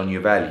depends on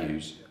your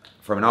values.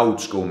 From an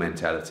old school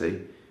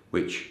mentality,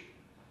 which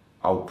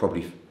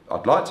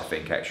I'd like to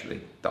think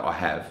actually that I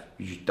have,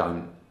 you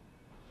don't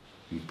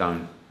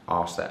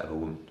ask that of a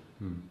woman.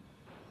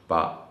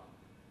 But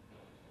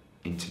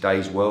in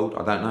today's world,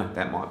 I don't know,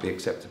 that might be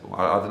acceptable.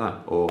 I don't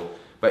know.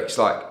 But it's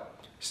like,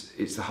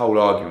 it's the whole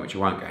argument, which I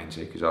won't get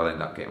into because I'll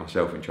end up getting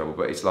myself in trouble,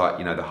 but it's like,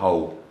 you know, the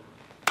whole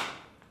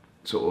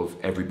sort of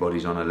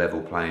everybody's on a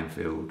level playing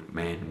field,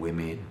 men,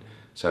 women.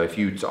 So if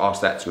you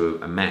ask that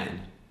to a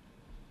man,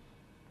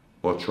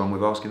 what's wrong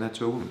with asking that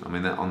to a woman? I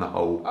mean, that on the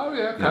whole. Oh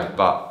yeah, okay. You know,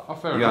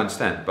 but you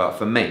understand. But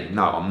for me,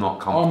 no, I'm not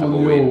comfortable.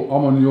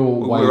 I'm on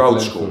your way. We're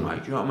old school,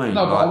 mate. Do you know what I mean?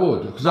 No, but I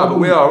would. No, but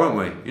we are, aren't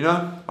we? You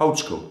know, old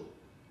school.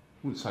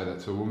 I wouldn't say that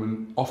to a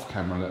woman off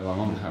camera, let alone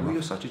on camera. Well,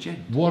 you're such a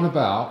gent. What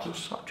about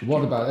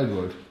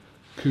Edward?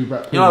 You know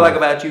what I like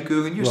about you,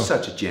 Kugan? You're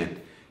such a gent.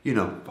 You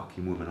know,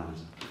 fucking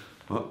womanizer.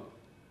 What?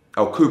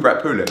 Oh,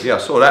 Kubrat Pula. Yeah, I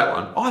saw that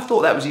one. I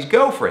thought that was his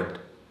girlfriend.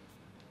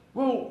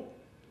 Well,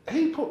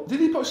 did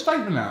he put a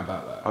statement out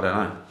about that? I don't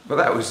know. But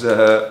that was,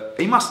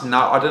 he must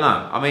know, I don't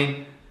know. I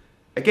mean,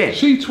 again.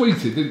 She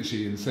tweeted, didn't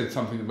she, and said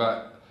something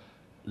about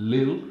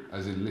Lil,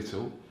 as in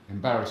little,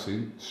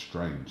 embarrassing,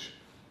 strange.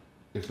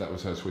 If that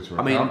was her Twitter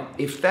account. I mean,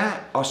 if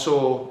that, I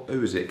saw,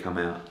 who was it come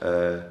out?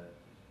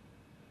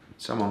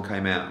 Someone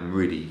came out and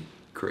really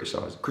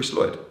criticised, Chris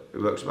Lloyd,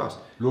 who works with us.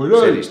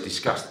 Said it's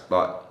disgusting.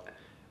 Like,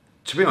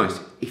 to be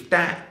honest, if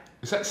that...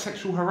 Is that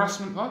sexual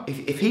harassment though?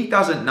 If he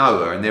doesn't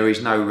know her and there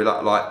is no,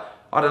 like,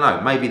 I don't know,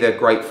 maybe they're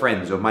great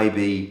friends or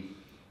maybe...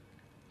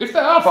 If they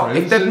are friends...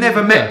 If they've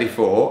never met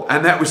before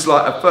and that was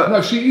like a first...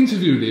 No, she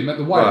interviewed him at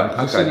the weigh-in.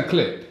 I've seen a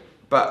clip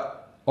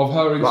of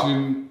her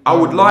interviewing... I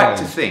would like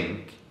to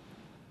think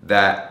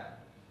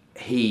that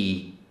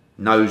he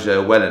knows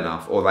her well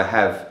enough or they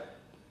have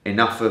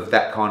enough of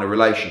that kind of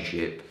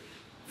relationship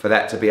for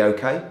that to be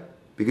okay.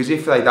 Because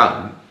if they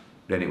don't,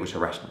 then it was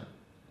harassment.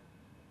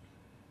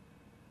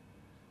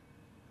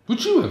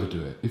 Would you ever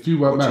do it if you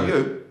weren't married? To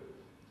you?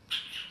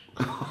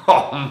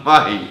 Oh,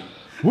 mate.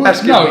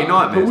 That's giving me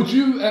nightmares. But would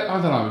you, I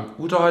don't know.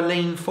 Would I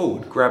lean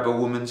forward, grab a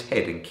woman's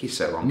head and kiss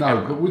her on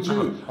camera? No, but would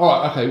you,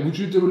 alright, okay, would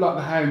you do like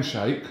the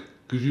handshake?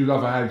 Because you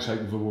love a handshake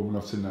with a woman,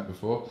 I've seen that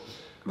before.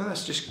 Well,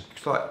 that's just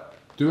like...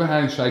 Do a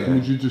handshake and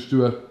would you just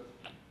do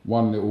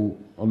one little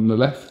on the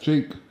left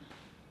cheek?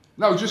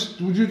 No, would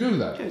you do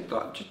that? Yeah,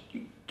 like,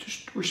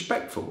 just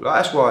respectful.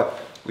 Like, that's why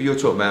when you're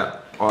talking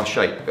about I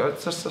shake.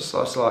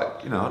 That's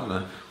like, you know, I don't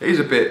know. It is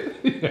a bit.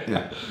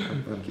 Yeah.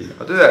 Thank you.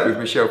 I do that with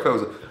Michelle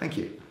Phelps. Thank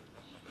you.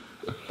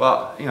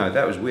 But you know,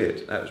 that was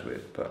weird.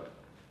 But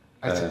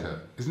etiquette.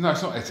 No,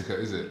 it's not etiquette,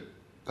 is it?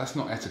 That's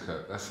not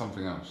etiquette. That's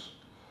something else.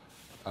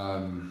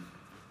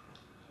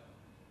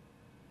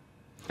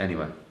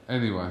 Anyway.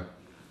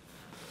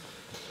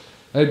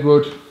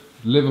 Edward,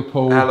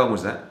 Liverpool. How long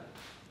was that?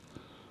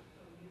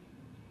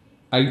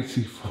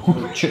 84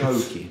 minutes.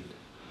 Joking.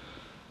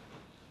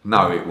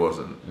 No, it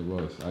wasn't. It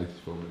was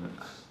 84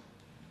 minutes.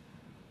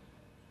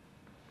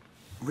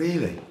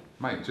 Really?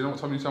 Mate, do you know what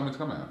time you told me to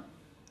come out?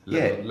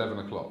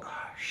 11 o'clock.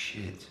 Oh,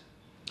 shit.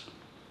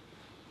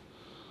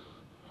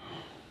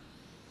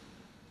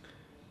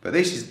 But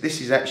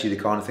this is actually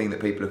the kind of thing that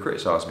people are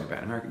criticising me about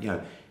in America. You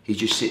know, he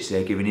just sits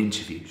there giving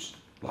interviews,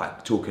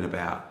 like talking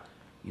about,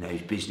 you know,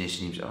 his business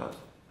and himself.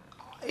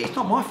 It's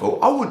not my fault.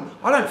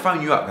 I don't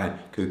phone you up going,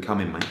 "Could come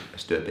in, mate.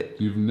 Let's do a bit."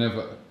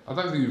 I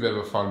don't think you've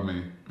ever phoned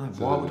me. No,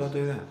 why would I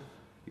do that?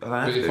 I don't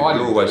have but to. If I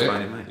You're always didn't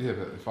phoning me. Yeah,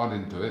 but if I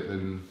didn't do it,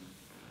 then...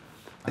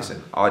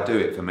 Listen, I do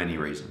it for many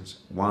reasons.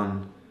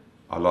 One,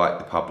 I like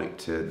the public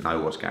to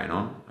know what's going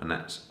on, and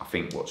that's, I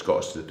think, what's got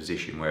us to the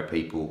position where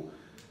people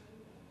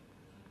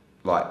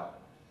like,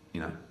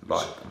 you know,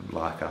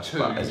 like us. Two,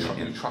 But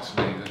you trust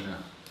me, don't you?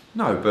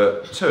 no,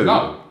 but two,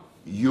 No.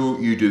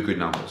 you do good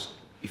numbers.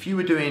 If you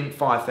were doing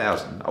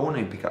 5,000, I wouldn't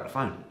even pick up the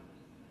phone.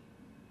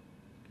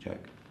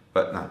 Joke.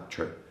 But no,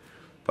 true.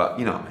 But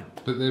you know what I mean.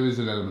 But there is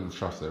an element of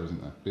trust there,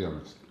 isn't there? Be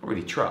honest. Not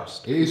really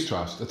trust. It is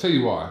trust. I'll tell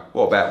you why.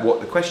 What about what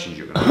the questions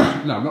you're going to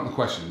ask? No, not the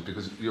questions,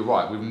 because you're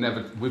right.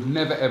 We've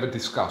never ever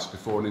discussed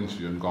before an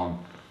interview and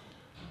gone,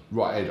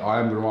 right, Ed, I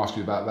am going to ask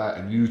you about that,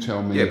 and you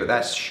tell me. Yeah, but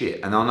that's shit.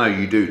 And I know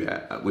you do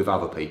that with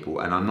other people,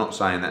 and I'm not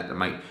saying that to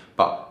make.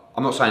 But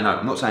I'm not saying no.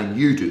 I'm not saying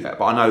you do that.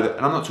 But I know that,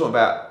 and I'm not talking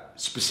about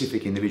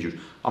specific individuals.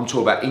 I'm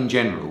talking about in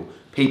general.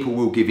 People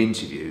will give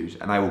interviews,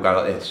 and they will go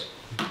like this.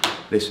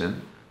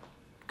 Listen.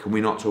 Can we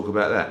not talk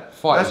about that?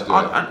 Fighters do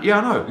it. Yeah,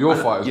 I know. Your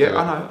fighters do it.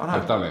 I know.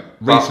 I've done it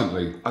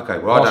recently. Okay,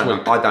 well, I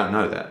don't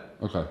know that.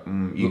 Okay.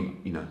 You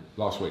know.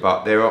 Last week.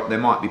 But there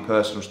might be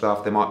personal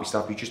stuff. There might be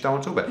stuff you just don't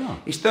want to talk about. No.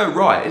 It's their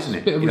right, isn't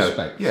it? Bit of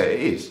respect. Yeah, it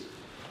is.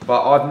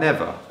 But I've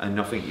never, and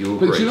I think you'll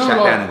agree,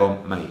 sat down and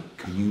gone, mate,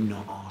 can you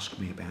not ask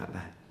me about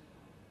that?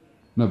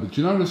 No, but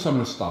do you know some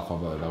of the stuff I've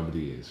heard over the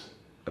years?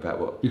 About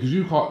what? Because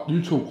you talk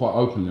quite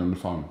openly on the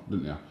phone,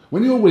 didn't you?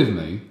 When you're with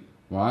me,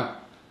 right,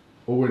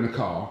 or we're in a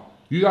car,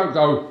 you don't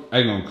go,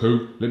 hang on,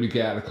 Coog, let me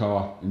get out of the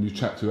car and you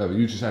chat to whoever.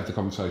 You just have the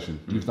conversation.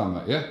 You've done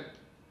that, yeah?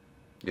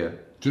 Yeah.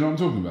 Do you know what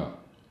I'm talking about?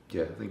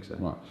 Yeah, I think so.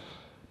 Right.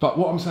 But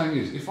what I'm saying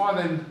is, if I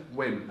then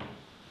went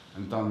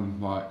and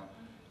done like,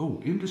 oh,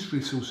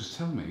 industry sources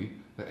tell me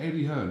that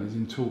Eddie Hearn is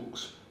in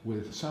talks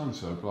with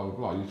so-and-so, blah,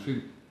 blah, blah, you'd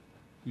think,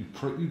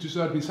 you just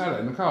heard me say that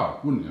in the car,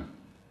 wouldn't you?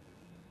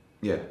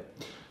 Yeah.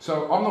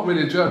 So I'm not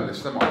really a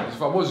journalist, am I?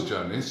 If I was a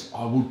journalist,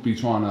 I would be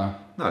trying to...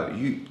 No,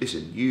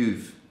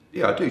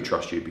 yeah, I do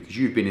trust you because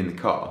you've been in the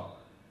car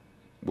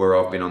where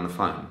I've been on the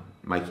phone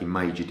making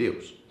major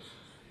deals.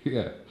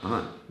 Yeah. I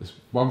know. There's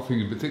one thing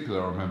in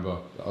particular I remember,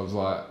 I was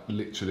like,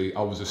 literally,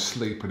 I was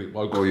asleep and it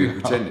woke me up. Or you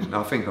pretended.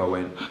 I think I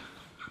went,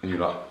 and you're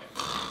like,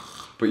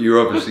 but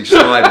you're obviously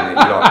sliding it,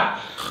 you're like,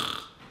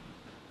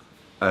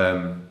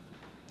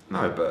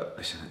 no, but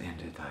listen, at the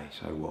end of the day,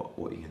 so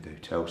what are you going to do?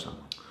 Tell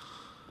someone?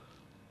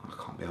 I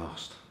can't be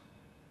asked.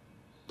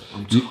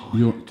 I'm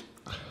tired.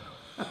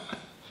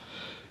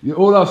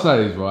 All I'll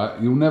say is,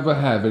 right, you'll never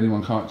have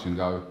anyone come up to you and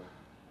go,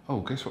 oh,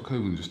 guess what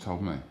KUGAN just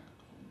told me?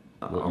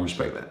 I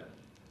respect that.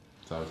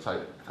 So take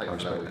that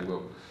what you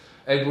will.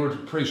 Edward,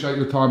 appreciate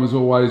your time as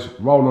always.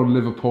 Roll on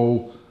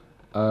Liverpool.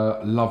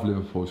 Love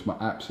Liverpool. It's my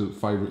absolute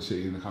favourite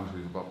city in the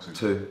country for boxing.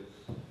 Two.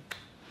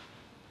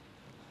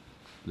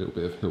 Little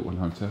bit of Hilton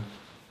Hotel.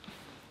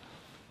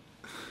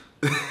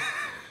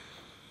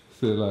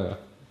 See you later.